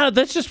there?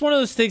 That's just one of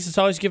those things that's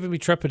always given me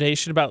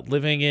trepidation about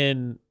living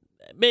in,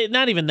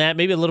 not even that,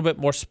 maybe a little bit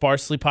more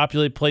sparsely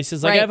populated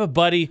places. Like I have a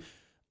buddy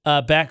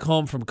back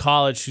home from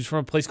college who's from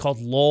a place called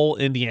Lowell,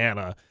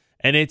 Indiana.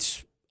 And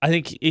I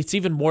think it's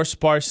even more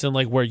sparse than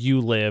like where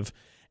you live.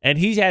 And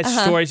he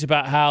has stories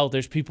about how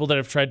there's people that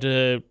have tried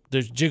to,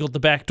 jiggled the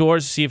back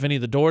doors to see if any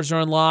of the doors are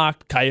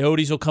unlocked.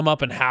 Coyotes will come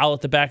up and howl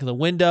at the back of the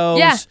windows.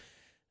 Yeah.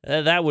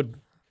 That would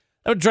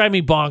drive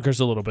me bonkers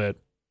a little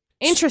bit.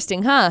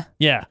 Interesting, huh?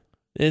 Yeah.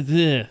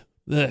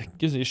 It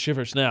gives me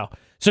shivers now.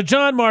 So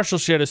John Marshall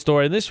shared a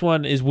story, and this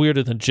one is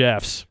weirder than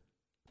Jeff's.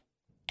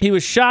 He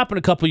was shopping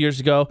a couple years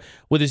ago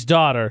with his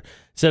daughter.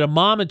 Said a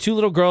mom and 2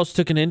 little girls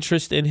took an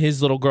interest in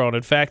his little girl. And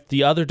in fact,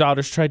 the other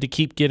daughters tried to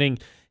keep getting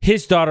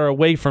his daughter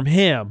away from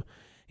him.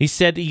 He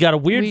said he got a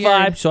weird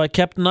vibe, so I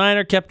kept an eye on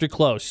her, kept her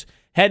close.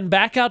 Heading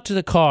back out to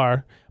the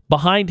car,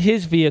 behind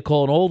his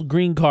vehicle, an old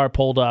green car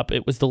pulled up.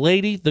 It was the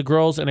lady, the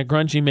girls, and a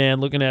grungy man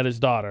looking at his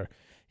daughter.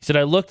 He said,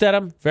 I looked at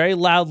him, very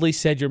loudly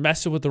said, you're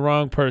messing with the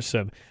wrong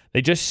person.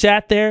 They just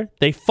sat there,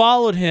 they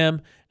followed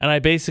him, and I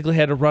basically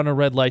had to run a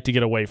red light to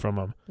get away from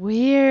him.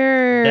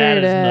 Weird. That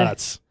is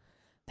nuts.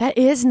 That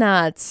is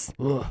nuts.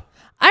 Ugh.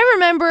 I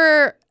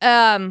remember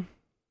there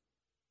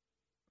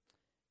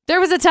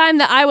was a time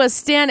that I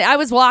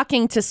was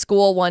walking to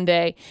school one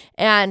day,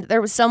 and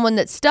there was someone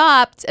that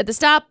stopped at the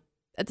stop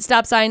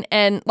sign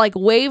and like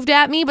waved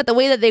at me, but the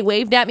way that they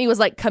waved at me was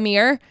like, come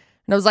here. And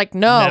I was like,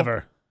 no.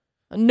 Never.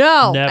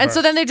 No. Never. And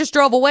so then they just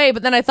drove away,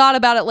 but then I thought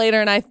about it later,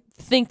 and I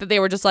think that they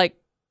were just like,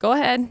 go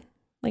ahead.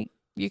 Like,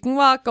 you can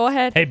walk, go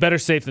ahead. Hey, better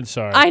safe than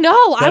sorry. I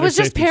know. I Better was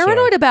just safe than sorry.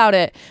 paranoid about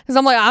it because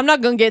I'm like, I'm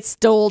not going to get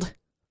stoled.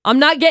 I'm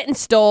not getting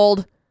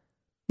stoled.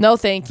 No,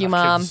 thank you,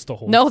 Not Mom. getting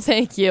stoled. No,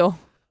 thank you.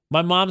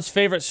 My mom's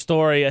favorite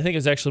story, I think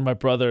it's actually my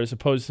brother as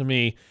opposed to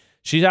me.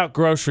 She's out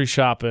grocery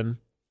shopping,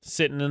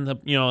 sitting in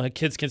the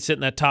kids can sit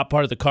in that top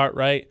part of the cart,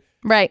 right?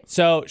 Right.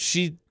 So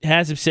she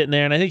has him sitting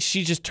there, and I think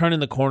she's just turning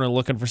the corner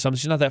looking for something.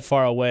 She's not that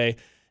far away.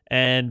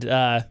 And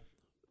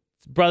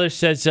brother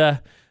says,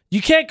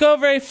 you can't go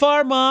very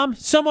far, Mom.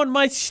 Someone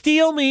might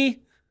steal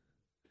me.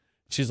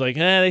 She's like,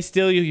 they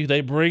steal you.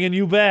 They bringing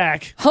you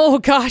back. Oh,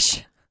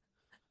 gosh.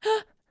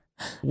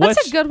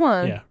 That's a good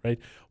one. Yeah, right.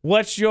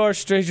 What's your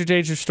stranger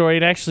danger story?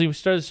 And actually, we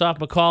started this off,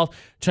 McCall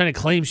trying to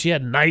claim she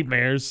had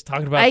nightmares,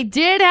 talking about I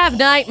did have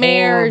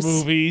nightmares. horror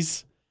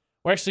movies.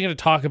 We're actually going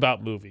to talk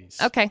about movies.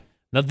 Okay.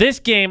 Now, this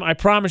game, I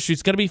promise you,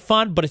 it's going to be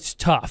fun, but it's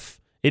tough.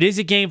 It is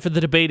a game for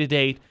the debate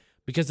date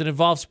because it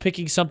involves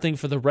picking something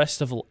for the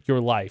rest of your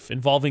life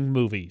involving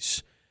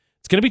movies.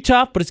 It's going to be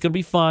tough, but it's going to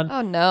be fun.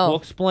 Oh, no. We'll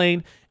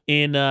explain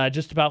in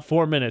just about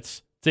 4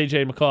 minutes. It's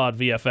AJ McCall at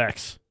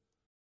VFX.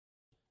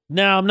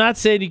 Now, I'm not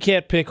saying you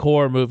can't pick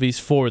horror movies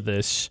for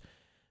this,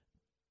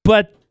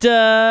 but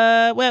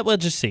we'll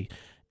just see.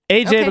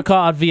 AJ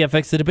McCall at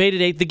VFX, the debate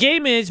date. The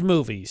game is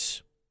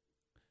movies.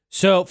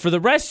 So for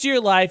the rest of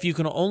your life, you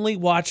can only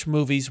watch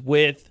movies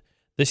with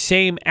the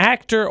same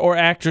actor or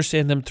actress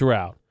in them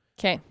throughout.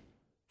 Okay.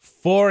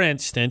 For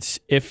instance,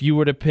 if you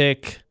were to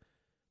pick,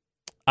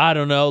 I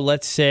don't know,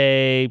 let's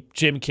say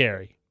Jim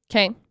Carrey.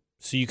 Okay.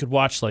 So you could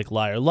watch like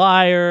Liar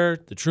Liar,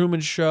 The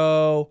Truman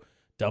Show,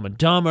 Dumb and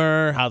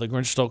Dumber, How the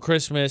Grinch Stole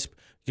Christmas.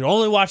 You can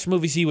only watch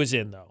movies he was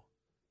in, though.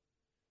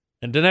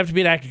 And it doesn't have to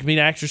be an actor, it can be an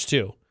actress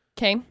too.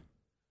 Okay.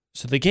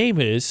 So the game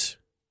is,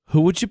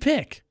 who would you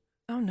pick?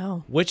 Oh,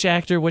 no. Which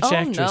actor, which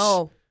actress?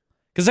 No.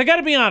 Because I got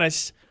to be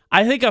honest,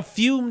 I think a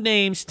few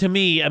names to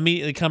me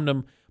immediately come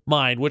to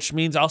mind, which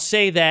means I'll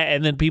say that,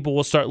 and then people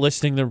will start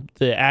listing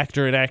the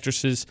actor and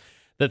actresses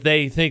that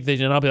they think they,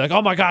 and I'll be like,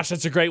 oh my gosh,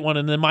 that's a great one.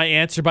 And then my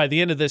answer by the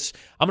end of this,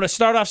 I'm going to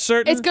start off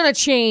certain. It's going to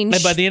change.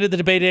 And by the end of the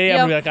debate day, I'm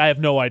going to be like, I have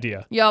no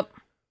idea. Yep.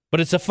 But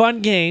it's a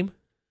fun game.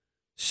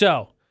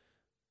 So,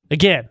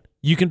 again,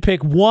 you can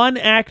pick one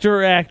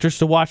actor or actress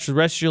to watch the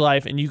rest of your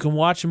life, and you can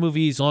watch a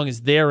movie as long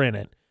as they're in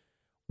it.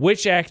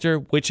 Which actor,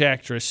 which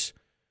actress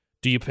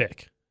do you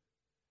pick?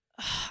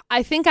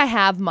 I think I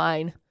have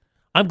mine.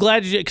 I'm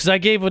glad you did, because I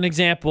gave an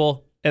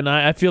example, and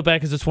I feel bad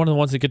because it's one of the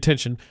ones that get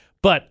tension.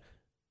 But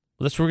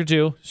that's what we're going to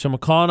do. So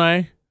McCall and I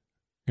are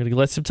going to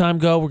let some time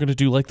go. We're going to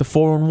do like the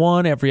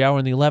 4-1-1 every hour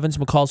in the 11s.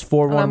 McCall's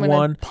 4-1-1. I'm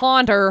going to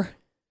ponder.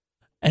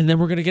 And then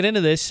we're going to get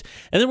into this.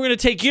 And then we're going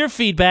to take your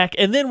feedback.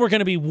 And then we're going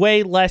to be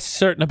way less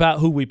certain about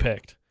who we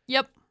picked.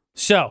 Yep.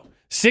 So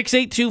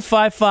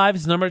 68255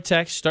 is the number to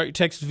text. Start your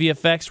text with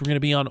VFX. We're going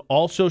to be on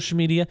all social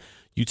media.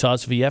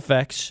 Utah's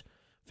VFX.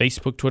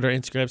 Facebook, Twitter,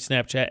 Instagram,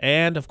 Snapchat,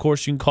 and, of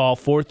course, you can call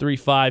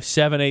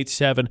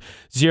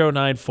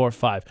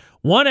 435-787-0945.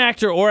 One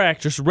actor or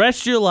actress,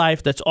 rest of your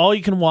life, that's all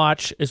you can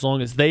watch as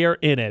long as they are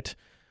in it.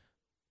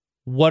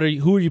 Who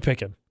are you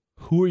picking?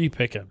 Who are you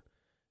picking?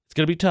 It's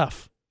going to be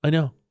tough. I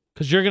know.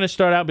 Because you're going to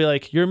start out and be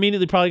like, you're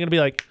immediately probably going to be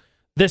like,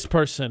 this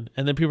person.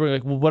 And then people are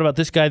like, well, what about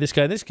this guy, this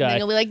guy, this guy? And then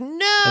you'll be like, no.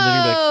 And then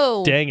you'll be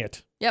like, dang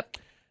it. Yep.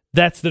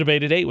 That's the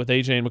Debate at 8 with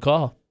AJ and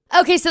McCall.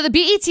 Okay, so the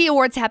BET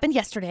Awards happened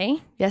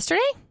yesterday.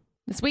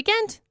 This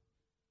weekend?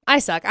 I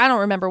suck. I don't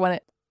remember when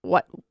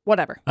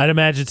whatever. I'd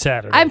imagine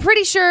Saturday. I'm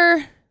pretty sure.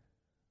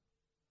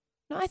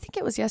 No, I think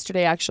it was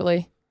yesterday,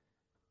 actually.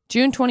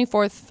 June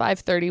 24th,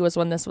 5:30 was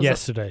when this was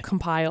yesterday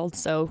compiled,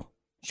 so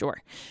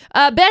sure.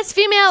 Best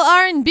female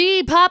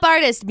R&B pop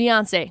artist,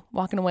 Beyonce,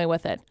 walking away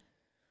with it.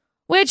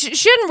 Which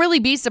shouldn't really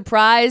be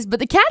surprised, but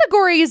the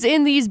categories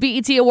in these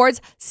BET Awards,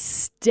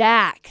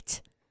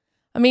 stacked.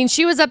 I mean,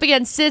 she was up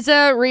against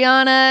SZA,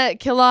 Rihanna,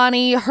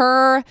 Kehlani,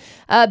 her.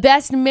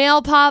 Best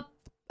male pop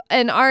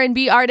and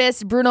R&B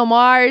artist, Bruno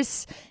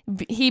Mars.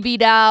 He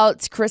beat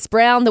out Chris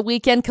Brown, The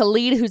Weeknd,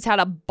 Khalid, who's had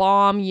a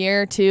bomb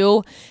year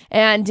too,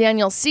 and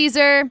Daniel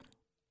Caesar.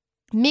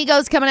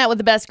 Migos coming out with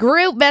the best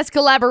group, best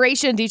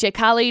collaboration, DJ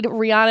Khaled,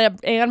 Rihanna,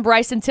 and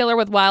Bryson Tiller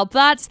with Wild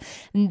Thoughts.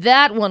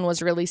 That one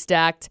was really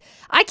stacked.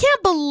 I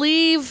can't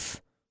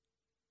believe,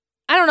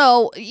 I don't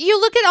know,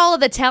 you look at all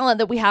of the talent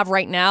that we have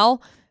right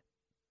now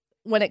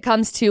when it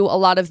comes to a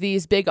lot of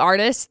these big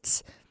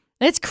artists,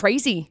 it's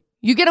crazy.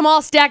 You get them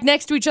all stacked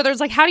next to each other.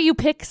 It's like, how do you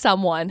pick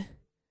someone?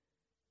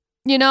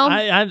 You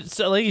know?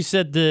 So like you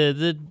said,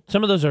 the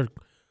some of those are.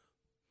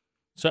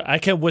 So I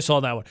can't whistle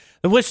on that one.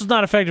 The whistle's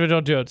not effective. I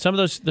don't do it. Some of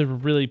those, they're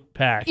really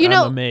packed. I'm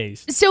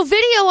amazed. So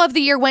video of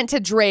the year went to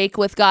Drake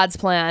with God's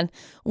Plan,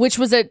 which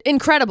was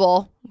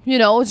incredible. You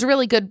know, it was a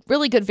really good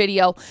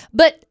video.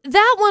 But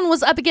that one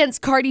was up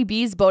against Cardi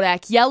B's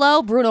Bodak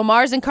Yellow, Bruno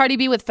Mars and Cardi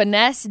B with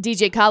Finesse,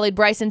 DJ Khaled,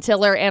 Bryson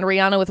Tiller, and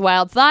Rihanna with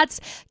Wild Thoughts,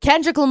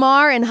 Kendrick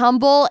Lamar and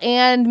Humble,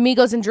 and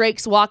Migos and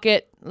Drake's Walk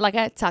It Like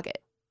I Talk It.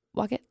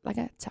 Walk It Like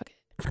I Talk It.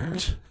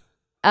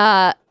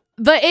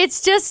 But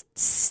it's just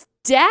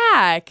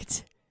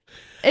stacked.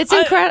 It's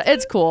incredible.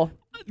 It's cool.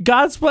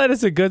 God's Plan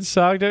is a good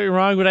song, don't get me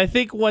wrong, but I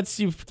think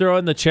once you throw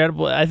in the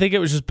charitable, I think it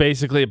was just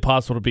basically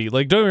impossible to beat.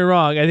 Like, don't get me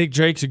wrong, I think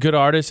Drake's a good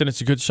artist and it's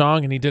a good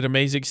song and he did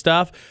amazing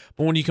stuff,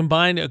 but when you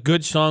combine a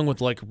good song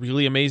with like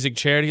really amazing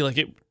charity, like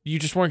you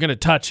just weren't going to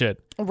touch it.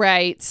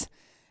 Right.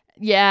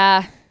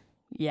 Yeah.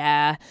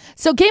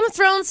 So Game of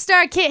Thrones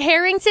star Kit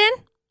Harington,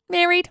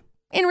 married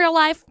in real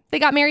life. They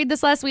got married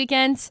this last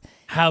weekend.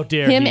 How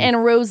dare him he?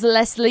 And Rose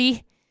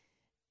Leslie.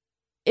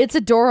 It's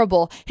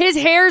adorable. His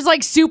hair's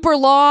like super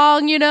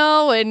long, you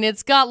know, and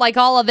it's got like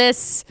all of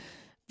this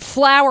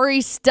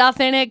flowery stuff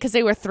in it because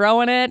they were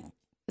throwing it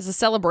as a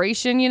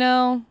celebration, you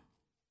know.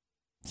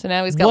 So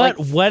now he's got like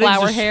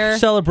flower hair.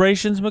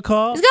 Celebrations,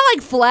 McCall? He's got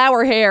like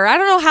flower hair. I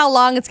don't know how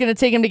long it's going to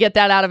take him to get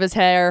that out of his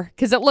hair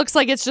because it looks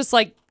like it's just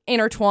like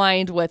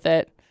intertwined with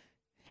it.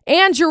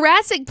 And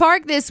Jurassic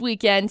Park this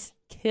weekend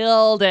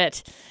killed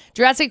it.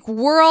 Jurassic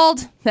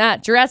World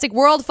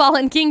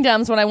Fallen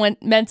Kingdoms, what I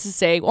meant to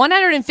say.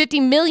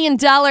 $150 million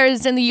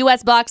in the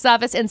U.S. box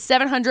office and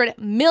 $700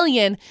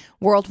 million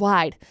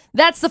worldwide.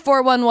 That's the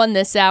 411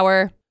 this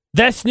hour.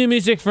 That's new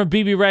music from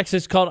BB Rex.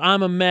 It's called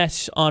I'm a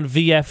Mess on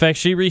VFX.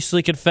 She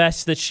recently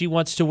confessed that she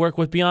wants to work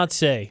with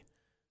Beyonce.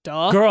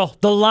 Duh. Girl,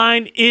 the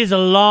line is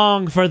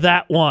long for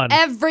that one.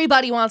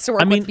 Everybody wants to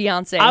work with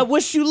Beyonce. I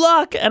wish you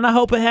luck, and I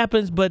hope it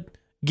happens, but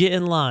get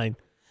in line.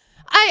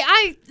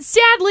 I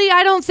sadly,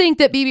 I don't think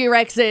that BB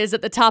Rexa is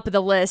at the top of the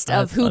list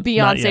of who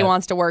Beyonce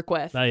wants to work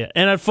with. Not yet.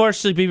 And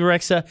unfortunately, BB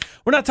Rexa,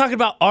 we're not talking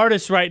about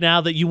artists right now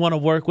that you want to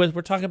work with.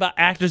 We're talking about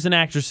actors and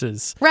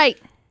actresses. Right.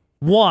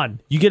 One,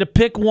 you get to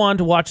pick one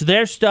to watch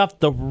their stuff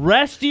the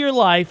rest of your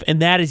life,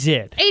 and that is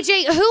it.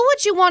 AJ, who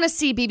would you want to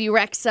see BB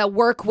Rexa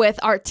work with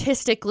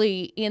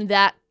artistically in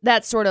that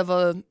sort of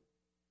a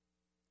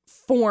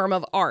form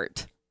of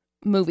art?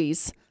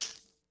 Movies.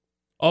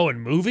 Oh, in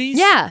movies?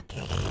 Yeah.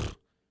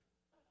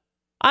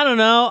 I don't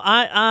know.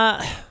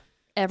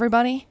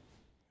 Everybody?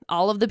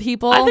 All of the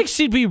people? I think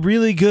she'd be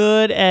really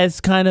good as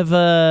kind of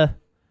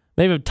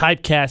maybe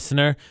typecasting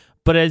her,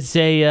 but as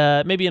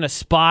maybe in a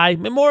spy,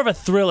 more of a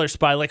thriller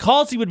spy. Like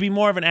Halsey would be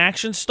more of an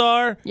action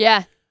star.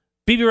 Yeah.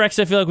 BB Rex,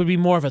 I feel like, would be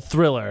more of a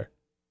thriller.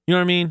 You know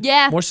what I mean?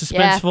 Yeah. More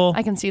suspenseful. Yeah,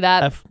 I can see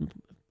that.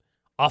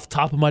 Off the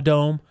top of my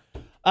dome.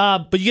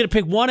 But you get to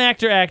pick one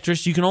actor,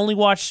 actress. You can only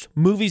watch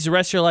movies the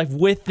rest of your life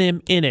with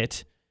them in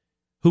it.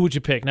 who would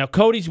you pick? Now,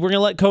 we're going to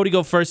let Cody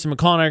go first, and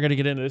McCall and I are going to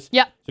get into this.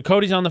 Yep. So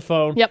Cody's on the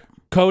phone. Yep.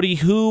 Cody,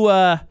 who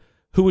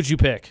would you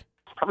pick?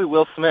 Probably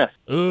Will Smith.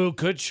 Ooh,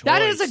 good choice.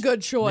 That is a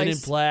good choice. Men in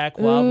Black,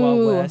 Wild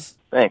Wild West.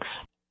 Thanks.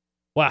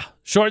 Wow.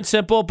 Short and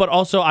simple, but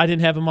also I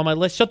didn't have him on my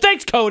list. So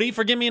thanks, Cody,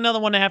 for giving me another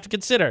one to have to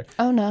consider.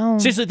 Oh, no.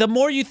 Seriously, the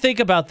more you think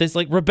about this,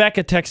 like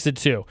Rebecca texted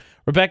too.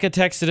 Rebecca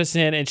texted us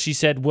in, and she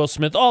said Will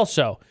Smith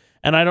also.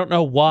 And I don't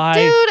know why.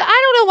 Dude,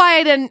 I don't know why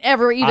I didn't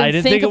ever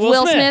even think of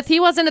Will Smith. He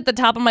wasn't at the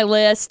top of my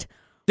list.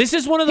 This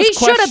is one of those He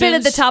questions. should have been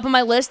at the top of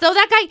my list, though.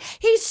 That guy,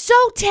 he's so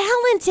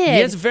talented.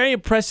 He has very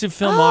impressive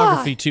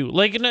filmography, too.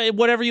 Like,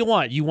 whatever you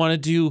want. You want to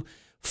do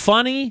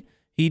funny,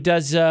 he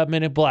does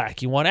Men in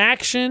Black. You want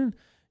action,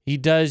 he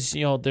does,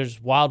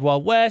 there's Wild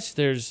Wild West,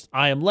 there's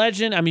I Am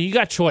Legend. I mean, you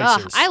got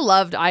choices. I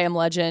loved I Am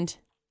Legend.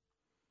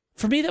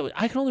 For me,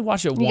 I can only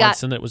watch it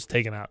once, and it was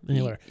taken out.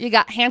 You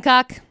got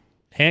Hancock.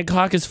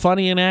 Hancock is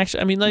funny in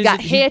action. I mean, you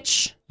got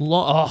Hitch.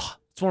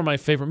 It's one of my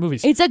favorite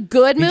movies. It's a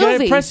good movie. You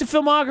got impressive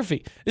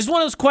filmography. This is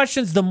one of those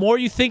questions, the more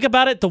you think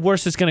about it, the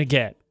worse it's going to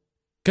get.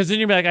 Because then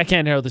you're like, I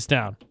can't narrow this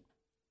down.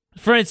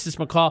 For instance,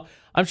 McCall,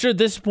 I'm sure at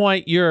this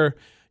point your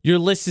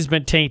list has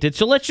been tainted.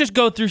 So let's just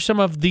go through some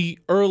of the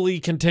early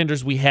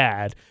contenders we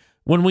had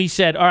when we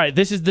said, all right,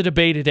 this is the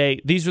debate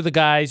today. These are the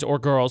guys or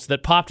girls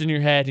that popped in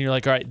your head, and you're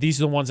like, all right, these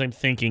are the ones I'm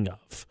thinking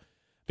of.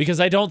 Because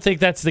I don't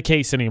think that's the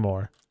case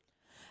anymore.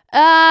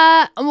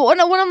 One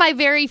of my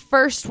very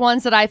first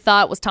ones that I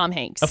thought was Tom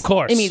Hanks. Of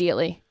course.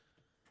 Immediately.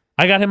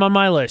 I got him on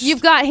my list.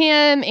 You've got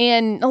him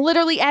in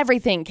literally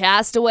everything.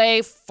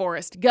 Castaway,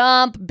 Forrest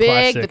Gump, Big,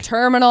 Classic. The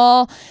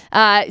Terminal.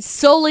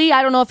 Sully,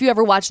 I don't know if you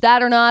ever watched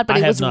that or not, but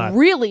it was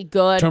really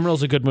good.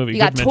 Terminal's a good movie. You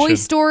got Toy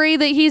Story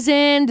that he's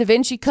in, Da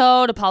Vinci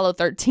Code, Apollo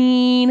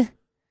 13.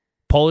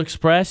 Polar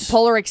Express.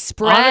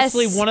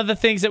 Honestly, one of the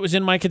things that was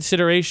in my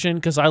consideration,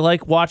 because I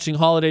like watching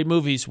holiday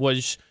movies,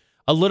 was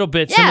a little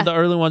bit. Some of the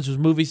early ones was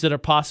movies that are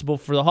possible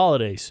for the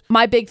holidays.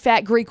 My Big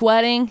Fat Greek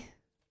Wedding.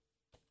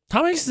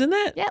 Tom Hanks is in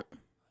that? Yep.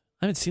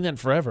 I haven't seen that in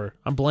forever.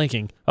 I'm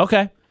blanking.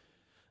 Okay.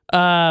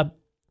 Tom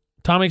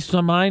Hanks is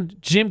on mine.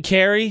 Jim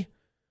Carrey.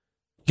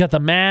 You got The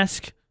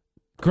Mask,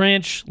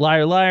 Grinch,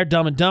 Liar Liar,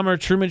 Dumb and Dumber,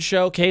 Truman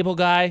Show, Cable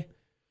Guy.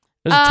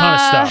 There's a ton of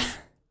stuff.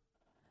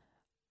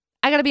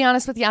 I got to be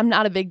honest with you. I'm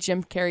not a big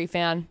Jim Carrey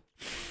fan.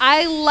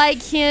 I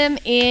like him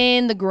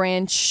in The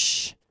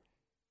Grinch.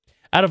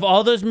 Out of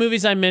all those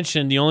movies I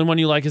mentioned, the only one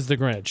you like is The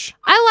Grinch.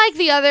 I like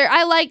the other.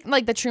 I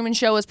like The Truman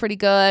Show was pretty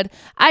good.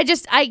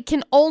 I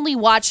can only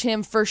watch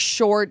him for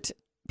short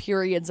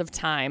periods of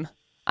time.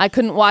 I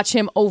couldn't watch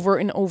him over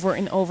and over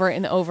and over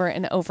and over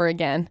and over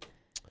again.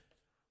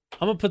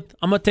 I'm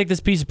gonna take this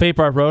piece of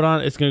paper I wrote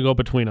on. It's gonna go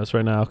between us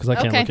right now because I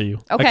can't look at you.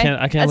 Okay. I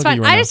can't That's look fine. at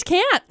you right now. I just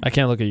can't. I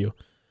can't look at you.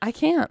 I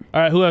can't. All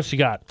right, who else you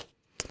got?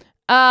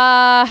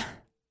 I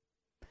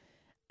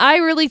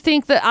really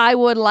think that I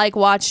would like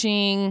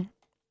watching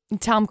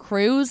Tom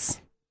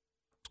Cruise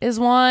is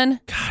one.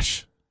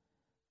 Gosh.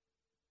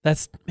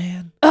 That's,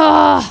 man.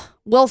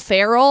 Will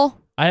Ferrell.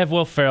 I have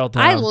Will Ferrell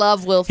down. I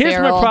love Will Ferrell.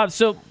 Here's my problem.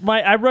 So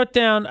I wrote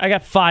down, I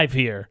got 5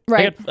 here.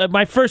 Right. I got,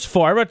 my first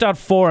 4. I wrote down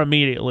 4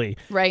 immediately.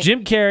 Right.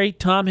 Jim Carrey,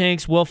 Tom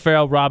Hanks, Will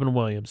Ferrell, Robin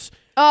Williams.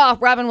 Oh,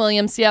 Robin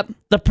Williams, yep.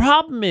 The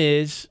problem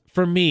is,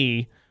 for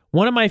me,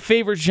 one of my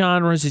favorite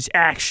genres is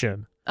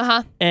action.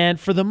 Uh-huh. And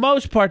for the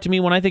most part, to me,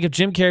 when I think of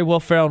Jim Carrey, Will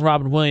Ferrell, and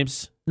Robin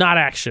Williams, not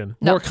action,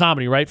 more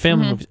comedy, right?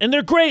 Family movies, and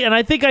they're great. And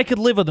I think I could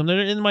live with them.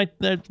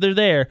 They're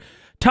there.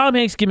 Tom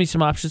Hanks, give me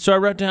some options. So I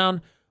wrote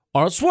down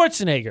Arnold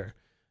Schwarzenegger,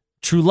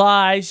 True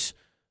Lies,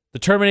 the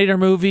Terminator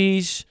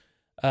movies,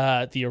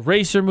 the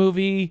Eraser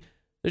movie.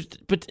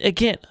 But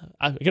again,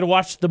 I got to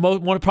watch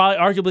one probably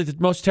arguably the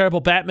most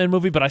terrible Batman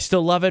movie, but I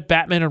still love it.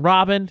 Batman and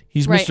Robin.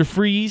 He's right. Mr.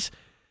 Freeze.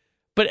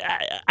 But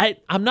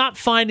I'm not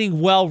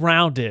finding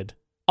well-rounded.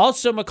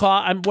 Also,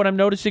 McCall, what I'm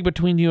noticing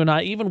between you and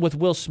I, even with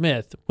Will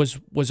Smith,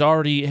 was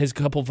already his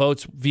couple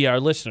votes via our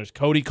listeners.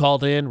 Cody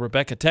called in,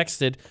 Rebecca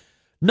texted.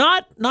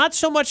 Not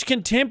so much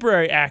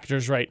contemporary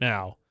actors right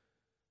now.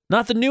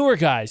 Not the newer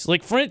guys.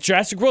 Like, for instance,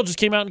 Jurassic World just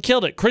came out and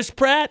killed it. Chris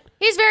Pratt.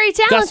 He's very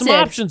talented. Got some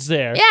options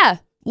there. Yeah.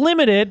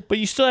 Limited, but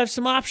you still have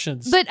some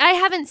options. But I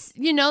haven't,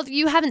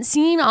 you haven't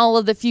seen all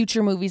of the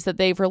future movies that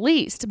they've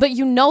released. But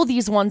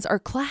these ones are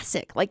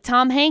classic. Like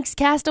Tom Hanks,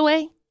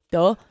 Castaway.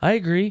 Duh. I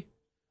agree.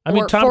 I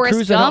mean, Tom Forrest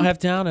Cruise Gump. I don't have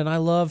down, and I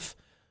love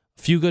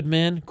A Few Good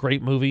Men.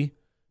 Great movie.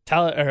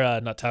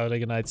 Not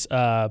Talladega Nights.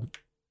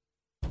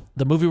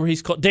 The movie where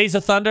he's called Days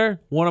of Thunder.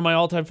 One of my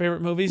all-time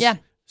favorite movies. Yeah.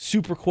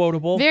 Super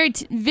quotable.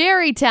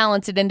 Very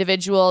talented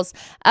individuals.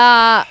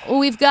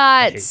 We've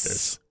got. I hate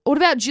this. What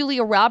about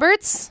Julia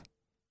Roberts?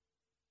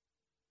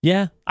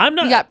 Yeah, I'm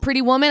not. You got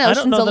Pretty Woman,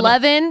 Ocean's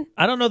 11.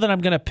 I don't know that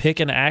I'm gonna pick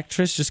an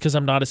actress just because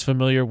I'm not as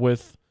familiar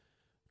with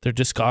their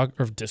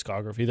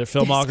discography, their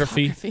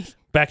filmography.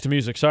 Back to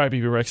music. Sorry,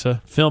 BB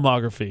Rexa.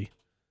 Filmography.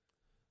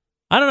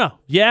 I don't know.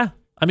 Yeah.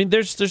 I mean,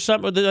 there's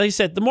something, like I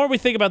said, the more we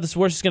think about this, the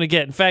worse it's going to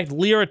get. In fact,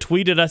 Lyra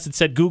tweeted us and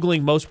said,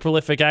 Googling most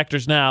prolific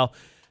actors now,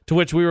 to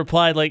which we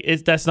replied,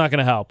 that's not going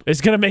to help.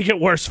 It's going to make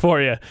it worse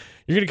for you.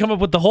 You're going to come up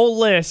with the whole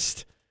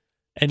list,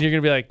 and you're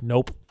going to be like,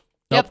 nope,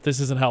 Yep. this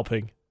isn't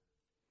helping.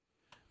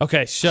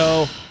 Okay,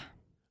 so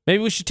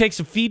maybe we should take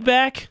some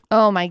feedback.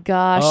 Oh my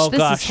gosh,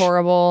 this is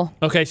horrible.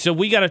 Okay, so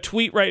we got a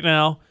tweet right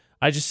now.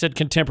 I just said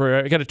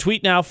contemporary. I got a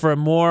tweet now for a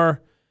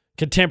more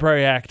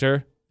contemporary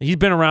actor. He's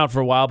been around for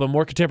a while, but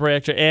more contemporary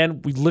actor.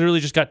 And we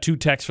literally just got 2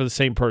 texts for the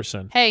same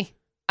person. Hey,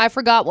 I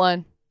forgot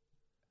one.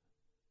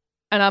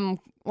 And I'm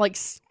like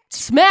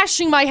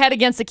smashing my head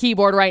against the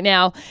keyboard right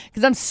now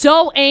because I'm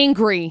so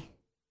angry.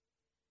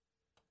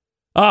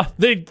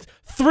 They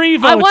 3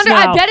 votes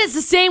now. I bet it's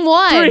the same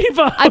one. 3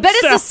 votes. I bet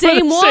it's the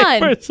same one.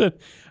 Person.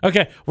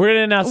 Okay, we're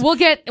gonna announce. We'll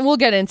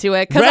get into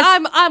it because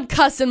I'm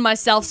cussing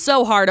myself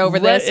so hard over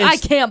this. I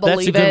can't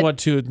believe it. That's a good one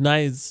too.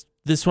 Nice.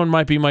 This one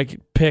might be my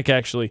pick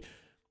actually.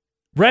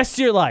 Rest of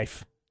your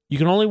life, you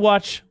can only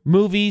watch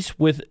movies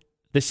with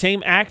the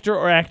same actor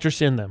or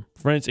actress in them.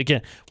 For instance,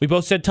 again, we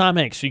both said Tom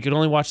Hanks, so you could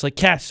only watch like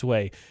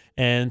Castaway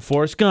and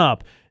Forrest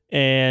Gump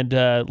and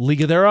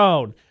League of Their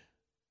Own.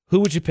 Who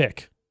would you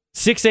pick?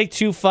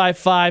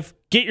 68255.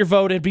 Get your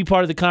vote in. Be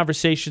part of the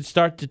conversation.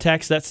 Start the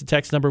text. That's the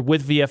text number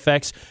with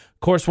VFX. Of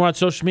course, we're on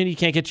social media. You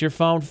can't get to your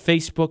phone.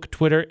 Facebook,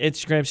 Twitter,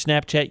 Instagram,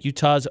 Snapchat,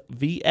 Utah's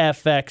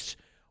VFX.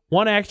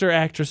 One actor or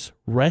actress,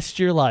 rest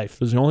your life.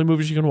 Those are the only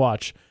movies you can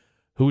watch.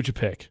 Who would you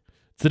pick?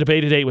 It's the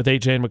Debate at 8 with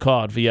AJ and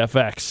McCall at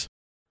VFX.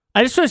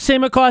 I just want to say,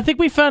 McCall, I think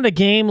we found a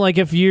game like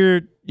if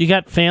you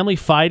got family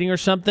fighting or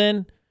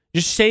something,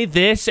 just say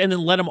this and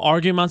then let them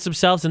argue amongst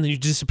themselves and then you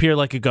disappear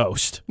like a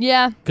ghost.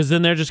 Yeah. Because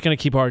then they're just going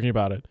to keep arguing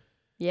about it.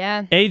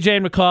 Yeah. AJ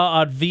and McCall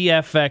on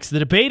VFX. The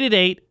Debate at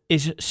 8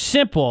 is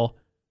simple.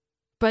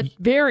 But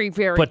very,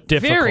 very,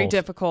 very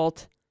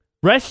difficult.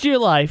 Rest of your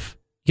life,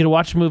 you get to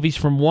watch movies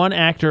from one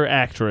actor or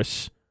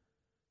actress.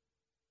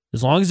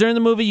 As long as they're in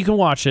the movie, you can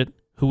watch it.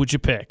 Who would you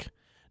pick?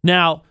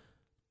 Now,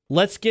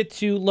 let's get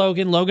to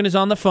Logan. Logan is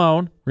on the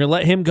phone. We're going to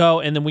let him go.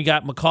 And then we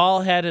got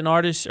McCall had an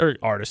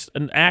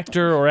an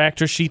actor or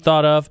actress she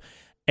thought of.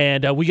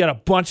 And we got a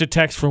bunch of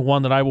texts for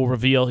one that I will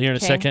reveal here in a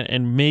second.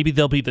 And maybe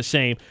they'll be the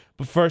same.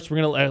 But first,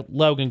 we're going to let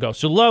Logan go.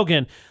 So,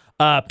 Logan,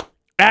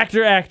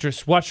 actor,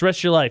 actress, watch the rest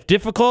of your life.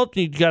 Difficult?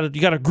 You got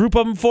a group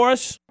of them for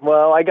us?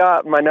 Well, I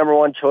got my number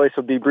one choice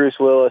would be Bruce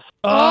Willis.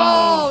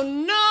 Oh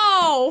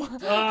no!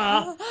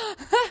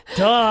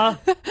 Duh.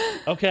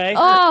 Okay.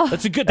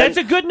 That's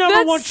a good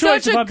number one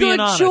choice. If I'm being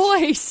honest. That's a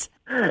good choice.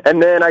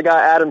 And then I got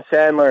Adam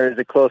Sandler as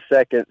a close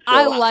second. So.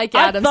 I like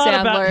Adam Sandler. I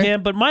thought about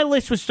him, but my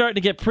list was starting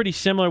to get pretty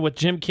similar with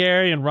Jim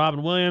Carrey and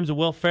Robin Williams and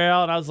Will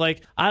Ferrell, and I was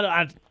like,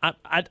 I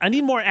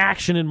need more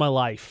action in my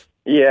life.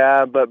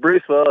 Yeah, but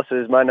Bruce Willis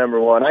is my number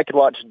one. I could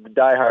watch the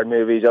Die Hard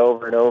movies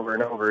over and over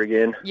and over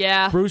again.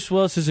 Yeah. Bruce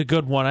Willis is a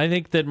good one. I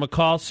think that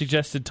McCall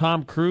suggested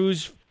Tom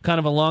Cruise kind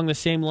of along the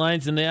same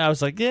lines, and I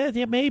was like, yeah,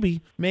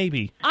 maybe.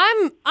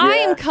 I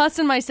am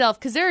cussing myself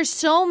because there are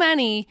so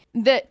many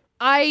that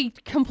I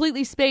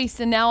completely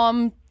spaced, and now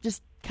I'm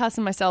just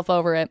cussing myself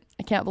over it.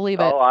 I can't believe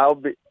it. Oh,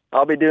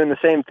 I'll be doing the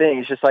same thing.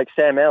 It's just like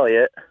Sam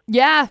Elliott.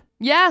 Yeah.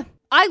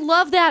 I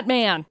love that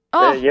man.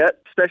 Oh, yep.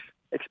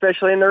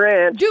 Especially in the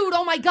ranch. Dude,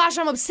 oh my gosh,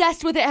 I'm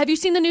obsessed with it. Have you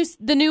seen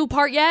the new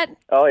part yet?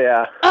 Oh,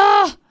 yeah.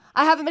 I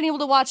haven't been able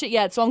to watch it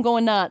yet, so I'm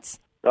going nuts.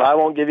 Well, I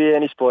won't give you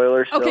any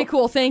spoilers. Okay,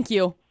 cool. Thank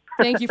you.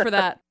 Thank you for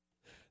that.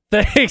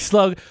 Thanks,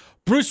 Logan.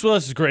 Bruce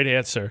Willis is a great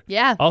answer.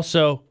 Yeah.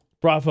 Also,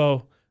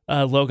 bravo,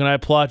 Logan. I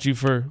applaud you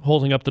for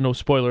holding up the no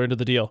spoiler end of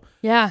the deal.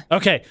 Yeah.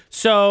 Okay,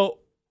 so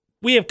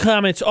we have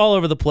comments all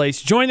over the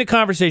place. Join the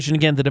conversation.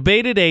 Again, the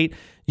Debate at 8.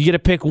 You get to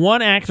pick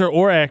one actor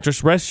or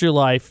actress rest of your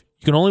life.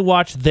 You can only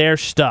watch their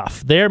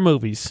stuff, their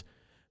movies.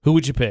 Who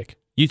would you pick?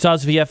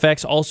 Utah's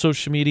VFX, all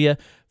social media,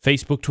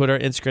 Facebook, Twitter,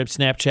 Instagram,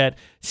 Snapchat,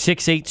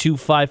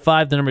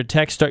 68255. The number to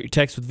text. Start your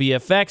text with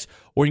VFX,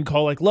 or you can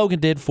call like Logan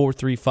did,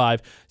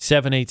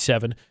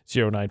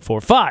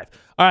 435-787-0945.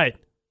 All right,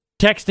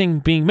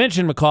 texting being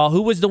mentioned, McCall,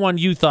 who was the one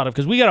you thought of?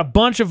 Because we got a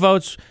bunch of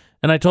votes,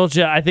 and I told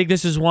you I think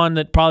this is one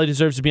that probably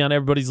deserves to be on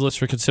everybody's list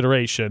for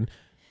consideration.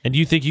 And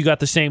you think you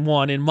got the same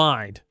one in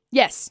mind?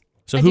 Yes.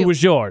 So who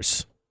was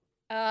yours?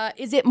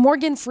 Is it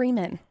Morgan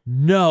Freeman?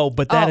 No,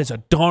 but that is a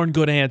darn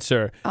good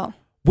answer. Oh.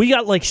 We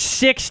got like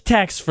 6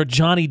 texts for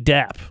Johnny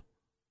Depp.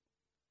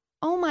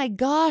 Oh my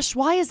gosh,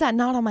 why is that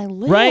not on my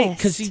list? Right,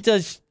 because he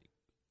does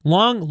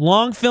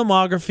long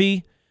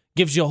filmography,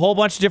 gives you a whole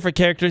bunch of different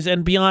characters,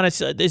 and be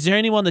honest, is there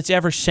anyone that's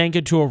ever sank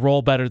into a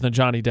role better than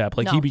Johnny Depp?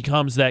 Like, no. He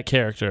becomes that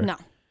character. No.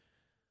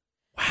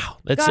 Wow.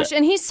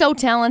 And he's so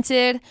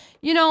talented.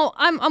 You know,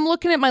 I'm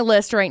looking at my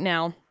list right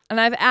now, and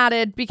I've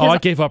added because... I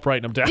gave up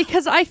writing them down.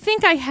 Because I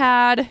think I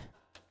had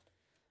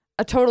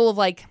a total of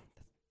like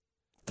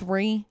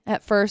 3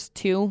 at first,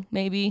 2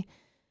 maybe.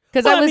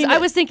 Because I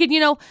was thinking,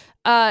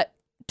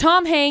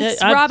 Tom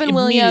Hanks, Robin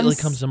Williams, immediately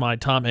comes to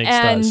mind. Tom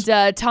Hanks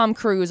and Tom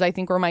Cruise. I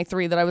think were my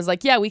 3 that I was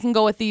like, yeah, we can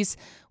go with these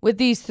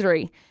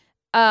 3.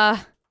 And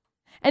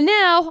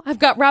now I've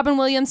got Robin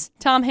Williams,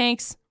 Tom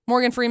Hanks,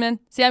 Morgan Freeman,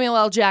 Samuel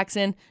L.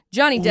 Jackson,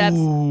 Johnny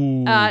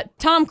Depp,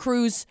 Tom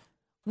Cruise,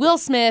 Will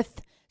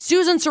Smith,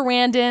 Susan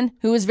Sarandon,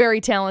 who is very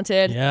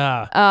talented.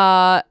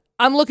 Yeah.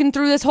 I'm looking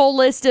through this whole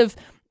list of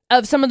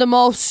some of the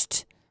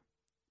most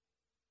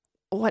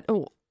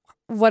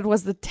what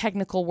was the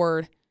technical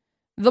word?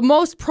 The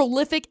most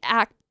prolific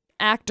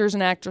actors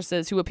and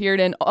actresses who appeared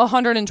in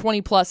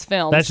 120 plus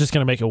films. That's just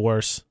going to make it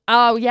worse.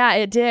 Oh, yeah,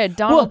 it did.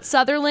 Donald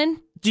Sutherland.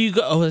 Do you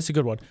go? Oh, that's a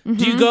good one. Mm-hmm.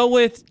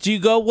 Do you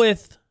go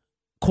with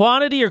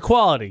quantity or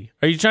quality?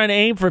 Are you trying to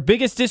aim for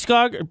biggest biggest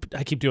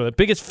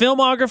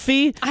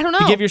filmography? I don't know.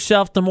 To give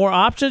yourself the more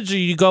options, or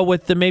you go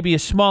with maybe a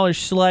smaller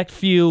select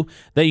few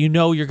that you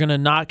know you're going to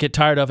not get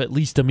tired of at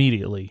least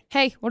immediately?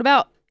 Hey, what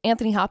about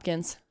Anthony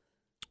Hopkins?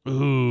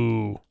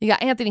 Ooh. You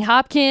got Anthony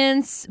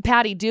Hopkins,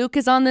 Patty Duke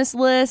is on this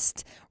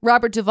list,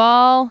 Robert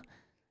Duvall,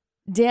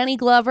 Danny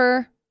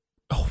Glover,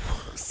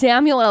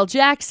 Samuel L.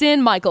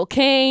 Jackson, Michael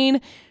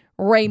Caine,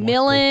 Ray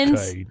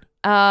Milland,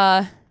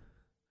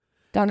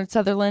 Donald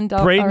Sutherland.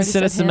 Braden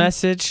sent us a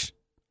message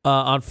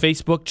on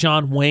Facebook.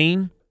 John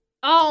Wayne.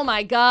 Oh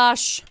my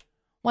gosh.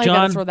 Why you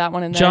gotta throw that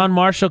one in there? John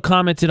Marshall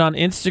commented on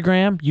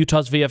Instagram.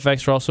 Utah's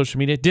VFX for all social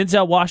media.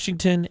 Denzel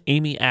Washington,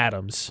 Amy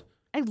Adams.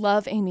 I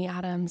love Amy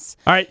Adams.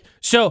 All right.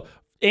 So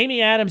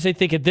Amy Adams, I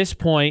think at this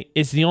point,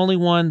 is the only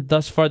one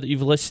thus far that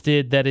you've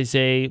listed that is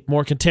a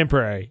more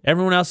contemporary.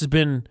 Everyone else has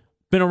been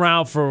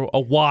around for a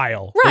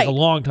while, right? Like a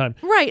long time,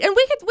 right? And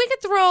we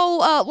could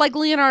throw like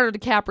Leonardo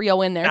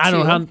DiCaprio in there.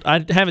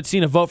 I haven't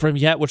seen a vote for him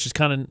yet, which is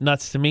kind of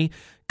nuts to me.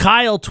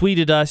 Kyle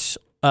tweeted us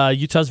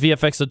Utah's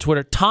VFX on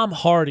Twitter. Tom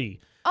Hardy.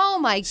 Oh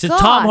my gosh.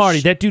 Tom Hardy,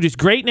 that dude is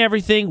great in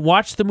everything.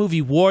 Watch the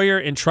movie Warrior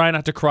and try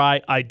not to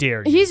cry. I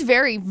dare you. He's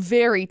very,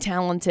 very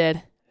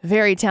talented.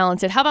 Very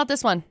talented. How about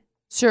this one?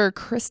 Sir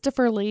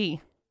Christopher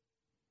Lee.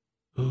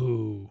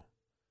 Ooh.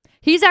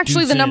 He's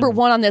actually the number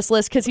one on this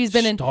list because he's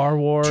been in Star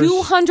Wars,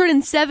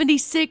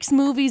 276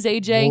 movies,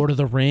 AJ. Lord of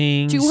the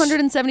Rings.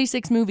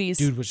 276 movies.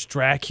 Dude was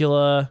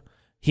Dracula.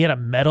 He had a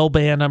metal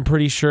band, I'm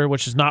pretty sure,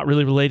 which is not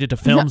really related to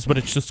films, but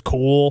it's just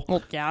cool.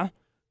 Well, yeah.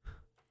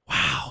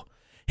 Wow.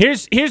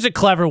 Here's a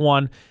clever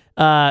one.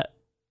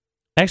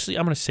 Actually,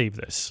 I'm going to save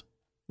this.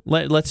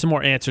 Let some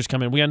more answers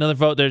come in. We got another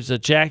vote. There's a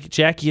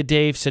Jackie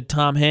Dave said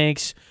Tom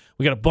Hanks.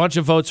 We got a bunch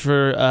of votes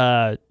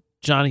for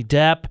Johnny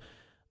Depp.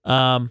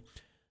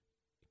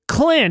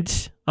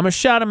 Clint, I'm going to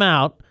shout him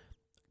out.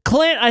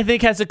 Clint, I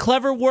think, has a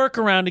clever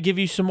workaround to give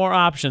you some more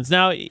options.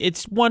 Now,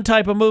 it's one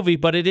type of movie,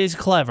 but it is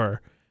clever.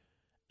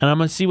 And I'm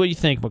going to see what you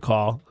think,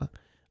 McCall.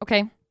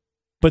 Okay.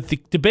 But the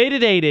debate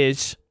at 8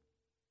 is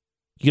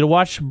you got to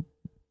watch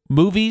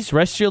movies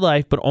rest of your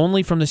life, but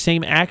only from the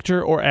same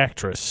actor or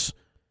actress.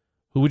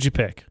 Who would you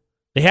pick?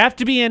 They have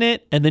to be in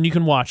it, and then you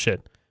can watch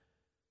it.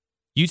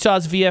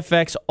 Utah's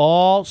VFX,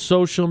 all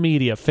social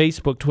media,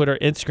 Facebook, Twitter,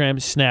 Instagram,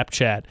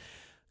 Snapchat.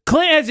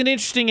 Clint has an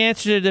interesting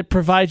answer that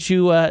provides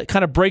you,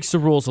 kind of breaks the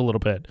rules a little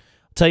bit.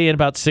 I'll tell you in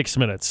about 6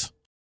 minutes.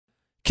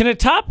 Can a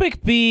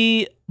topic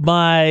be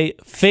my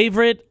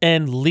favorite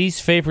and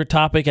least favorite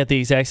topic at the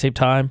exact same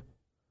time?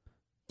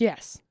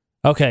 Yes.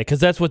 Okay, because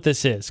that's what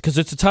this is. Because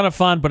it's a ton of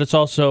fun, but it's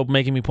also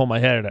making me pull my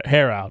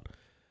hair out.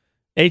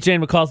 AJ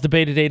and McCall's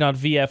debate at 8 on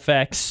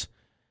VFX.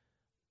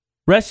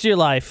 Rest of your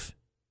life,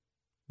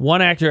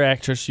 one actor or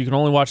actress, you can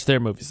only watch their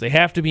movies. They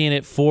have to be in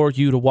it for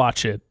you to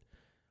watch it.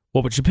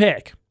 What would you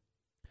pick?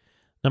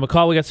 Now,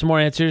 McCall, we got some more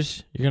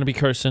answers. You're going to be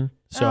cursing.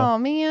 So oh,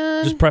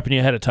 man. Just prepping you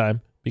ahead of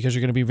time because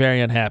you're going to be very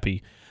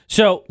unhappy.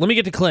 So let me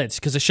get to Clint's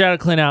because I shouted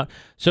Clint out.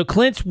 So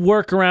Clint's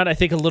workaround, I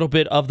think, a little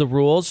bit of the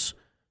rules.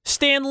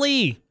 Stan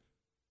Lee.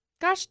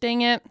 Gosh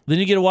dang it. Then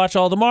you get to watch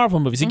all the Marvel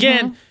movies.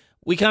 Again,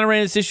 we kind of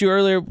ran this issue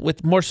earlier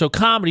with more so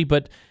comedy,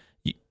 but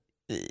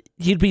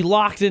you'd be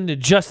locked into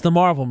just the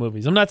Marvel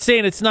movies. I'm not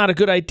saying it's not a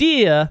good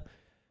idea,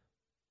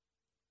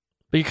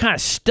 but you're kind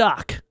of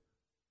stuck.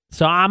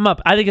 So I'm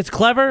up. I think it's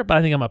clever, but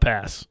I think I'm a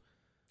pass.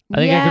 I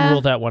think I can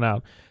rule that one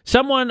out.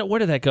 Where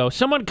did that go?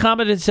 Someone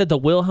commented and said the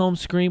Wilhelm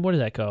scream. Where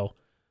did that go?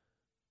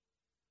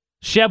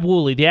 Sheb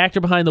Woolley, the actor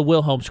behind the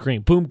Wilhelm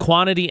scream. Boom,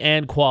 quantity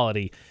and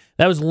quality.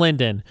 That was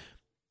Lyndon.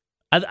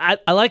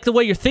 I like the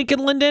way you're thinking,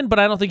 Lyndon, but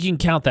I don't think you can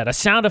count that. A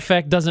sound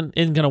effect isn't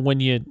going to win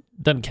you.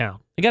 Doesn't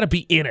count. You got to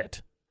be in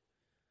it.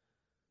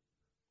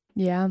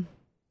 Yeah.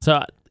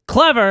 So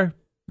clever,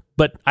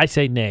 but I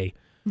say nay.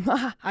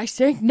 I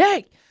say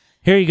nay.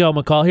 Here you go,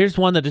 McCall. Here's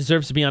one that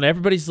deserves to be on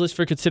everybody's list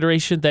for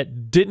consideration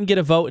that didn't get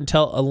a vote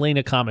until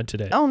Elena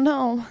commented it. Oh,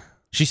 no.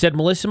 She said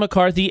Melissa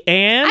McCarthy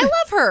and... I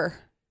love her.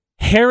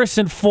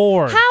 Harrison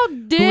Ford. How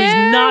dare who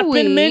has not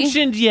been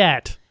mentioned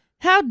yet.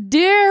 How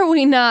dare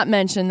we not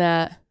mention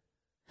that?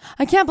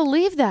 I can't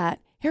believe that.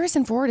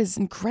 Harrison Ford is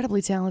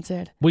incredibly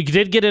talented. We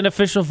did get an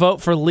official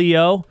vote for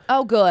Leo.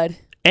 Oh, good.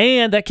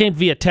 And that came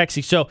via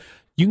texting. So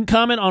you can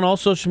comment on all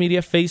social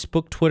media,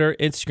 Facebook, Twitter,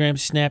 Instagram,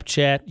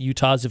 Snapchat,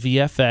 Utah's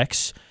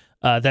VFX.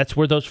 That's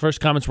where those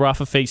first comments were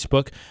off of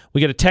Facebook.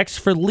 We got a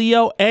text for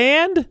Leo,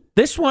 and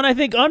this one I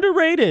think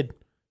underrated.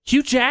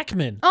 Hugh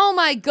Jackman. Oh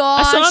my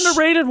gosh. That's an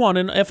underrated one,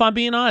 and if I'm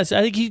being honest,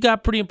 I think he's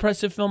got pretty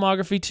impressive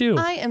filmography too.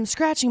 I am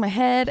scratching my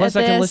head Plus,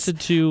 at this. I can listen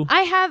to...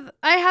 I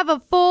have a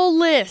full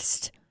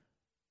list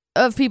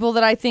of people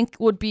that I think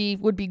would be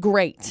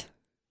great.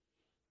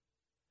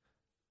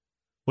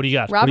 What do you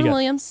got? Robin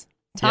Williams,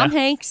 Tom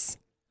Hanks,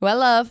 who I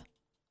love,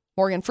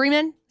 Morgan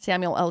Freeman,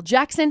 Samuel L.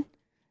 Jackson,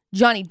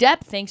 Johnny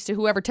Depp, thanks to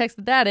whoever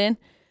texted that in,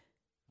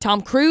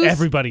 Tom Cruise.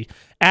 Everybody.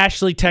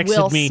 Ashley texted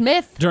Will me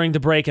Smith. during the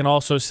break and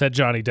also said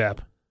Johnny Depp.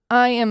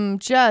 I am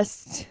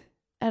just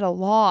at a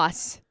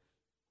loss.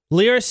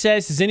 Lyra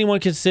says, has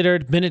anyone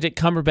considered Benedict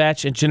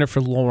Cumberbatch and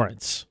Jennifer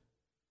Lawrence?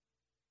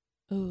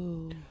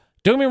 Ooh.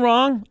 Don't get me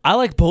wrong. I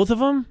like both of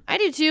them. I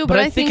do too, But but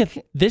I think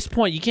at this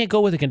point, you can't go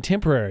with a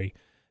contemporary.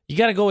 You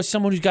got to go with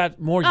someone who's got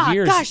more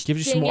years,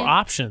 gives you some more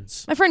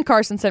options. My friend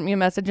Carson sent me a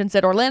message and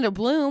said Orlando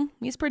Bloom.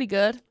 He's pretty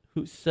good.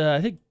 Who's? I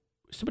think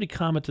somebody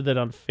commented that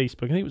on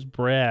Facebook. I think it was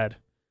Brad.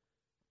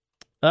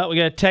 We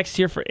got a text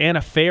here for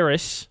Anna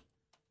Faris.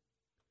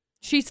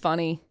 She's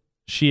funny.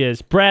 She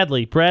is.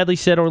 Bradley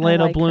said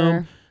Orlando I like Bloom.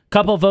 her.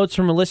 Couple of votes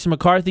from Melissa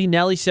McCarthy.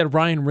 Nellie said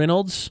Ryan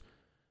Reynolds.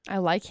 I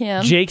like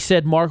him. Jake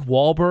said Mark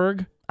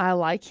Wahlberg. I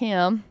like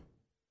him.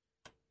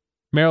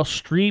 Meryl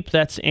Streep,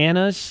 that's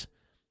Anna's.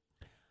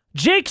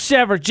 Jake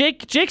Sever.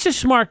 Jake's a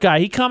smart guy.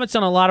 He comments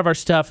on a lot of our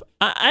stuff.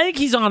 I think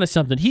he's onto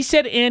something. He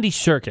said Andy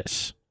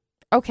Serkis.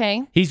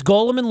 Okay. He's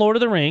Gollum in Lord of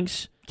the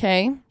Rings.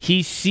 Okay.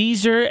 He's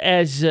Caesar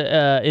as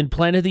in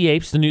Planet of the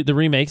Apes, the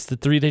remakes, the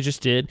 3 they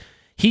just did.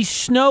 He's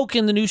Snoke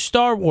in the new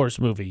Star Wars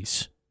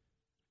movies.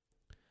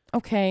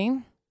 Okay.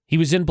 He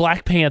was in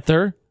Black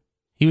Panther.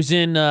 He was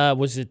in the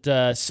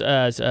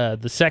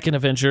second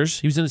Avengers.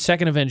 He was in the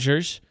second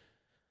Avengers.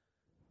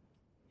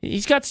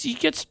 He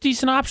gets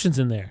decent options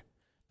in there.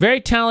 Very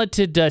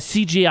talented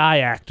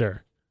CGI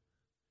actor.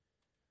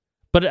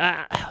 But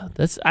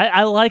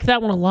I like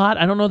that one a lot.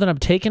 I don't know that I'm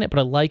taking it, but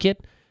I like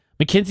it.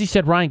 Mackenzie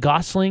said Ryan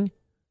Gosling.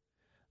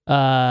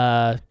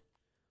 Marina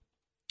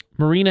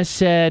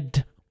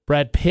said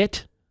Brad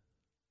Pitt.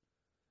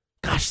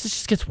 Gosh, this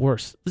just gets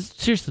worse.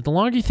 Seriously, the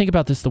longer you think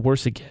about this, the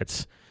worse it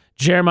gets.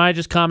 Jeremiah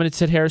just commented,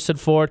 said Harrison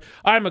Ford.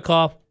 All right,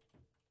 McCall.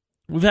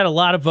 We've had a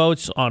lot of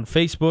votes on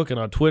Facebook and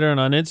on Twitter and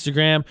on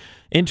Instagram.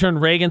 Intern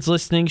Reagan's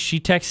listening. She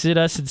texted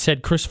us and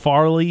said Chris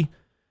Farley,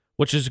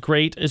 which is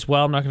great as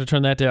well. I'm not going to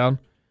turn that down.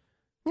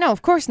 No,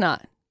 of course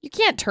not. You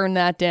can't turn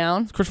that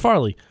down. It's Chris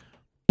Farley.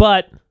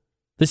 But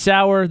this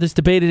hour, this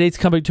debate at 8's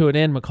coming to an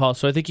end, McCall,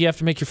 so I think you have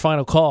to make your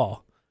final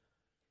call.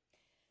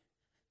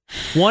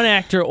 One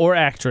actor or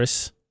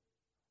actress,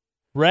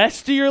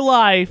 rest of your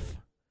life,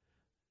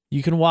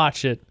 you can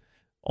watch it,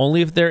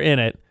 only if they're in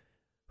it.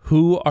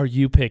 Who are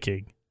you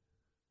picking?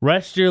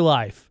 Rest of your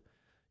life,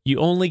 you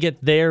only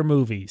get their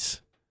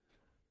movies.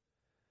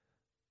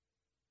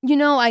 You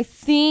know, I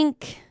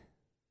think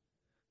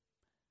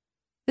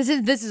this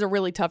is a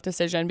really tough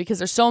decision because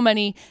there's so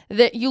many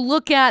that you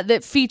look at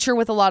that feature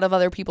with a lot of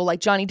other people. Like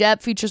Johnny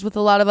Depp features with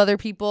a lot of other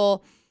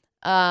people.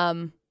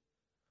 Yeah,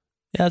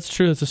 that's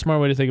true. That's a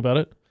smart way to think about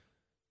it.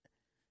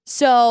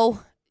 So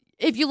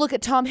if you look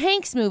at Tom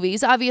Hanks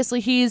movies, obviously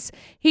he's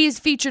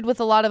featured with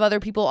a lot of other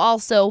people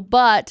also,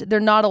 but they're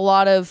not a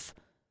lot of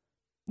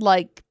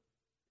like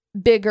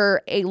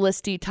bigger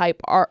A-listy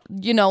type art,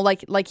 you know,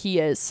 like he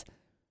is.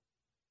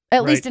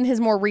 At least in his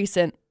more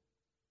recent.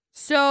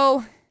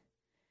 So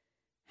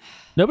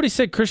nobody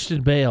said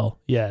Christian Bale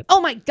yet. Oh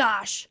my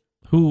gosh.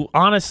 Who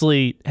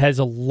honestly has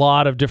a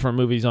lot of different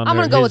movies on there. I'm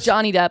going to go with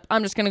Johnny Depp.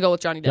 I'm just going to go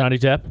with Johnny Depp. Johnny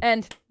Depp.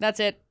 And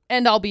that's it.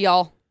 End all be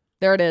all.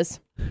 There it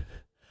is.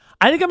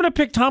 I think I'm going to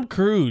pick Tom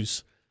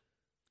Cruise.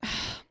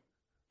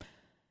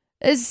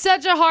 It's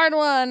such a hard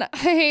one. I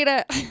hate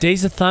it.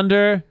 Days of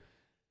Thunder,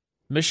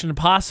 Mission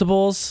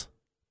Impossibles,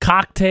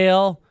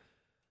 Cocktail,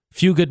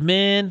 Few Good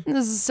Men.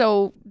 This is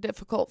so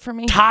difficult for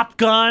me. Top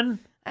Gun.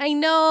 I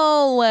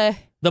know.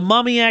 The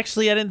Mummy,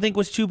 actually, I didn't think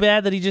was too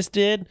bad that he just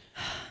did.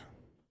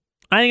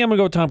 I think I'm going to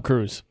go with Tom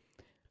Cruise.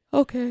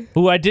 Okay.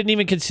 Who I didn't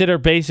even consider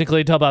basically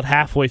until about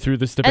halfway through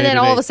this debate. And then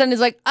all of a sudden it's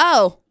like,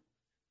 oh,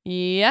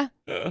 yeah.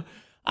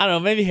 I don't know,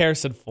 maybe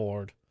Harrison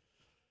Ford.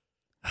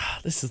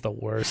 This is the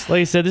worst.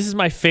 Like I said, this is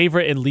my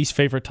favorite and least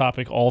favorite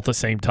topic all at the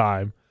same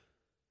time.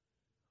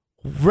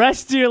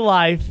 Rest of your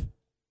life,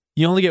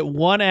 you only get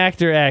one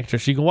actor or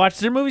actress. You can watch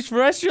their movies for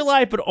the rest of your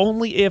life, but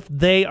only if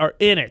they are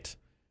in it.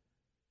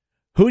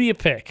 Who do you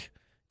pick?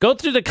 Go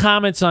through the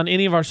comments on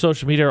any of our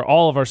social media or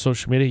all of our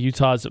social media,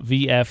 Utah's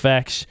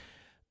VFX,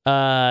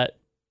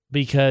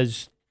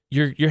 because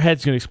your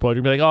head's going to explode.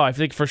 You'll be like, oh, I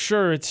think for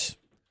sure it's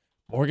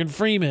Morgan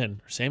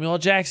Freeman or Samuel L.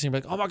 Jackson.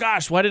 You'll be like, oh my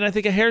gosh, why didn't I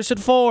think of Harrison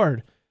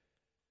Ford?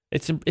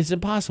 It's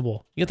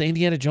impossible. You got the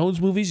Indiana Jones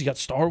movies. You got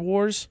Star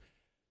Wars.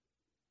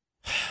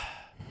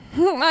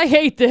 I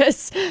hate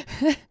this.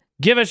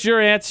 Give us your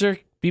answer.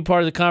 Be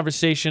part of the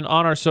conversation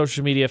on our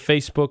social media,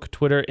 Facebook,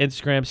 Twitter,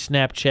 Instagram,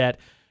 Snapchat,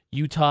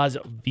 Utah's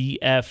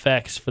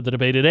VFX for the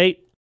debate at 8.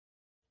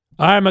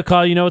 All right,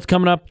 McCall, you know what's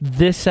coming up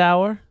this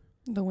hour?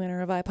 The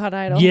winner of iPod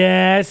Idol.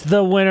 Yes,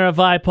 the winner of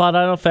iPod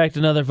Idol. In fact,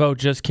 another vote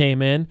just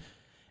came in.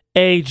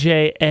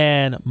 AJ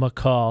and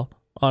McCall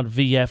on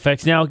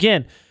VFX. Now,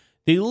 again,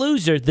 the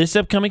loser this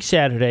upcoming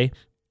Saturday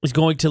is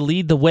going to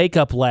lead the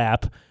wake-up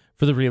lap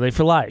for the Relay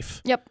for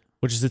Life. Yep.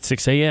 Which is at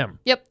 6 a.m.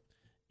 Yep.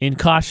 In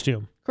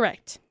costume.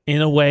 Correct.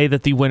 In a way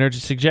that the winner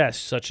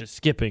suggests, such as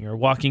skipping or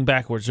walking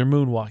backwards or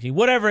moonwalking,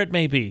 whatever it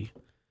may be.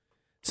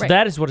 So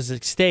that is what is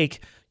at stake.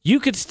 You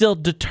could still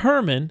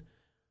determine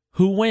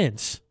who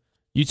wins.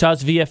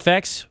 Utah's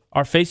VFX,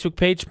 our Facebook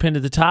page, pinned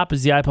at the top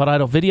is the iPod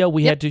Idol video.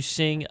 We had to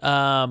sing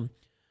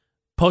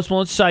Post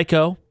Malone's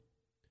Psycho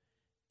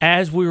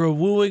as we were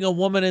wooing a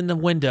woman in the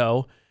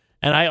window,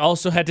 and I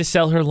also had to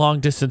sell her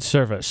long-distance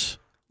service.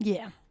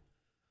 Yeah.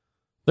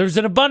 There's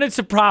an abundance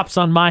of props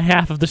on my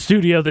half of the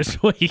studio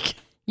this week.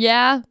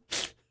 Yeah.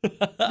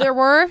 There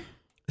were.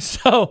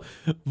 So,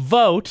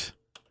 vote,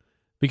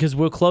 because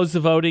we'll close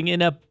the voting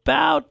in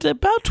about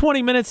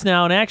 20 minutes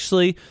now. And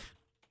actually,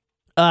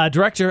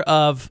 director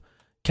of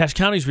Cache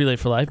County's Relay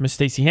for Life, Miss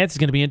Stacey Hansen, is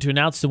going to be in to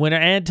announce the winner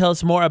and tell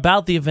us more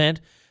about the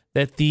event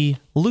that the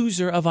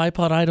loser of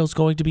iPod Idol is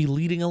going to be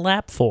leading a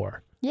lap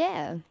for.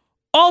 Yeah.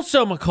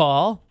 Also,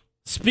 McCall,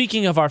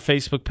 speaking of our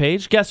Facebook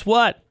page, guess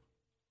what?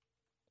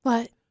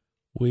 What?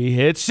 We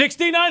hit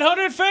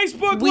 6,900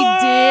 Facebook We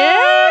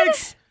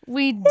likes! did?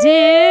 We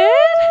did?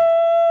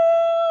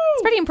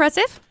 It's pretty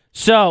impressive.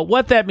 So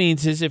what that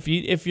means is if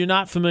you're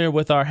not familiar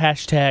with our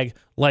hashtag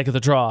like of the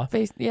draw,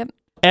 Yep.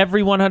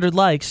 every 100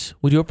 likes,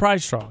 we do a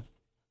prize drawing.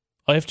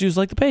 All you have to do is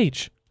like the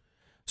page.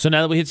 So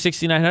now that we hit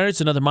 6,900,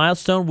 it's another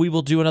milestone. We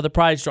will do another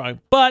prize drawing.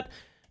 But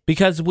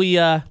because we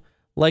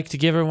like to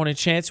give everyone a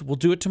chance, we'll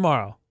do it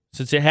tomorrow.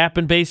 Since it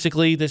happened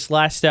basically this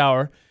last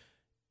hour,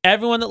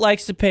 everyone that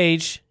likes the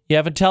page, you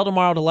have until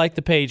tomorrow to like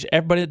the page.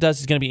 Everybody that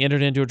does is going to be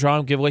entered into a drawing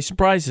and give away some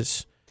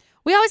prizes.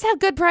 We always have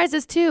good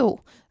prizes, too.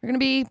 They're going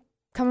to be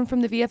coming from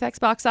the VFX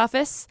box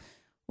office,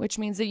 which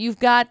means that you've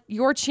got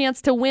your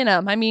chance to win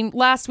them. I mean,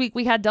 last week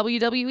we had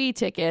WWE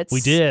tickets.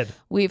 We did.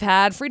 We've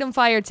had Freedom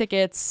Fire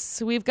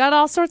tickets. We've got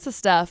all sorts of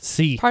stuff.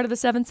 See. Part of the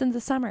Seven Sins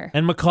of Summer.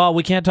 And McCall,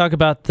 we can't talk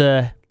about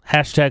the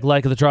hashtag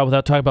like of the draw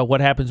without talking about what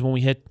happens when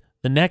we hit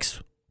the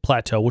next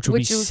plateau, which will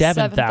be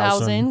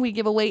 7,000. We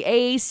give away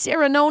a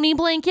Serenoni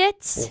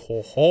blanket,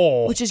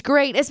 which is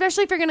great,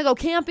 especially if you're going to go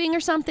camping or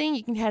something.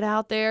 You can head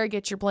out there,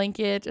 get your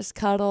blanket, just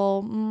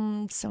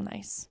cuddle. So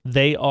nice.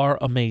 They are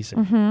amazing.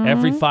 Mm-hmm.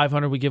 Every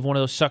 500, we give one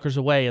of those suckers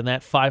away, and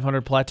that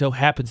 500 plateau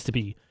happens to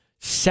be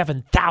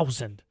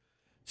 7,000.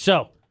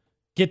 So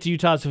get to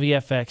Utah's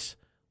VFX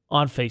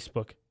on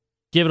Facebook.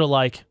 Give it a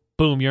like.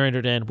 Boom, you're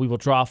entered in. We will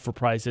draw for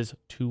prizes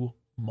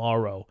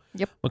tomorrow.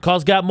 Yep.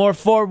 McCall's got more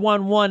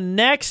 411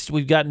 next.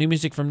 We've got new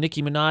music from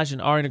Nicki Minaj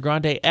and Ariana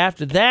Grande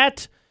after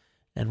that.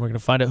 And we're going to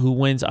find out who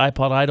wins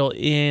iPod Idol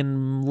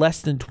in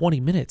less than 20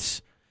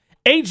 minutes.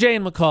 AJ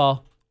and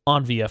McCall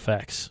on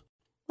VFX.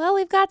 Well,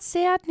 we've got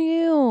sad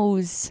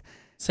news.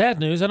 Sad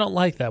news? I don't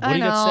like that. What I do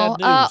you know. got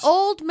sad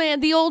news?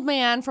 The old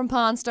man from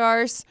Pawn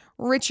Stars,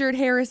 Richard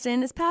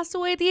Harrison, has passed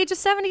away at the age of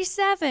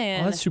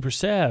 77. Oh, that's super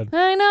sad.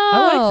 I know.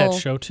 I like that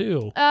show,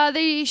 too.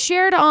 They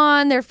shared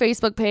on their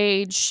Facebook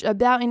page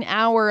about an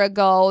hour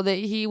ago that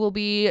he will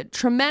be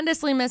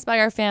tremendously missed by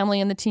our family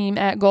and the team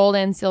at Gold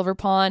and Silver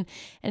Pawn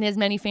and his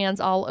many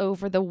fans all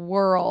over the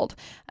world.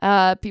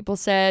 People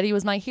said he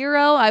was my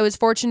hero. I was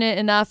fortunate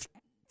enough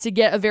to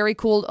get a very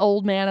cool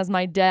old man as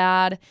my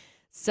dad.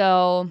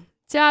 So,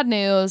 sad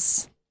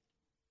news.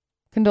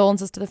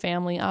 Condolences to the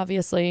family,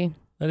 obviously.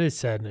 That is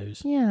sad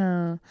news.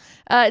 Yeah.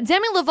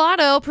 Demi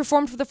Lovato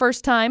performed for the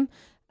first time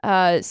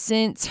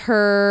since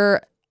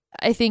her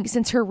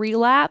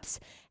relapse,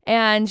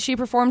 and she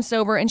performed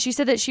sober, and she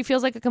said that she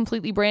feels like a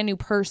completely brand new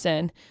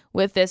person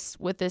with this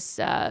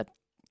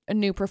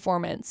new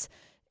performance.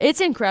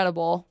 It's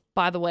incredible,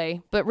 by the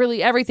way, but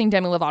really everything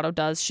Demi Lovato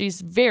does,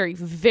 she's very,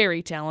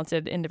 very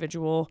talented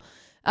individual.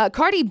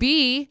 Cardi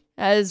B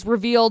has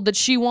revealed that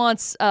she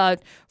wants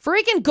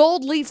freaking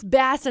gold leaf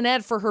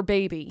bassinet for her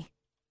baby.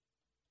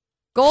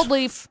 Gold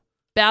leaf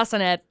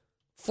bassinet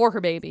for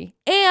her baby.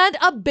 And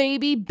a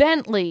baby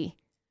Bentley.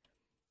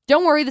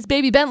 Don't worry, this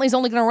baby Bentley's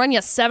only going to run you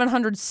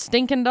 $700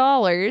 stinking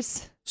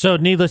dollars. So,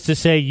 needless to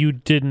say, you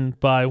didn't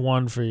buy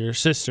one for your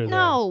sister,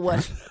 No.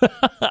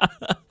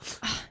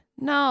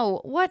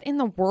 No. What in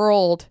the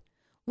world?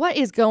 What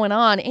is going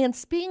on? And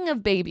speaking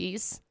of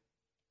babies,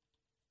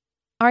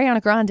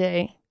 Ariana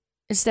Grande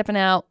is stepping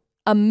out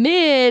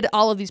amid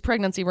all of these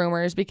pregnancy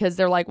rumors because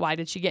they're like, why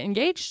did she get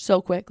engaged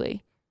so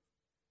quickly?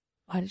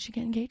 Why did she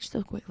get engaged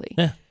so quickly?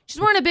 Yeah.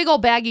 She's wearing a big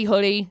old baggy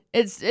hoodie.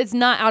 It's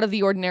not out of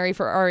the ordinary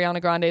for Ariana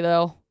Grande,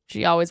 though.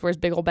 She always wears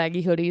big old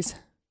baggy hoodies.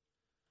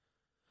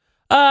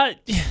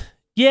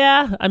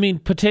 Yeah, I mean,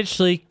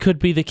 potentially could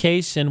be the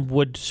case and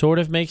would sort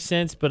of make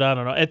sense, but I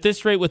don't know. At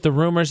this rate, with the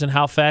rumors and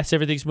how fast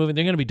everything's moving,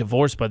 they're going to be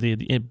divorced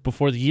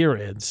before the year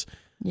ends.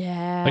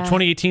 Yeah. Like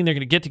 2018, they're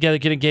going to get together,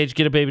 get engaged,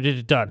 get a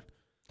baby, done.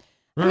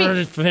 I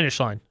mean, finish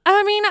line.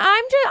 I mean,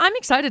 I'm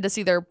excited to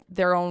see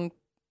their own,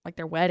 like,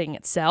 their wedding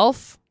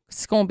itself.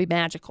 It's going to be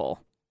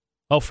magical.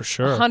 Oh, for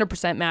sure.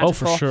 100% magical. Oh,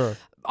 for sure.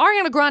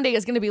 Ariana Grande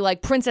is going to be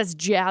like Princess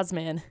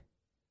Jasmine.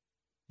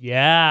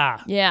 Yeah.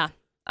 Yeah,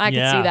 I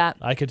could see that.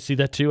 I could see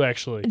that too,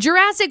 actually.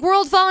 Jurassic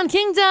World Fallen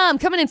Kingdom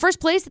coming in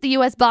first place at the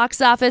U.S. box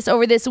office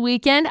over this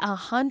weekend,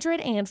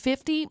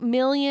 $150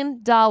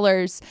 million.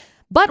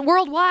 But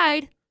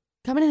worldwide,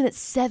 coming in at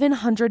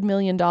 $700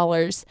 million.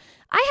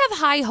 I have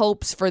high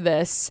hopes for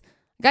this.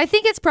 I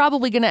think it's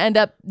probably going to end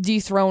up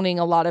dethroning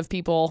a lot of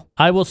people.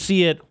 I will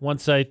see it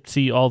once I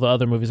see all the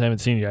other movies I haven't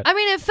seen yet. I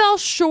mean, it fell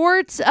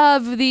short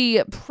of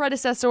the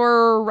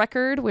predecessor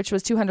record, which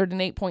was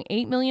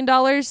 $208.8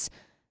 million.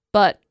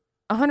 But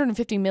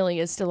 150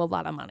 million is still a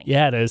lot of money.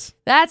 Yeah, it is.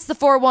 That's the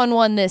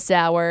 411 this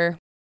hour.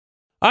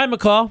 All right,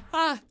 McCall.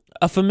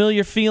 A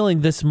familiar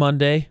feeling this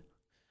Monday.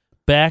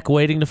 Back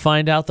waiting to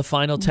find out the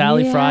final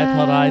tally for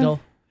iPod Idol.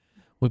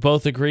 We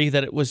both agree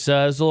that it was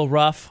a little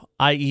rough,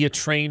 i.e. a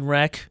train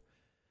wreck.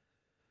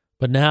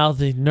 But now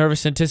the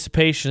nervous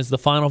anticipation as the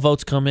final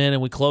votes come in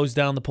and we close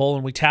down the poll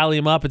and we tally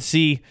them up and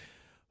see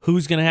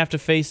who's going to have to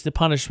face the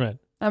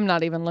punishment. I'm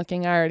not even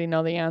looking. I already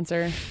know the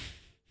answer.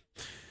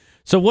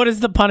 So what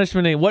is the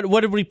punishment?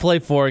 What did we play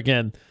for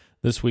again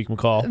this week,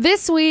 McCall?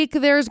 This week,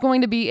 there's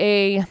going to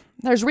be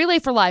there's Relay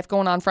for Life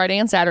going on Friday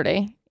and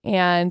Saturday.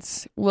 And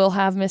we'll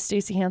have Miss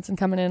Stacey Hansen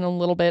coming in a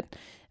little bit.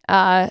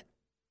 And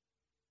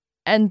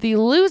the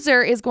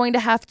loser is going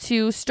to have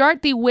to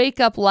start the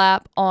wake-up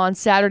lap on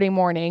Saturday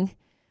morning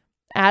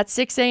at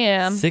 6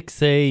 a.m.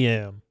 6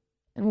 a.m.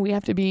 And we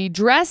have to be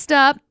dressed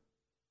up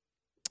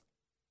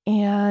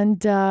and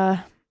do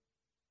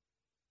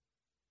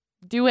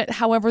it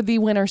however the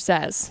winner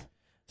says.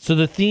 So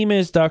the theme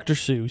is Dr.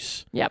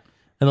 Seuss. Yep.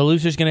 And the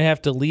loser's going to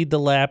have to lead the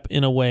lap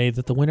in a way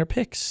that the winner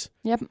picks.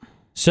 Yep.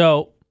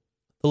 So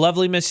the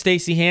lovely Miss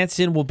Stacey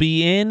Hansen will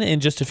be in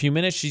just a few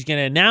minutes. She's going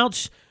to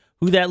announce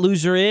who that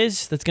loser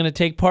is that's going to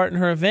take part in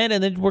her event,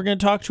 and then we're going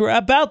to talk to her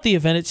about the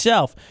event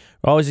itself.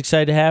 We're always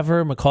excited to have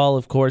her. McCall,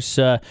 of course,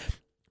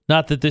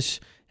 not that this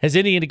has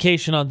any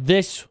indication on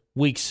this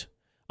week's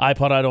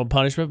iPod Idol and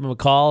Punishment, but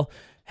McCall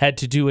had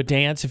to do a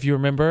dance, if you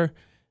remember,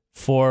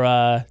 for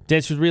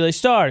Dance with Relay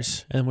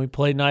Stars. And we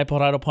played an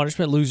iPod Idol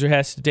Punishment. Loser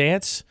has to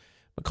dance.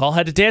 McCall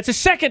had to dance a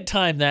second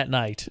time that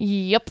night.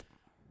 Yep.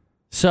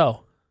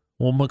 So,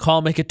 will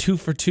McCall make a 2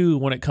 for 2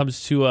 when it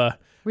comes to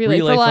Relay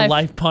for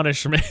life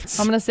punishments?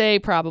 I'm going to say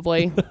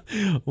probably.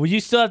 Well, you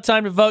still have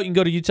time to vote. You can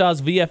go to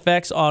Utah's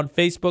VFX on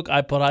Facebook.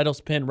 iPod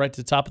Idol's pinned right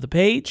to the top of the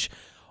page.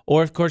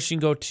 Or, of course, you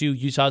can go to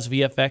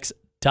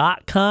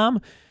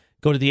utahsvfx.com.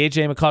 Go to the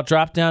AJ McCall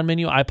drop-down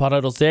menu. iPod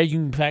Idol's there. You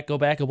can, in fact, go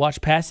back and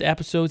watch past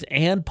episodes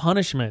and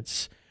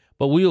punishments.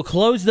 But we will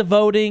close the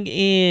voting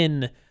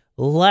in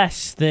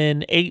less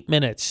than 8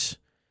 minutes.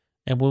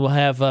 And we will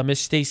have Miss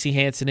Stacey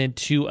Hansen in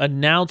to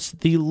announce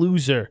the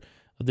loser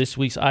of this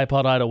week's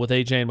iPod Idol with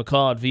AJ and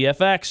McCall at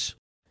VFX.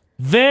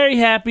 Very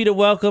happy to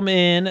welcome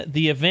in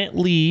the event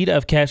lead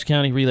of Cache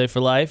County Relay for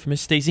Life,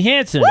 Miss Stacey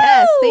Hansen.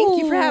 Yes, thank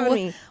you for having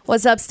me.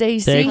 What's up,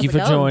 Stacey? Thank you for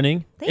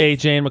joining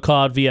Thanks. AJ and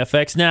McCall at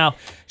VFX. Now,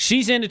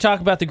 she's in to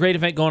talk about the great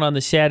event going on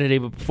this Saturday,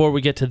 but before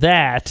we get to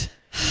that,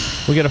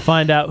 we got to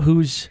find out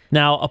who's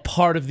now a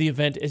part of the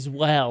event as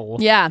well.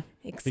 Yeah.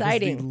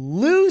 Exciting. Because the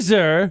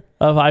loser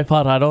of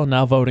iPod Idol,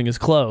 now voting is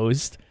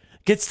closed,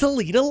 gets to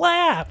lead a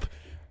lap.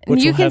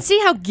 You can see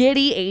how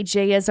giddy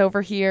AJ is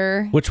over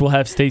here. Which will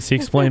have Stacey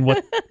explain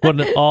what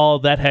all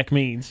that heck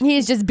means.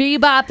 He's just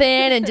bebopping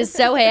and just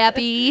so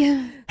happy.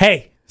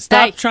 Hey,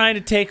 stop trying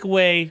to take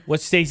away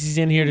what Stacey's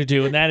in here to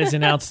do, and that is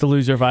announce the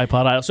loser of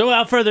iPod Idol. So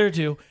without further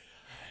ado,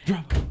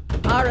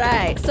 All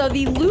right. So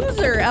the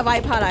loser of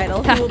iPod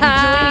Idol, who will be joining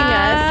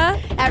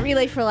us at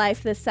Relay for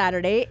Life this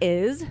Saturday,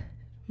 is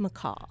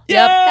McCall.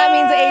 Yep. That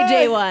means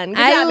AJ won. Good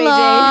job,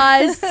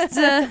 I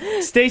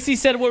lost. Stacey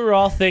said what we were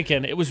all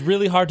thinking. It was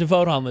really hard to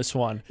vote on this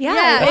one.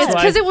 Yeah, it's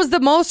because it was the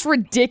most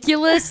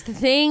ridiculous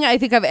thing I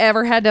think I've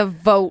ever had to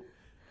vote.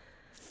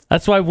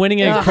 That's why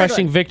winning a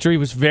crushing victory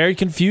was very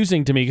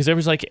confusing to me, because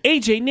everyone's like,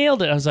 AJ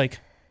nailed it. I was like,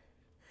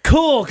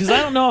 cool, because I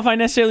don't know if I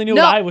necessarily knew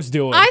what I was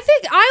doing. I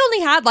think I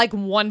only had like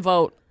one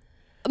vote.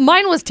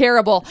 Mine was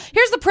terrible.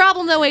 Here's the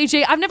problem, though,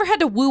 AJ. I've never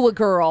had to woo a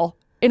girl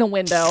in a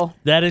window.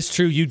 That is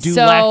true. You do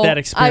lack that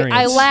experience.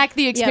 I lack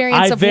the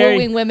experience of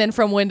wooing women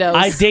from windows.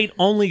 I date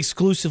only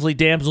exclusively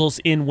damsels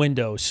in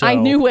windows. So I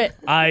knew it.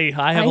 I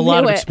have a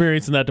lot of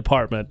experience in that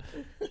department.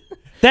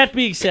 That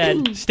being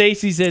said,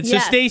 Stacey's in. So,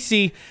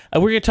 Stacey, we're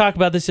going to talk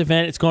about this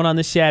event. It's going on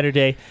this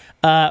Saturday.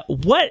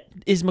 What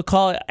is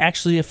McCall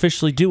actually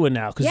officially doing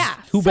now? Because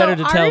who better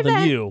to tell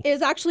than you? Our event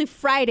is actually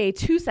Friday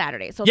to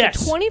Saturday. So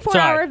it's a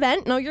 24-hour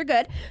event. No, you're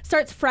good.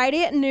 Starts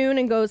Friday at noon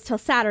and goes till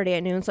Saturday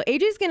at noon. So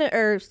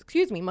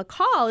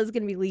McCall is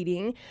going to be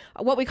leading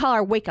what we call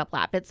our wake-up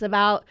lap. It's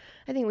about,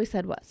 I think we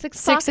said,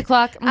 6 o'clock? 6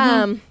 o'clock.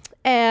 Mm-hmm.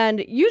 And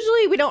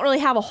usually we don't really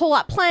have a whole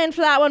lot planned for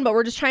that one, but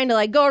we're just trying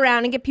to go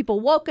around and get people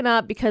woken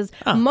up because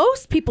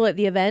most people at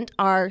the event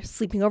are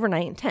sleeping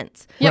overnight in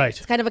tents. Yep. Right.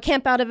 It's kind of a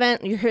camp out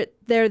event. You're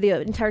there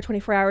the entire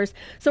 24 hours.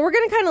 So we're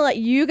going to kind of let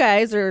you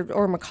guys or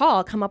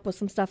McCall come up with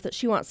some stuff that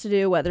she wants to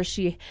do, whether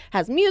she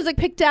has music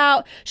picked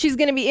out. She's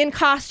going to be in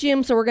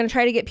costume, so we're going to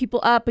try to get people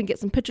up and get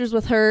some pictures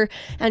with her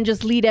and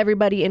just lead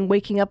everybody in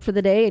waking up for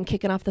the day and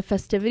kicking off the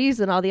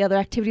festivities and all the other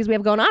activities we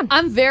have going on.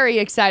 I'm very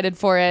excited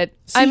for it.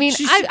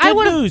 See, I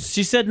want news.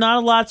 She said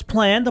not a lot's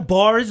planned. The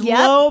bar is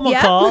low,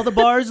 McCall. The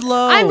bar is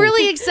low. I'm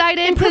really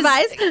excited.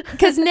 Improvise.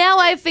 Because now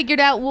I've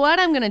figured out what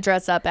I'm going to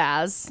dress up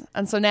as.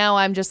 And so now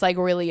I'm just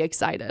really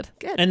excited.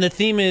 Good. And the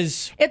theme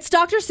is? It's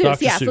Dr. Seuss.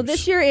 Dr. Seuss. So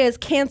this year is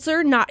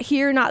cancer, not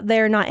here, not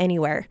there, not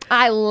anywhere.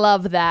 I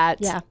love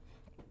that. Yeah.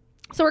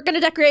 So we're going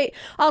to decorate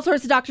all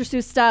sorts of Dr.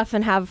 Seuss stuff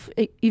and have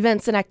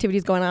events and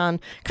activities going on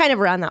kind of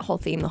around that whole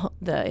theme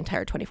the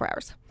entire 24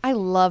 hours. I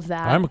love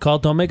that. All right,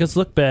 McCall, don't make us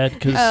look bad.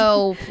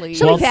 Oh, please.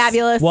 She'll be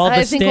fabulous.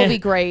 I think we'll be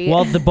great.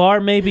 While the bar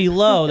may be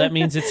low, that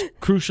means it's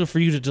crucial for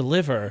you to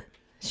deliver.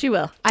 She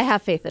will. I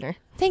have faith in her.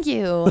 Thank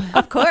you.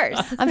 Of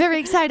course. I'm very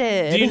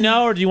excited. Do you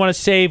know, or do you want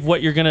to save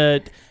what you're going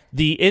to,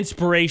 the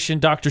inspiration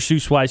Dr.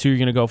 Seuss-wise, who you're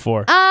going to go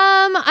for?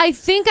 I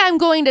think I'm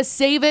going to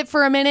save it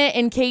for a minute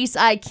in case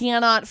I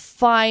cannot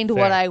find Fair.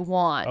 what I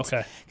want.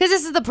 Okay. Because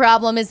this is the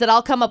problem, is that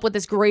I'll come up with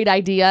this great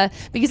idea.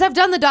 Because I've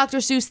done the Dr.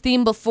 Seuss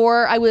theme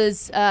before. I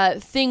was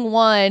Thing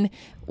 1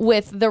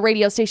 with the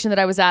radio station that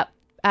I was at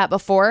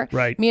before.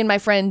 Right. Me and my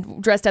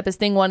friend dressed up as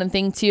Thing 1 and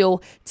Thing 2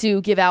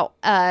 to give out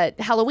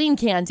Halloween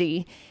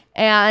candy.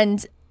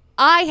 And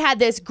I had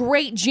this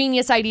great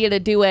genius idea to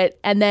do it,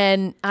 and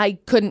then I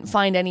couldn't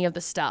find any of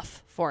the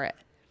stuff for it.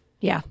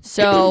 Yeah.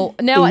 So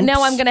now I'm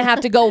going to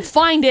have to go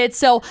find it.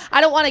 So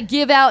I don't want to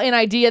give out an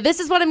idea. This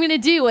is what I'm going to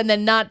do, and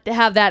then not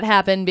have that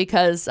happen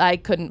because I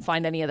couldn't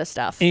find any of the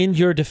stuff. In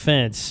your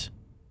defense,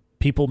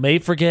 people may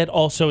forget.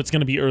 Also, it's going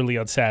to be early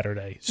on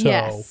Saturday. So.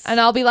 Yes. And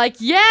I'll be like,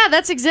 yeah,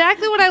 that's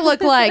exactly what I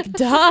look like.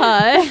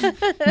 Duh.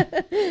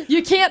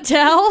 You can't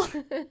tell?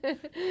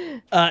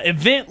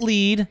 Event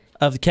lead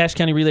of the Cache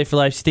County Relay for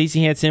Life,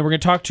 Stacey Hansen. We're going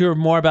to talk to her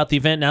more about the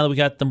event now that we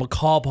got the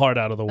McCall part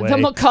out of the way. The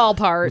McCall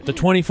part. The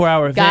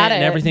 24-hour event Got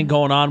and it. everything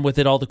going on with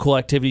it, all the cool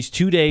activities,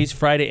 2 days,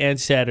 Friday and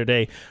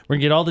Saturday. We're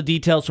going to get all the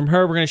details from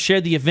her. We're going to share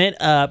the event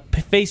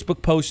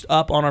Facebook post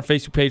up on our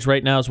Facebook page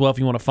right now as well if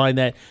you want to find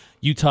that.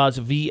 Utah's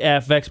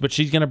VFX, but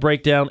she's going to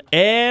break down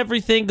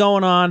everything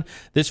going on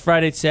this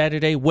Friday and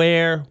Saturday,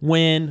 where,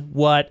 when,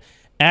 what.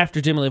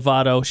 After Jimmy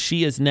Lovato,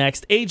 she is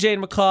next. AJ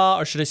and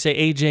McCall, or should I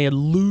say AJ and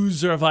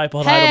loser of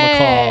iPod,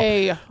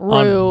 Hey, Idol McCall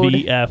on rude.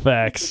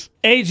 VFX.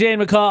 AJ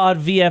and McCall on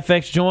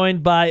VFX,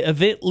 joined by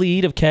event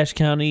lead of Cache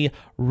County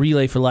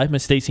Relay for Life,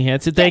 Miss Stacey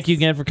Hansen. Thank you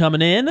again for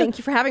coming in. Thank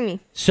you for having me.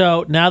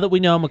 So now that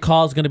we know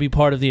McCall is going to be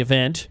part of the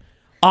event,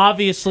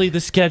 obviously the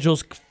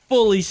schedule's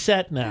fully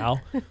set now.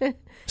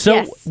 So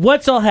Yes.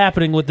 what's all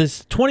happening with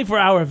this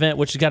 24-hour event,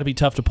 which has got to be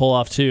tough to pull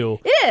off, too?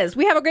 It is.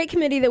 We have a great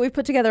committee that we've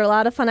put together a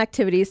lot of fun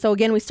activities. So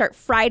again, we start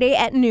Friday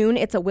at noon.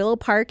 It's at Willow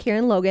Park here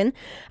in Logan.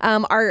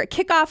 Our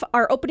kickoff,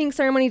 our opening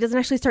ceremony doesn't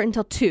actually start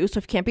until 2. So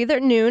if you can't be there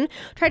at noon,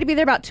 try to be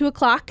there about 2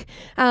 o'clock.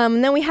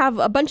 And then we have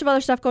a bunch of other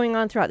stuff going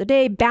on throughout the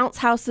day. Bounce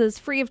houses,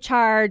 free of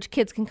charge.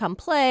 Kids can come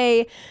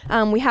play.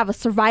 We have a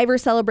survivor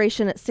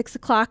celebration at 6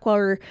 o'clock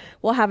where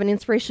we'll have an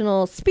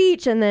inspirational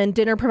speech and then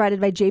dinner provided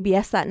by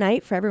JBS that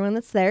night for everyone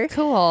that's there.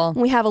 Cool.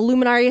 We have a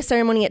Luminaria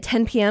ceremony at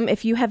 10 p.m.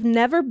 If you have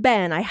never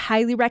been, I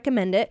highly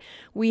recommend it.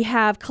 We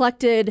have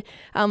collected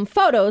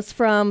photos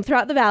from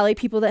throughout the valley,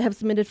 people that have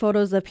submitted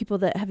photos of people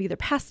that have either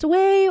passed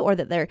away or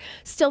that they're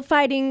still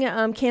fighting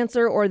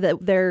cancer or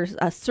that they're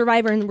a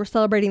survivor and we're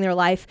celebrating their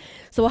life.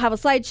 So we'll have a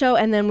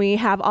slideshow, and then we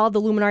have all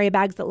the Luminaria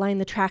bags that line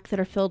the track that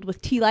are filled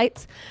with tea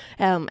lights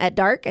at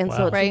dark. And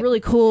so it's Right. a really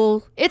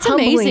cool, It's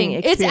humbling amazing.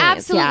 It's experience.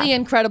 absolutely Yeah.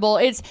 incredible.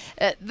 It's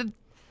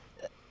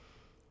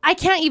I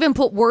can't even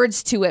put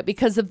words to it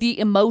because of the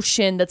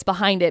emotion that's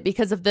behind it,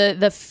 because of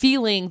the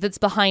feeling that's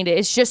behind it.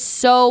 It's just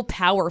so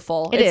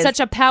powerful. It It's is. such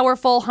a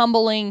powerful,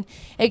 humbling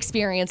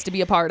experience to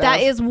be a part of.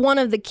 That is one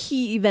of the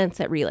key events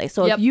at Relay.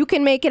 So Yep. if you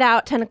can make it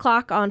out 10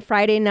 o'clock on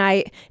Friday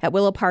night at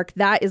Willow Park,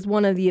 that is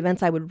one of the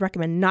events I would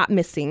recommend not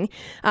missing.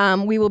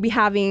 We will be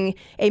having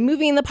a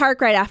movie in the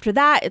park right after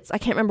that. I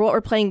can't remember what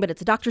we're playing, but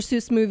it's a Dr.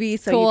 Seuss movie.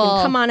 So you Cool.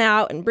 can come on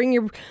out and bring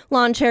your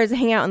lawn chairs and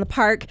hang out in the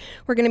park.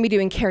 We're going to be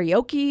doing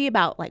karaoke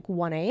about like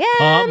 1 a.m.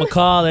 Oh,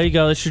 McCall, there you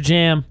go. That's your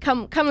jam.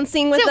 Come and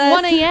sing with It's us. at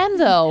 1 a.m.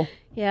 though.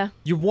 Yeah.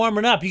 You're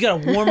warming up. You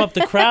got to warm up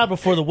the crowd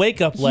before the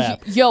wake-up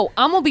lap. Yo,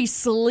 I'm gonna be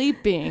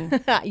sleeping.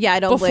 Yeah,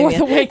 I don't Before blame you.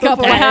 the wake-up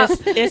Before- lap.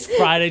 It's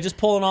Friday. Just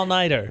pull an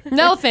all-nighter.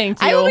 No,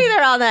 thank you. I will be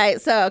there all night,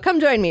 so come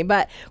join me.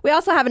 But we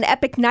also have an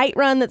epic night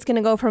run that's going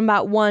to go from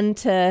about 1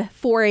 to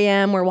 4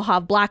 a.m. where we'll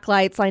have black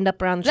lights lined up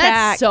around the track.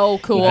 That's so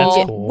cool. That's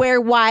Get- cool. Wear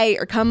white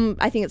or come.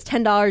 I think it's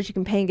 $10. You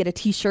can pay and get a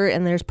T-shirt,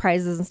 and there's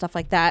prizes and stuff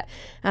like that.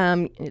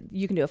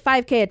 You can do a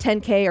 5K, a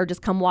 10K, or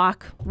just come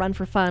walk, run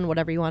for fun,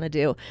 whatever you want to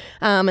do.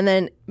 And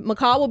then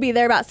McCall will be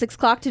there about 6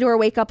 o'clock to do our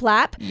wake up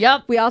lap.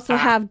 Yep. We also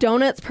have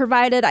donuts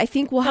provided. I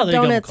think we'll have there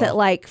you go, donuts McCall. at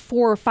like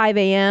 4 or 5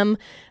 a.m.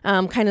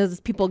 Kind of as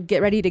people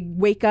get ready to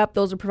wake up.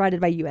 Those are provided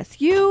by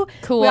USU.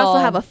 Cool. We also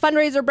have a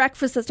fundraiser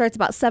breakfast that starts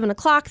about 7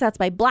 o'clock. That's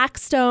by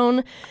Blackstone.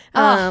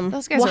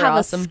 Those guys we'll are have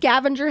awesome. a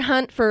scavenger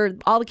hunt for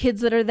all the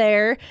kids that are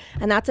there,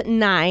 and that's at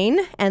 9.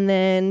 And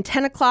then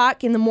 10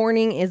 o'clock in the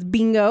morning is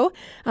bingo.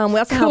 We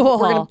also have, Cool.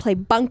 we're going to play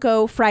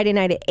bunco Friday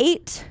night at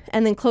 8,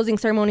 and then closing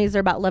ceremonies are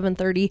about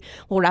 11:30.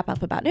 We'll wrap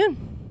up about noon.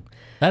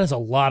 That is a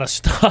lot of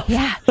stuff.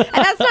 Yeah, and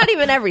that's not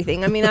even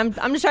everything. I mean, I'm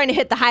just trying to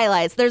hit the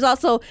highlights. There's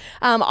also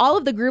all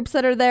of the groups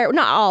that are there.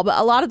 Not all, but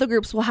a lot of the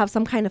groups will have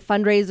some kind of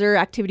fundraiser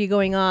activity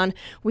going on.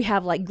 We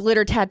have like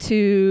glitter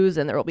tattoos,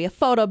 and there will be a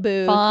photo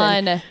booth.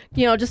 Fun. And,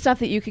 just stuff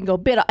that you can go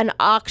bid. An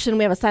auction.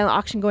 We have a silent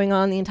auction going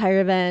on the entire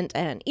event,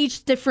 and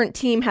each different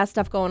team has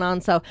stuff going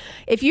on. So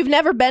if you've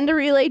never been to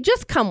Relay,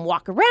 just come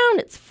walk around.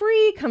 It's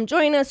free. Come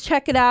join us.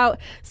 Check it out.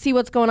 See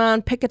what's going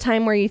on. Pick a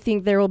time where you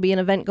think there will be an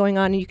event going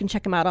on, and you can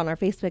check them out on our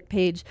Facebook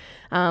page.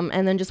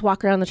 And then just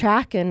walk around the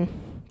track and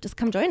just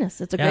come join us.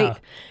 It's a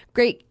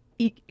great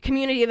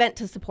community event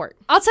to support.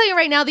 I'll tell you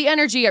right now, the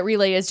energy at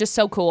Relay is just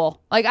so cool.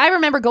 Like, I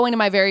remember going to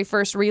my very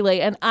first Relay,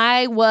 and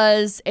I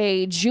was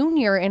a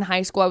junior in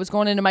high school. I was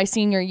going into my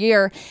senior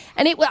year,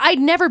 and I'd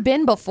never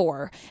been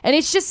before. And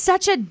it's just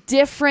such a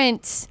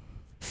different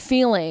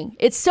feeling.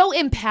 It's so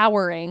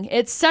empowering.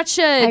 I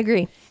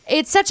agree.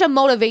 It's such a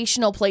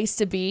motivational place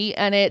to be,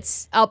 and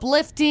it's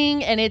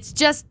uplifting, and it's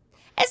a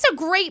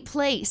great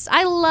place.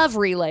 I love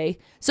Relay.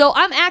 So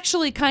I'm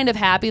actually kind of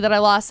happy that I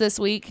lost this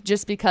week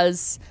just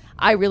because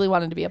I really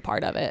wanted to be a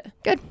part of it.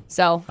 Good.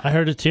 So I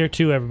heard a tier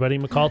 2, everybody.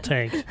 McCall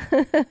tanked.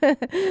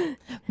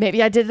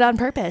 Maybe I did it on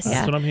purpose.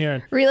 That's what I'm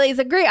hearing. Relay is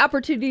a great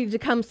opportunity to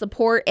come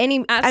support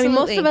any. Absolutely. I mean,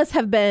 most of us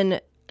have been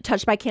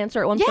touched by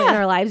cancer at one point in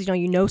our lives.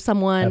 You know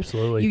someone.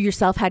 Absolutely. You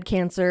yourself had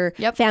cancer.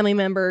 Yep. Family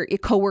member, a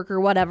coworker,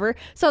 whatever.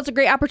 So it's a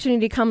great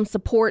opportunity to come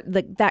support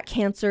that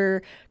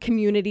cancer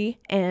community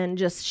and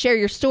just share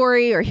your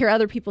story or hear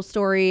other people's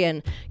story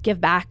and give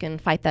back and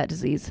fight that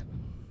disease.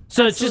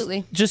 So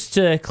Absolutely. It's just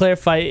to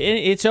clarify,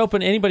 it's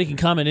open. Anybody can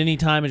come at any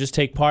time and just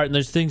take part. And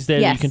there's things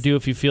there that you can do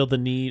if you feel the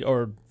need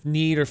or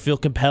feel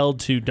compelled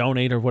to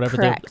donate or whatever.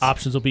 Correct. The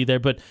options will be there.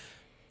 But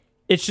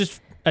it's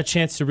just a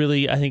chance to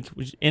really, I think,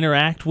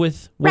 interact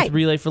with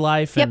Relay for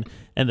Life and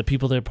the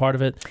people that are part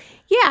of it.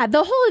 Yeah,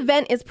 the whole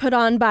event is put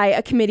on by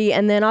a committee,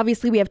 and then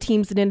obviously we have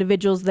teams and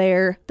individuals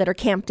there that are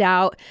camped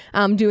out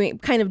doing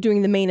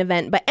the main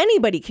event, but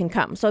anybody can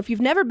come. So if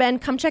you've never been,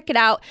 come check it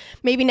out.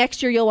 Maybe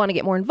next year you'll want to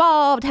get more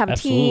involved, have a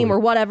team or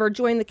whatever,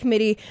 join the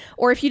committee.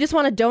 Or if you just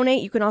want to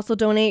donate, you can also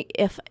donate.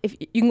 If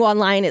you can go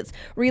online, it's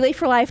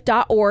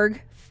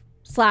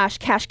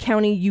relayforlife.org/Cache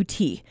County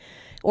UT.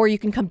 Or you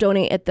can come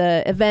donate at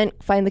the event,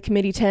 find the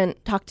committee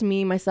tent, talk to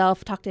me,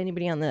 myself, talk to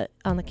anybody on the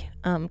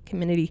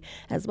community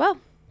as well.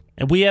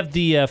 And we have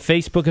the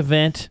Facebook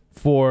event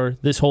for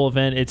this whole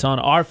event. It's on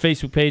our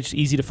Facebook page. It's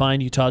easy to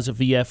find, Utah's of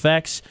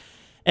VFX.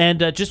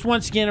 And just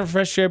once again,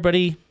 refresh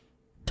everybody,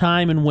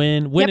 time and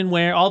when and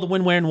where, all the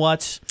when, where, and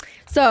what's.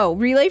 So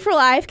Relay for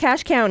Life,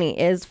 Cache County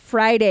is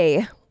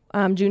Friday,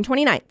 June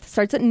 29th.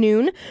 Starts at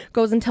noon,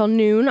 goes until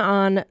noon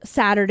on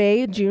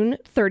Saturday, June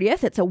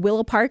 30th. It's at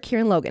Willow Park here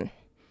in Logan.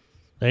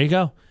 There you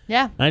go.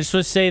 Yeah. I just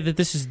want to say that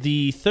this is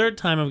the third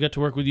time I've got to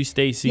work with you,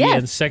 Stacey,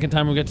 and the second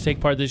time we got to take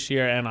part this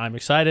year, and I'm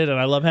excited, and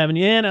I love having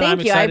you in, and I'm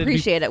excited I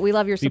appreciate it. We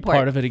love your support. Be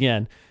part of it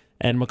again.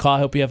 And McCall, I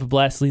hope you have a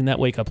blast leading that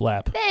wake-up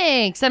lap.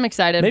 Thanks. I'm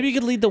excited. Maybe you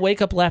could lead the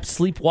wake-up lap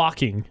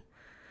sleepwalking.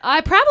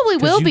 I probably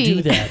will be.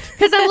 Do that.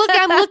 Because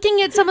I'm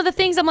looking at some of the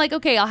things. I'm like,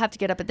 okay, I'll have to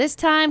get up at this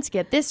time to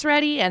get this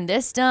ready and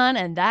this done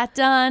and that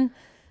done.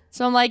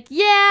 So I'm like,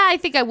 yeah, I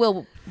think I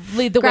will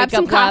lead the Grab wake up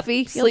some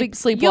coffee.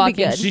 sleepwalking. You'll be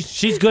good.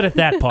 She's good at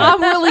that part.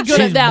 I'm really good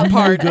at that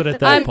part. Good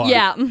at that part.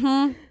 Yeah.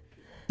 Mm-hmm.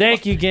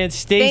 Thank you again,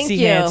 Stacey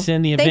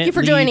Hansen, the event Thank you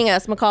for lead. joining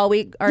us, McCall.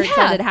 We are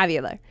excited to have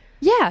you there.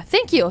 Yeah,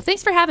 thank you.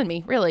 Thanks for having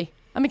me. Really,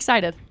 I'm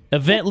excited.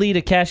 Event lead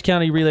at Cache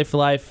County Relay for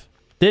Life.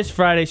 This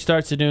Friday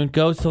starts at noon,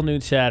 goes till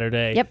noon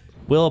Saturday. Yep.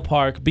 Willow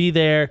Park, be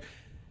there.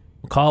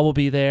 McCall will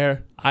be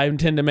there. I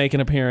intend to make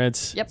an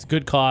appearance. Yep. It's a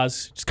good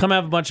cause. Just come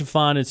have a bunch of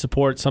fun and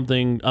support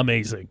something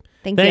amazing.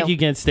 Thank you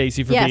again,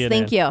 Stacey, for being Yes,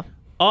 thank you.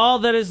 All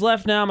that is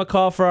left now,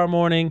 McCall, for our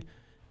morning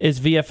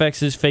is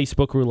VFX's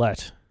Facebook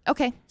Roulette.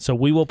 Okay. So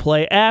we will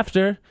play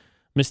after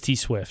Miss T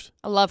Swift.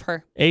 I love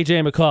her.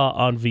 AJ McCall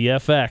on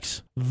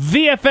VFX.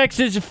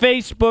 VFX's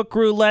Facebook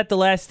Roulette, the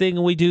last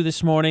thing we do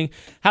this morning.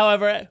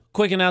 However,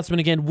 quick announcement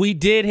again, we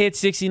did hit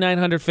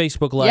 6,900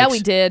 Facebook likes. Yeah, we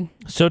did.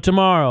 So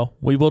tomorrow,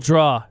 we will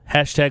draw,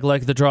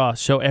 #like the draw.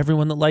 So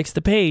everyone that likes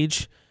the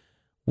page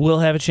will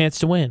have a chance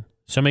to win.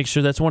 So make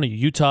sure that's one of you.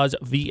 Utah's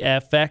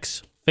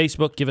VFX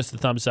Facebook. Give us the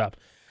thumbs up.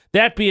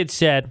 That being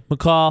said,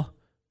 McCall,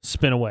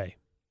 spin away.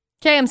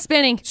 Okay, I'm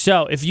spinning.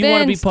 So if you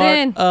want to be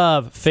part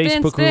of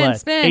Facebook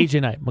Roulette, spin.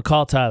 AJ Knight,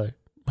 McCall Tyler.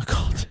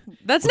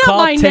 That's McCall not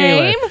my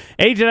Taylor. name.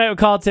 AJ Knight,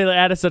 McCall Taylor,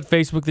 add us on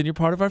Facebook, then you're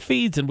part of our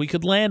feeds, and we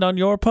could land on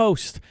your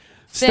post.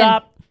 Spin.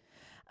 Stop.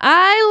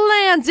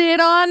 I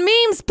landed on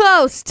Memes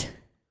Post.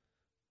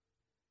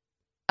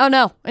 Oh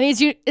no,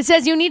 it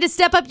says you need to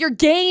step up your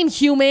game,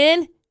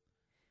 human.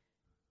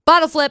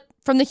 Bottle flip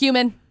from the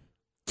human.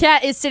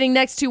 Cat is sitting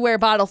next to where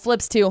bottle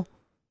flips to.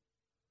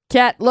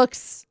 Cat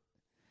knocks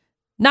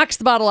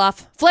the bottle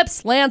off,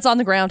 flips, lands on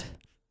the ground.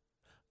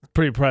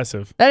 Pretty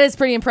impressive. That is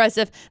pretty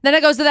impressive. Then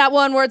it goes to that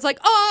one where it's like,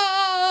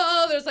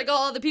 oh, there's like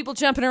all the people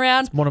jumping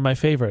around. One of my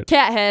favorite.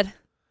 Cat head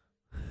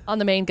on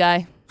the main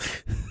guy.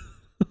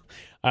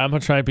 I'm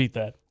going to try and beat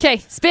that. Okay,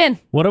 spin.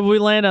 Whatever we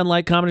land on,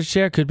 like, comment, and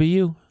share. Could be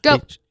you.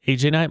 Go.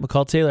 AJ Knight,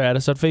 McCall Taylor, add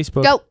us on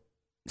Facebook. Go.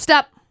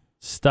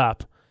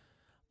 Stop.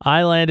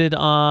 I landed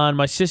on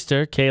my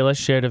sister, Kayla,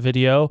 shared a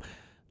video.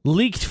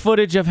 Leaked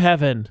footage of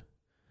heaven.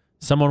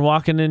 Someone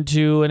walking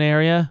into an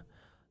area.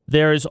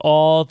 There is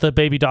all the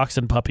baby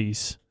dachshund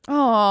puppies.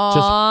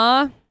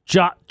 Aww.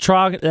 Just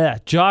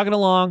jogging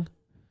along.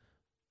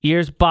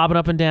 Ears bobbing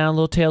up and down.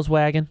 Little tails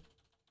wagging.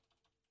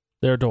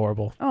 They're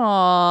adorable.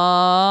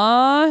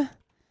 Aww.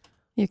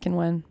 You can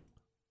win.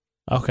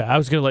 Okay, I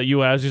was going to let you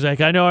win. I was just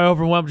like, I know I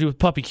overwhelmed you with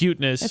puppy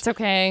cuteness. It's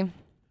okay.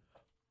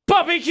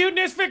 Puppy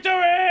cuteness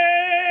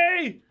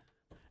victory!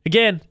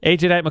 Again,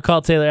 AJ Knight,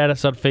 McCall Taylor, add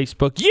us on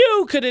Facebook.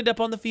 You could end up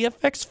on the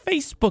VFX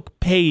Facebook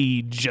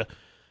page.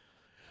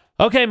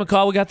 Okay,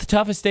 McCall, we got the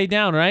toughest day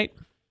down, right?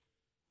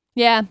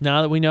 Yeah.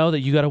 Now that we know that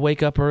you got to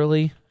wake up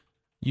early,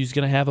 you're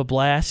going to have a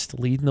blast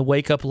leading the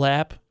wake-up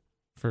lap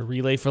for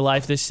Relay for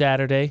Life this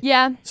Saturday.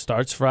 Yeah.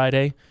 Starts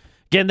Friday.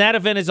 Again, that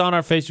event is on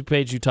our Facebook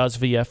page, Utah's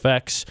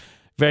VFX.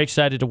 Very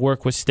excited to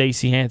work with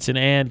Stacey Hansen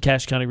and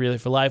Cache County Relay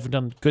for Life. We've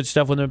done good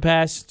stuff with them in the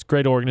past. It's a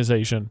great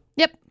organization.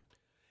 Yep.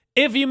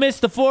 If you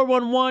missed the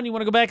 411, you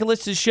want to go back and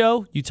listen to the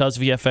show,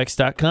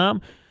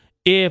 utahsvfx.com.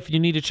 If you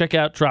need to check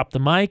out Drop the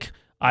Mic,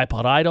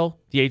 iPod Idol,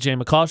 The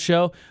AJ McCall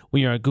Show,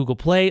 we are on Google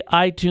Play,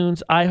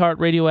 iTunes,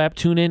 iHeartRadio app,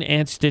 TuneIn,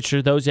 and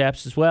Stitcher, those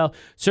apps as well.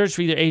 Search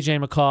for either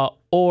AJ McCall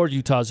or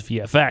Utah's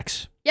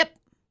VFX. Yep.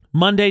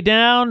 Monday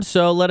down,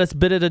 so let us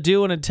bid it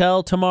adieu and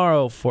until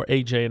tomorrow for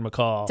AJ and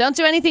McCall. Don't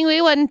do anything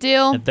we wouldn't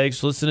do. And thanks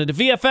for listening to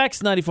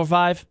VFX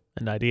 94.5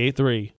 and 98.3.